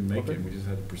people couldn't make Okay. it, we just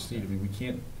had to proceed. I mean, we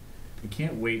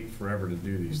can't wait forever to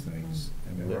do these things.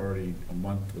 And we're Yeah. already a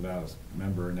month without a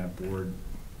member in that board.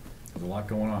 There's a lot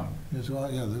going on. There's a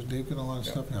lot, yeah, they've got a lot of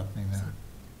stuff happening there.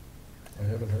 I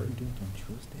haven't heard.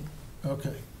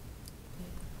 Okay.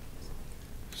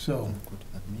 So,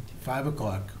 5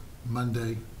 o'clock,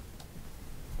 Monday,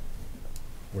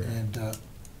 Where? and, Right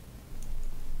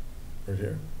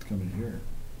here? It's coming here.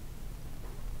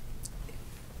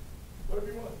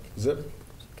 Zip?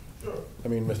 I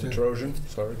mean, Mr. Trojan,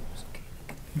 sorry.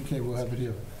 okay, we'll have it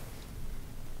here.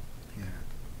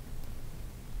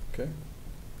 Okay.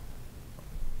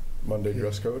 Monday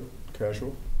dress code,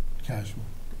 casual? Casual.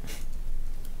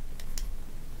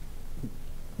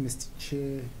 Mr.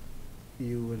 Chair,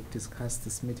 you will discuss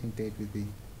this meeting date with the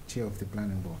chair of the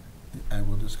planning board. I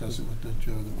will discuss it with the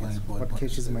chair of the planning board. What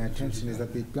catches my attention is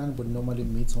that the planning board normally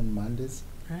meets on Mondays,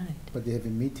 Right. but they have a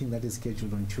meeting that is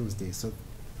scheduled on Tuesday, so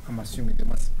I'm assuming there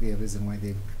must be a reason why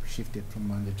they shifted from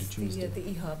Monday to Tuesday. The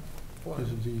EHUB forum.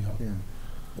 This is the EHOP. Yeah.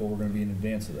 Well, we're gonna be in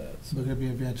advance of that. We're gonna be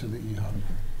in advance of the EHOP.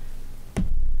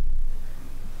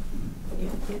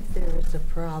 If there is a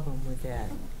problem with that,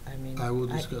 I mean. I will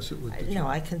discuss it with the No, chair.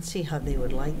 I can see how they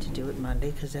would like to do it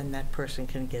Monday, because then that person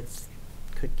could get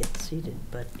seated.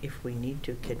 But if we need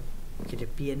to, could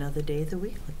it be another day of the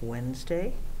week, like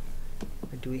Wednesday?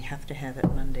 Or do we have to have it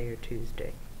Monday or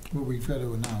Tuesday? Well, we've got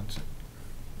to announce it.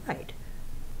 Right,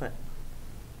 but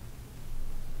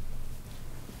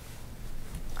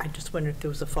I just wonder if there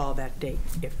was a fallback date.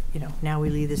 If, now we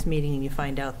leave this meeting and you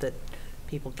find out that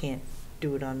people can't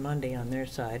do it on Monday on their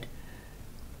side,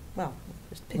 well,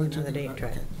 just pick Let's- another date and try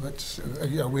it. okay, let's,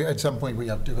 at some point, we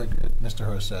have to, like Mr.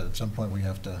 Hurst said, at some point, we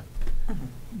have to.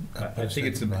 I think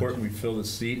it's important we fill the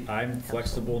seat. I'm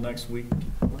flexible next week.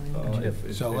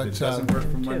 If So it let's, doesn't work for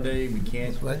Me too. Monday, we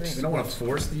can't, Let's- we don't want to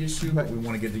force the issue, but we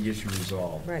want to get the issue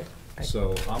resolved. Right.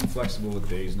 So I'm flexible with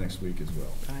days next week as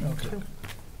well. I am Okay. too.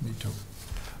 Me too.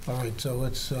 All right, so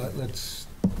let's,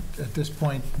 at this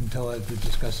point, until I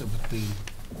discuss it with the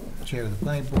chair of the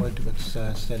planning board, let's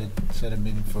set a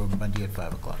meeting for Monday at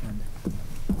 5 o'clock.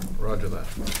 Roger that.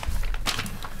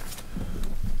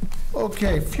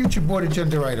 Okay, future board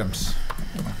agenda items.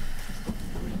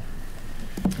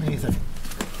 Anything?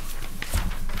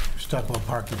 Let's talk about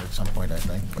parking at some point, I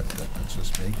think, but that's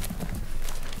just me.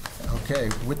 Okay,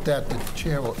 with that, the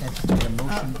chair will entertain a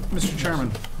motion. Mr.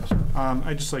 Chairman, Yes, sir.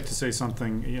 I'd just like to say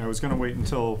something. I was going to wait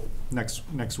until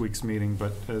next week's meeting,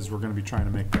 but as we're going to be trying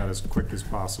to make that as quick as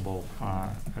possible,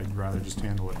 I'd rather just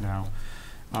handle it now.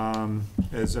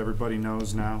 As everybody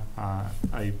knows now,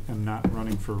 I am not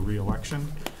running for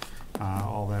re-election.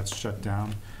 All that's shut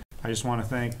down. I just want to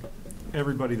thank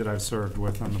everybody that I've served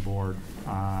with on the board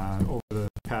over the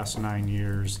past 9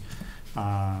 years.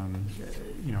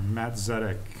 Matt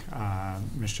Zedek,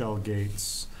 Michelle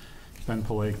Gates, Ben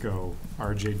Paleko,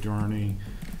 R.J. Dorney,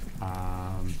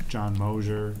 John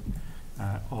Mosier,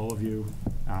 all of you.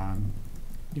 I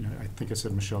think I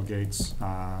said Michelle Gates.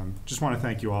 Just want to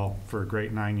thank you all for a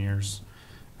great 9 years.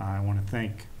 I want to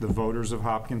thank the voters of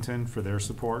Hopkinton for their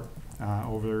support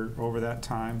over that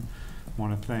time. I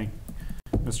want to thank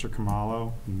Mr.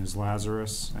 Kamalo and Ms.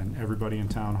 Lazarus and everybody in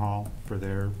Town Hall for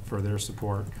their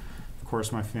support. Of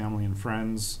course, my family and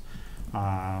friends,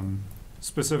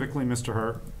 specifically Mr.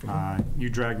 Hurt. You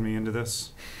dragged me into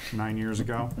this 9 years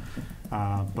ago,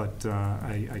 but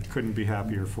I couldn't be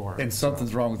happier for it. And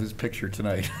something's wrong with this picture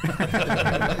tonight.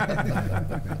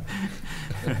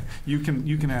 You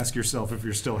can ask yourself if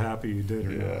you're still happy you did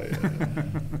or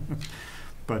not.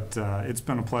 But it's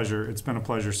been a pleasure. It's been a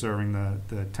pleasure serving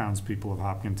the townspeople of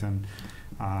Hopkinton.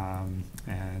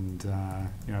 And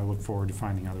you know, I look forward to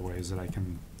finding other ways that I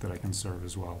can serve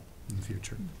as well in the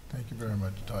future. Thank you very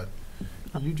much, Todd.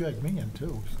 And you dragged me in,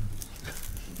 too.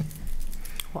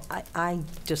 Well, I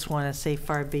just want to say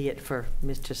far be it for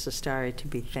Mr. Sestari to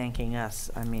be thanking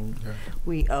us. I mean,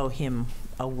 we owe him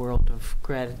a world of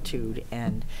gratitude,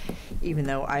 and even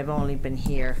though I've only been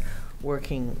here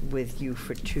working with you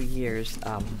for 2 years,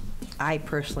 I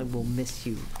personally will miss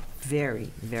you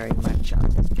very, very much on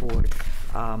this board.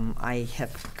 I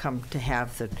have come to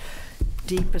have the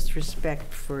deepest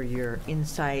respect for your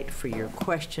insight, for your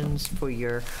questions, for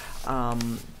your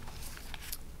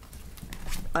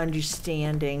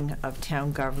understanding of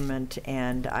town government,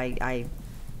 and I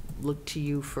look to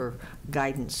you for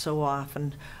guidance so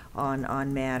often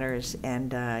on matters,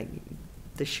 and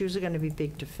the shoes are going to be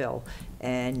big to fill,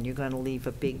 and you're going to leave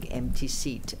a big empty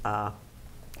seat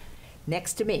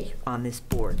next to me on this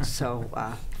board. So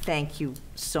thank you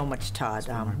so much, Todd.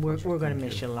 We're going to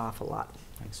miss you an awful lot.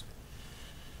 Thanks.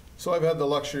 So I've had the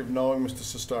luxury of knowing Mr.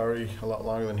 Sestari a lot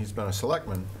longer than he's been a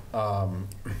selectman,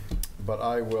 but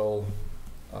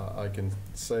I can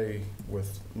say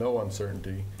with no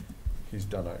uncertainty, he's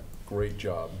done a great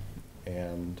job,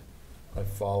 and I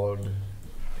followed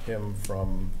him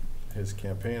from his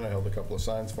campaign. I held a couple of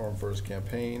signs for him for his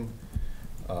campaign.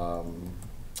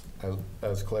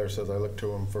 As Claire says, I look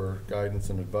to him for guidance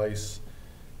and advice.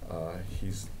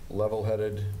 He's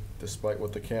level-headed, despite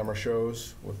what the camera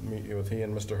shows with he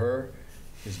and Mr. Herr.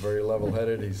 He's very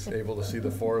level-headed. He's able to see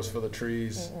the forest for the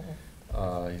trees.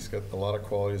 He's got a lot of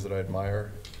qualities that I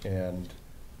admire, and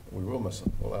we will miss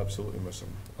him. We'll absolutely miss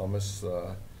him. I'll miss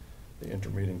the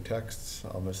intermeeting texts.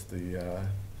 I'll miss the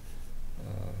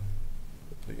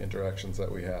interactions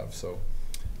that we have. So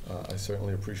I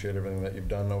certainly appreciate everything that you've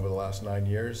done over the last 9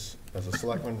 years as a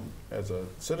selectman, as a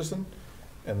citizen,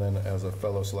 and then as a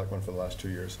fellow selectman for the last 2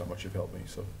 years, how much you've helped me.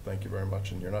 So thank you very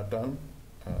much, and you're not done.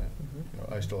 You know,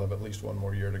 I still have at least 1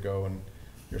 more year to go, and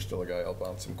you're still a guy I'll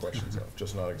bounce some questions off,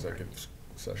 just not executive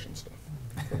session stuff,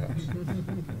 perhaps.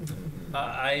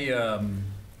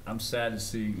 I'm sad to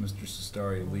see Mr.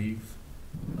 Sestari leave.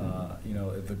 You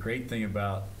know, the great thing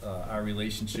about our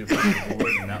relationship with the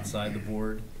board and outside the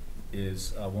board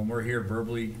is when we're here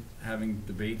verbally having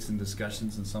debates and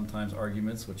discussions and sometimes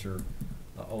arguments, which are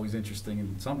always interesting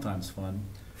and sometimes fun.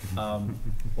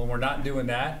 When we're not doing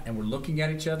that and we're looking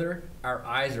at each other, our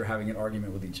eyes are having an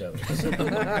argument with each other. So,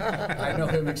 I know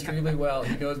him extremely well,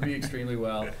 he knows me extremely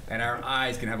well, and our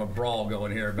eyes can have a brawl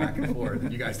going here back and forth,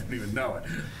 and you guys don't even know it.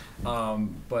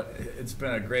 But it's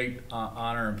been a great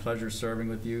honor and pleasure serving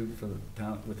with you for the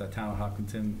town, with the town of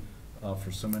Hopkinton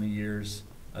for so many years.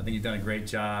 I think you've done a great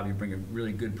job. You bring a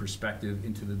really good perspective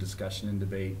into the discussion and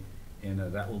debate, and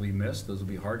that will be missed. Those will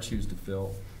be hard shoes to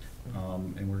fill.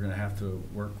 And we're going to have to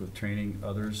work with training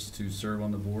others to serve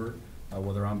on the board,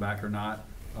 whether I'm back or not.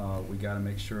 We got to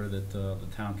make sure that the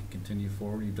town can continue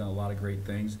forward. You've done a lot of great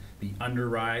things. The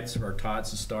underrides are Todd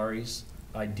Sestari's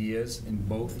ideas in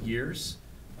both years.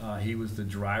 He was the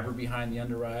driver behind the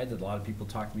underride. A lot of people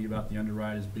talk to me about the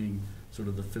underride as being sort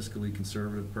of the fiscally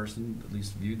conservative person, at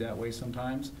least viewed that way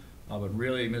sometimes. But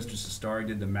really, Mr. Sestari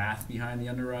did the math behind the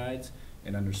underrides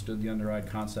and understood the underride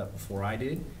concept before I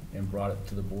did and brought it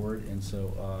to the board, and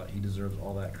so he deserves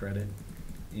all that credit.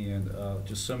 And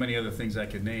just so many other things I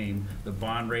could name. The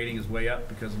bond rating is way up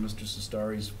because of Mr.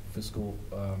 Sestari's fiscal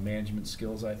management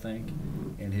skills, I think,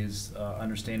 and his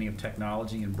understanding of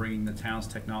technology and bringing the town's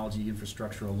technology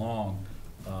infrastructure along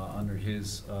under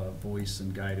his voice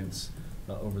and guidance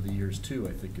over the years too,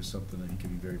 I think is something that he can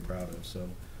be very proud of. So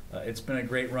it's been a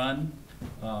great run.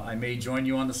 I may join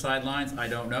you on the sidelines, I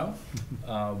don't know,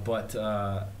 but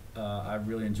I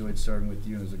really enjoyed starting with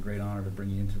you. It was a great honor to bring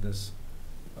you into this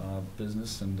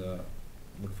business, and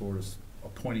look forward to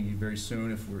appointing you very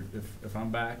soon if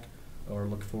I'm back, or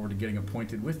look forward to getting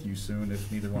appointed with you soon if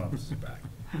neither one of us is back.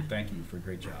 Thank you for a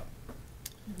great job.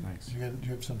 Thanks. Do you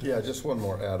have something? Yeah, just one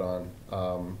more add-on.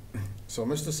 So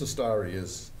Mr. Sestari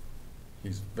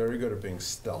he's very good at being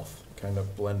stealth, kind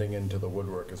of blending into the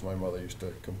woodwork, as my mother used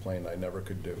to complain I never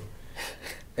could do.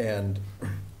 And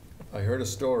I heard a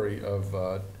story of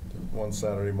one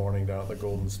Saturday morning down at the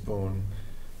Golden Spoon,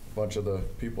 a bunch of the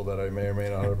people that I may or may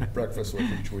not have breakfast with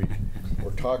each week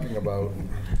were talking about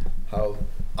how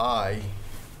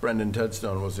Brendan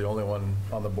Tedstone, was the only one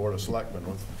on the Board of Selectmen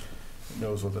who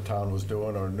knows what the town was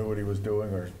doing or knew what he was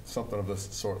doing or something of this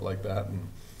sort like that.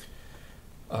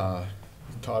 And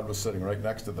Todd was sitting right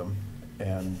next to them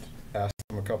and asked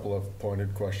him a couple of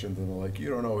pointed questions, and they're like, you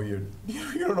don't know you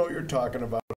don't know what you're talking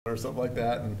about, or something like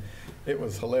that. And it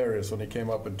was hilarious when he came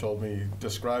up and told me,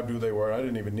 described who they were. I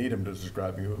didn't even need him to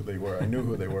describe who they were. I knew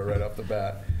who they were right off the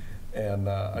bat. And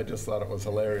I just thought it was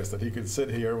hilarious that he could sit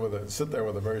there with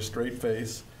a very straight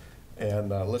face and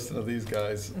listen to these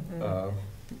guys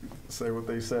say what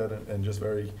they said, and just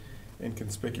very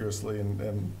inconspicuously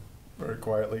and very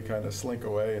quietly kind of slink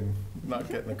away and not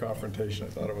get in a confrontation. I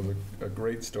thought it was a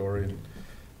great story, and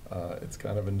it's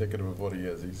kind of indicative of what he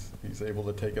is. He's able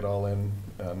to take it all in,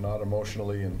 not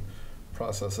emotionally, and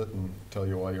process it and tell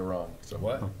you why you're wrong. So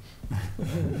what?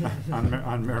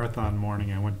 On marathon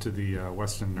morning, I went to the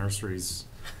Weston Nurseries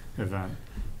event.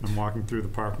 I'm walking through the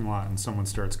parking lot, and someone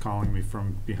starts calling me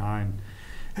from behind,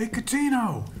 "Hey,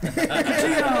 Catino! Hey,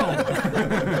 Catino!"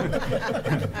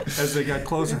 As they got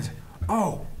closer, I said,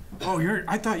 oh,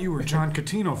 I thought you were John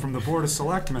Catino from the Board of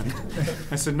Selectmen.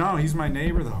 I said, no, he's my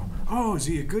neighbor, though. Oh, is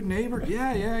he a good neighbor?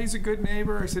 Yeah, he's a good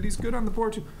neighbor. I said, he's good on the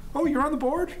board, too. Oh, you're on the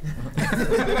board?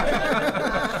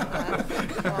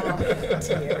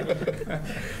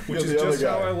 Which is just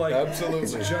how I like it.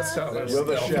 Absolutely. It's just how I like it. You're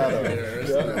the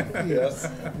shadow. Yes.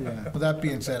 Well, that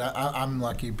being said, I'm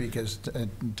lucky because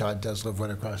Todd does live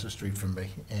right across the street from me,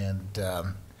 and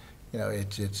you know,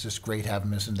 it's just great having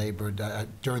him as a neighbor.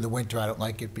 During the winter, I don't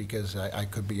like it because I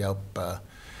could be out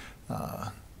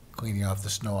cleaning off the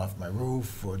snow off my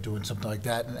roof or doing something like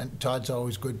that. And Todd's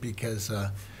always good because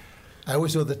I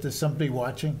always know that there's somebody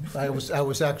watching. I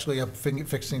was actually up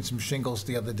fixing some shingles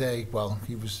the other day while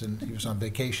he was on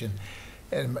vacation,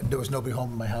 and there was nobody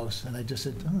home in my house. And I just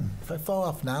said, if I fall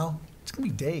off now, it's gonna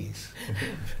be days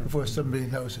before somebody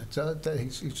knows it. So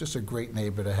he's just a great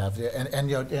neighbor to have there,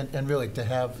 and really to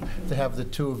have the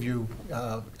two of you,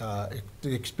 the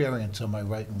experience on my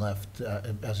right and left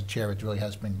as a chair, it really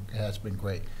has been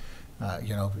great.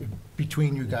 You know,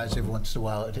 between you guys, every once in a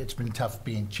while, it's been tough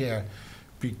being chair,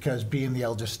 because being the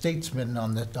elder statesman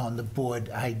on the board,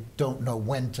 I don't know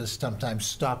when to sometimes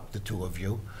stop the two of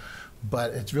you.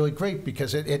 But it's really great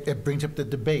because it brings up the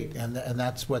debate, and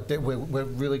that's what we're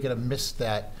really going to miss,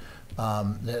 that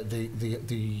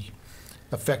the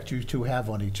effect you two have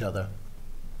on each other.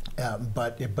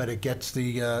 But it gets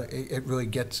it really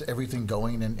gets everything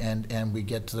going, and we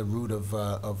get to the root of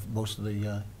most of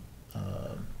the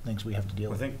things we have to deal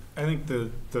with. I think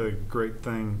the great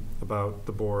thing about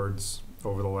the boards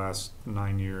over the last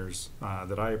 9 years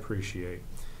that I appreciate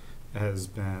has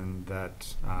been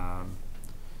that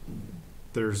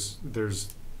there's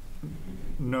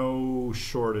no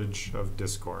shortage of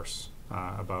discourse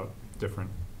about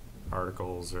different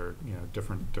articles or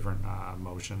different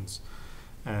motions,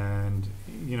 and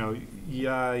we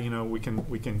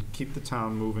can keep the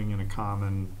town moving in a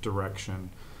common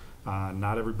direction.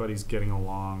 Not everybody's getting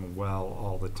along well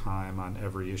all the time on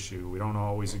every issue. We don't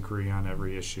always agree on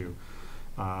every issue,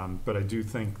 but I do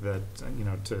think that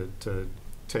to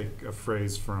take a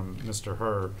phrase from Mr.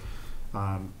 Herr,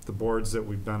 the boards that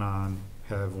we've been on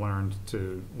have learned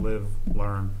to live,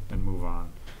 learn, and move on.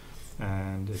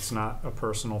 And it's not a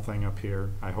personal thing up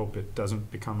here. I hope it doesn't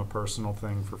become a personal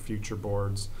thing for future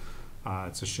boards.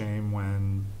 It's a shame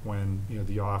when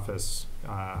the office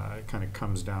kind of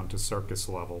comes down to circus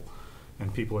level,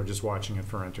 and people are just watching it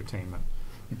for entertainment.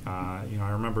 I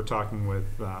remember talking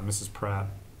with Mrs. Pratt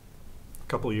a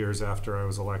couple of years after I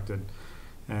was elected,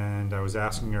 and I was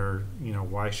asking her,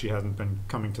 why she hasn't been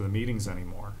coming to the meetings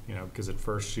anymore, because at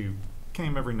first she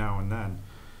came every now and then,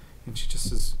 and she just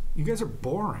says, "You guys are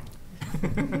boring."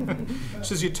 She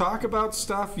says, you talk about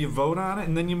stuff, you vote on it,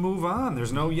 and then you move on.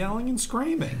 There's no yelling and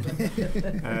screaming.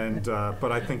 And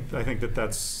but I think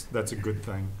that's a good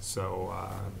thing. So,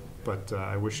 but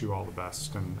I wish you all the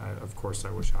best, and of course I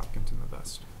wish Hopkinton the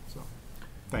best. So,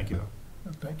 thank you, though.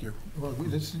 Thank you. Well,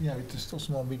 there's still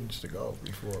small meetings to go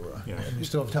before, and you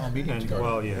still have town meetings to go.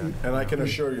 Well, yeah. And I can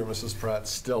assure you, Mrs. Pratt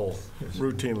still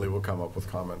routinely will come up with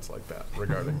comments like that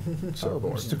regarding So,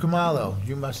 Mr. Kumalo,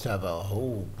 you must have a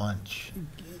whole bunch.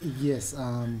 Yes,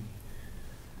 I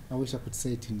wish I could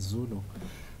say it in Zulu.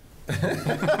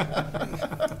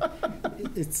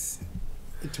 It's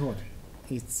odd.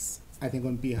 I think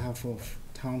on behalf of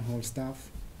town hall staff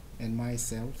and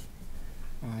myself,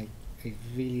 I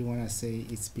really want to say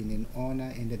it's been an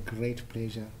honor and a great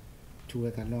pleasure to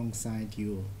work alongside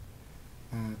you.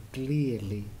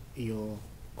 Clearly, your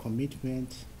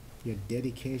commitment, your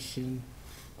dedication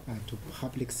to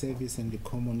public service and the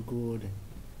common good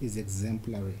is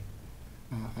exemplary.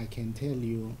 I can tell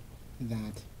you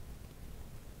that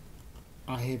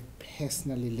I have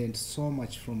personally learned so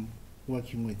much from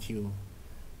working with you.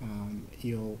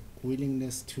 Your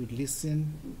willingness to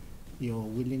listen, your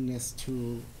willingness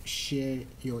to share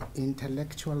your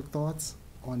intellectual thoughts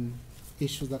on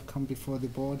issues that come before the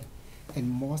board, and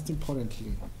most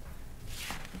importantly,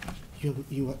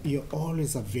 you're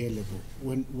always available.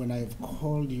 When I've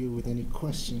called you with any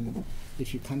question,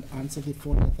 if you can't answer the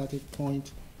phone at that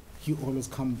point, you always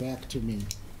come back to me.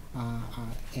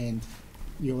 And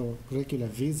your regular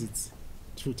visits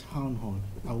to Town Hall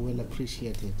are well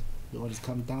appreciated. You always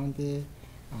come down there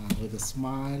with a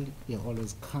smile. You're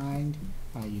always kind.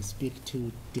 You speak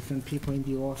to different people in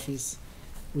the office.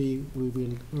 We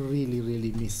will really,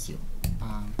 really miss you.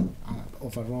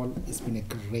 Overall, it's been a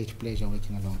great pleasure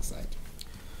working alongside.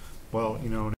 Well,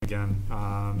 and again,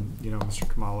 Mr.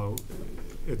 Kamalo,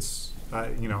 it's,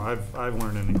 I've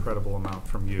learned an incredible amount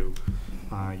from you.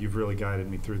 You've really guided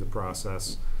me through the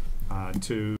process.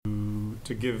 To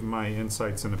give my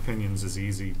insights and opinions is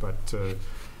easy, but to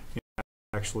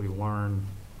actually learn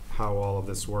how all of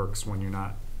this works when you're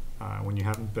not, when you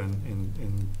haven't been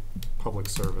in public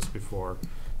service before,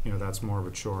 that's more of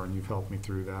a chore, and you've helped me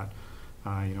through that.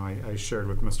 I shared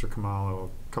with Mr. Kamalo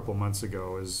a couple months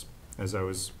ago as I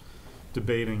was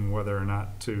debating whether or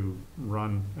not to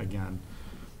run again.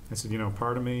 I said,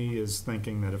 part of me is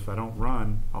thinking that if I don't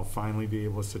run, I'll finally be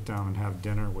able to sit down and have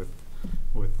dinner with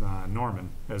Norman,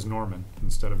 as Norman,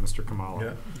 instead of Mr.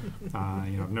 Kamalo. Yeah.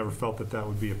 I've never felt that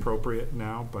would be appropriate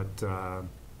now, but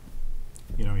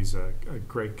he's a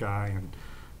great guy,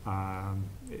 and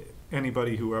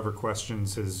anybody who ever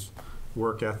questions his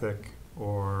work ethic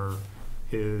or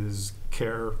his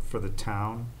care for the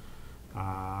town,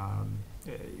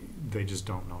 they just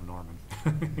don't know Norman.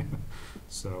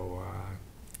 So,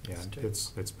 yeah, it's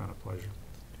been a pleasure.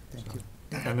 Thank you.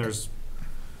 And there's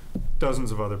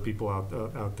dozens of other people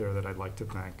out there that I'd like to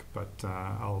thank, but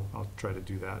I'll try to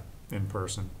do that in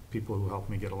person. People who helped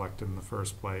me get elected in the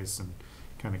first place and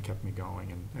kind of kept me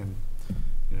going, and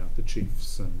the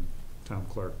chiefs and town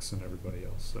clerks and everybody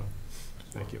else. So,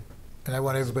 thank you. And I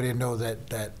want everybody to know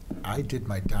that I did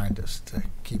my darndest to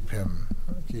keep him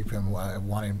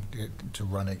wanting to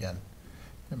run again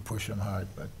and push him hard,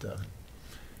 but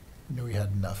I knew he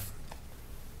had enough.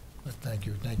 But thank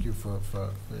you for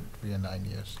your 9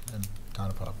 years, and Town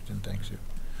of Hopkinton thanks you.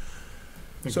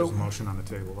 I think there's a motion on the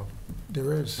table, though.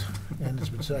 There is, and it's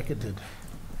been seconded.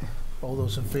 All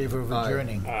those in favor of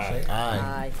adjourning, say aye.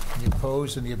 Aye. The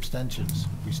opposed and the abstentions,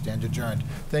 we stand adjourned.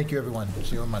 Thank you, everyone.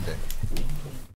 See you on Monday.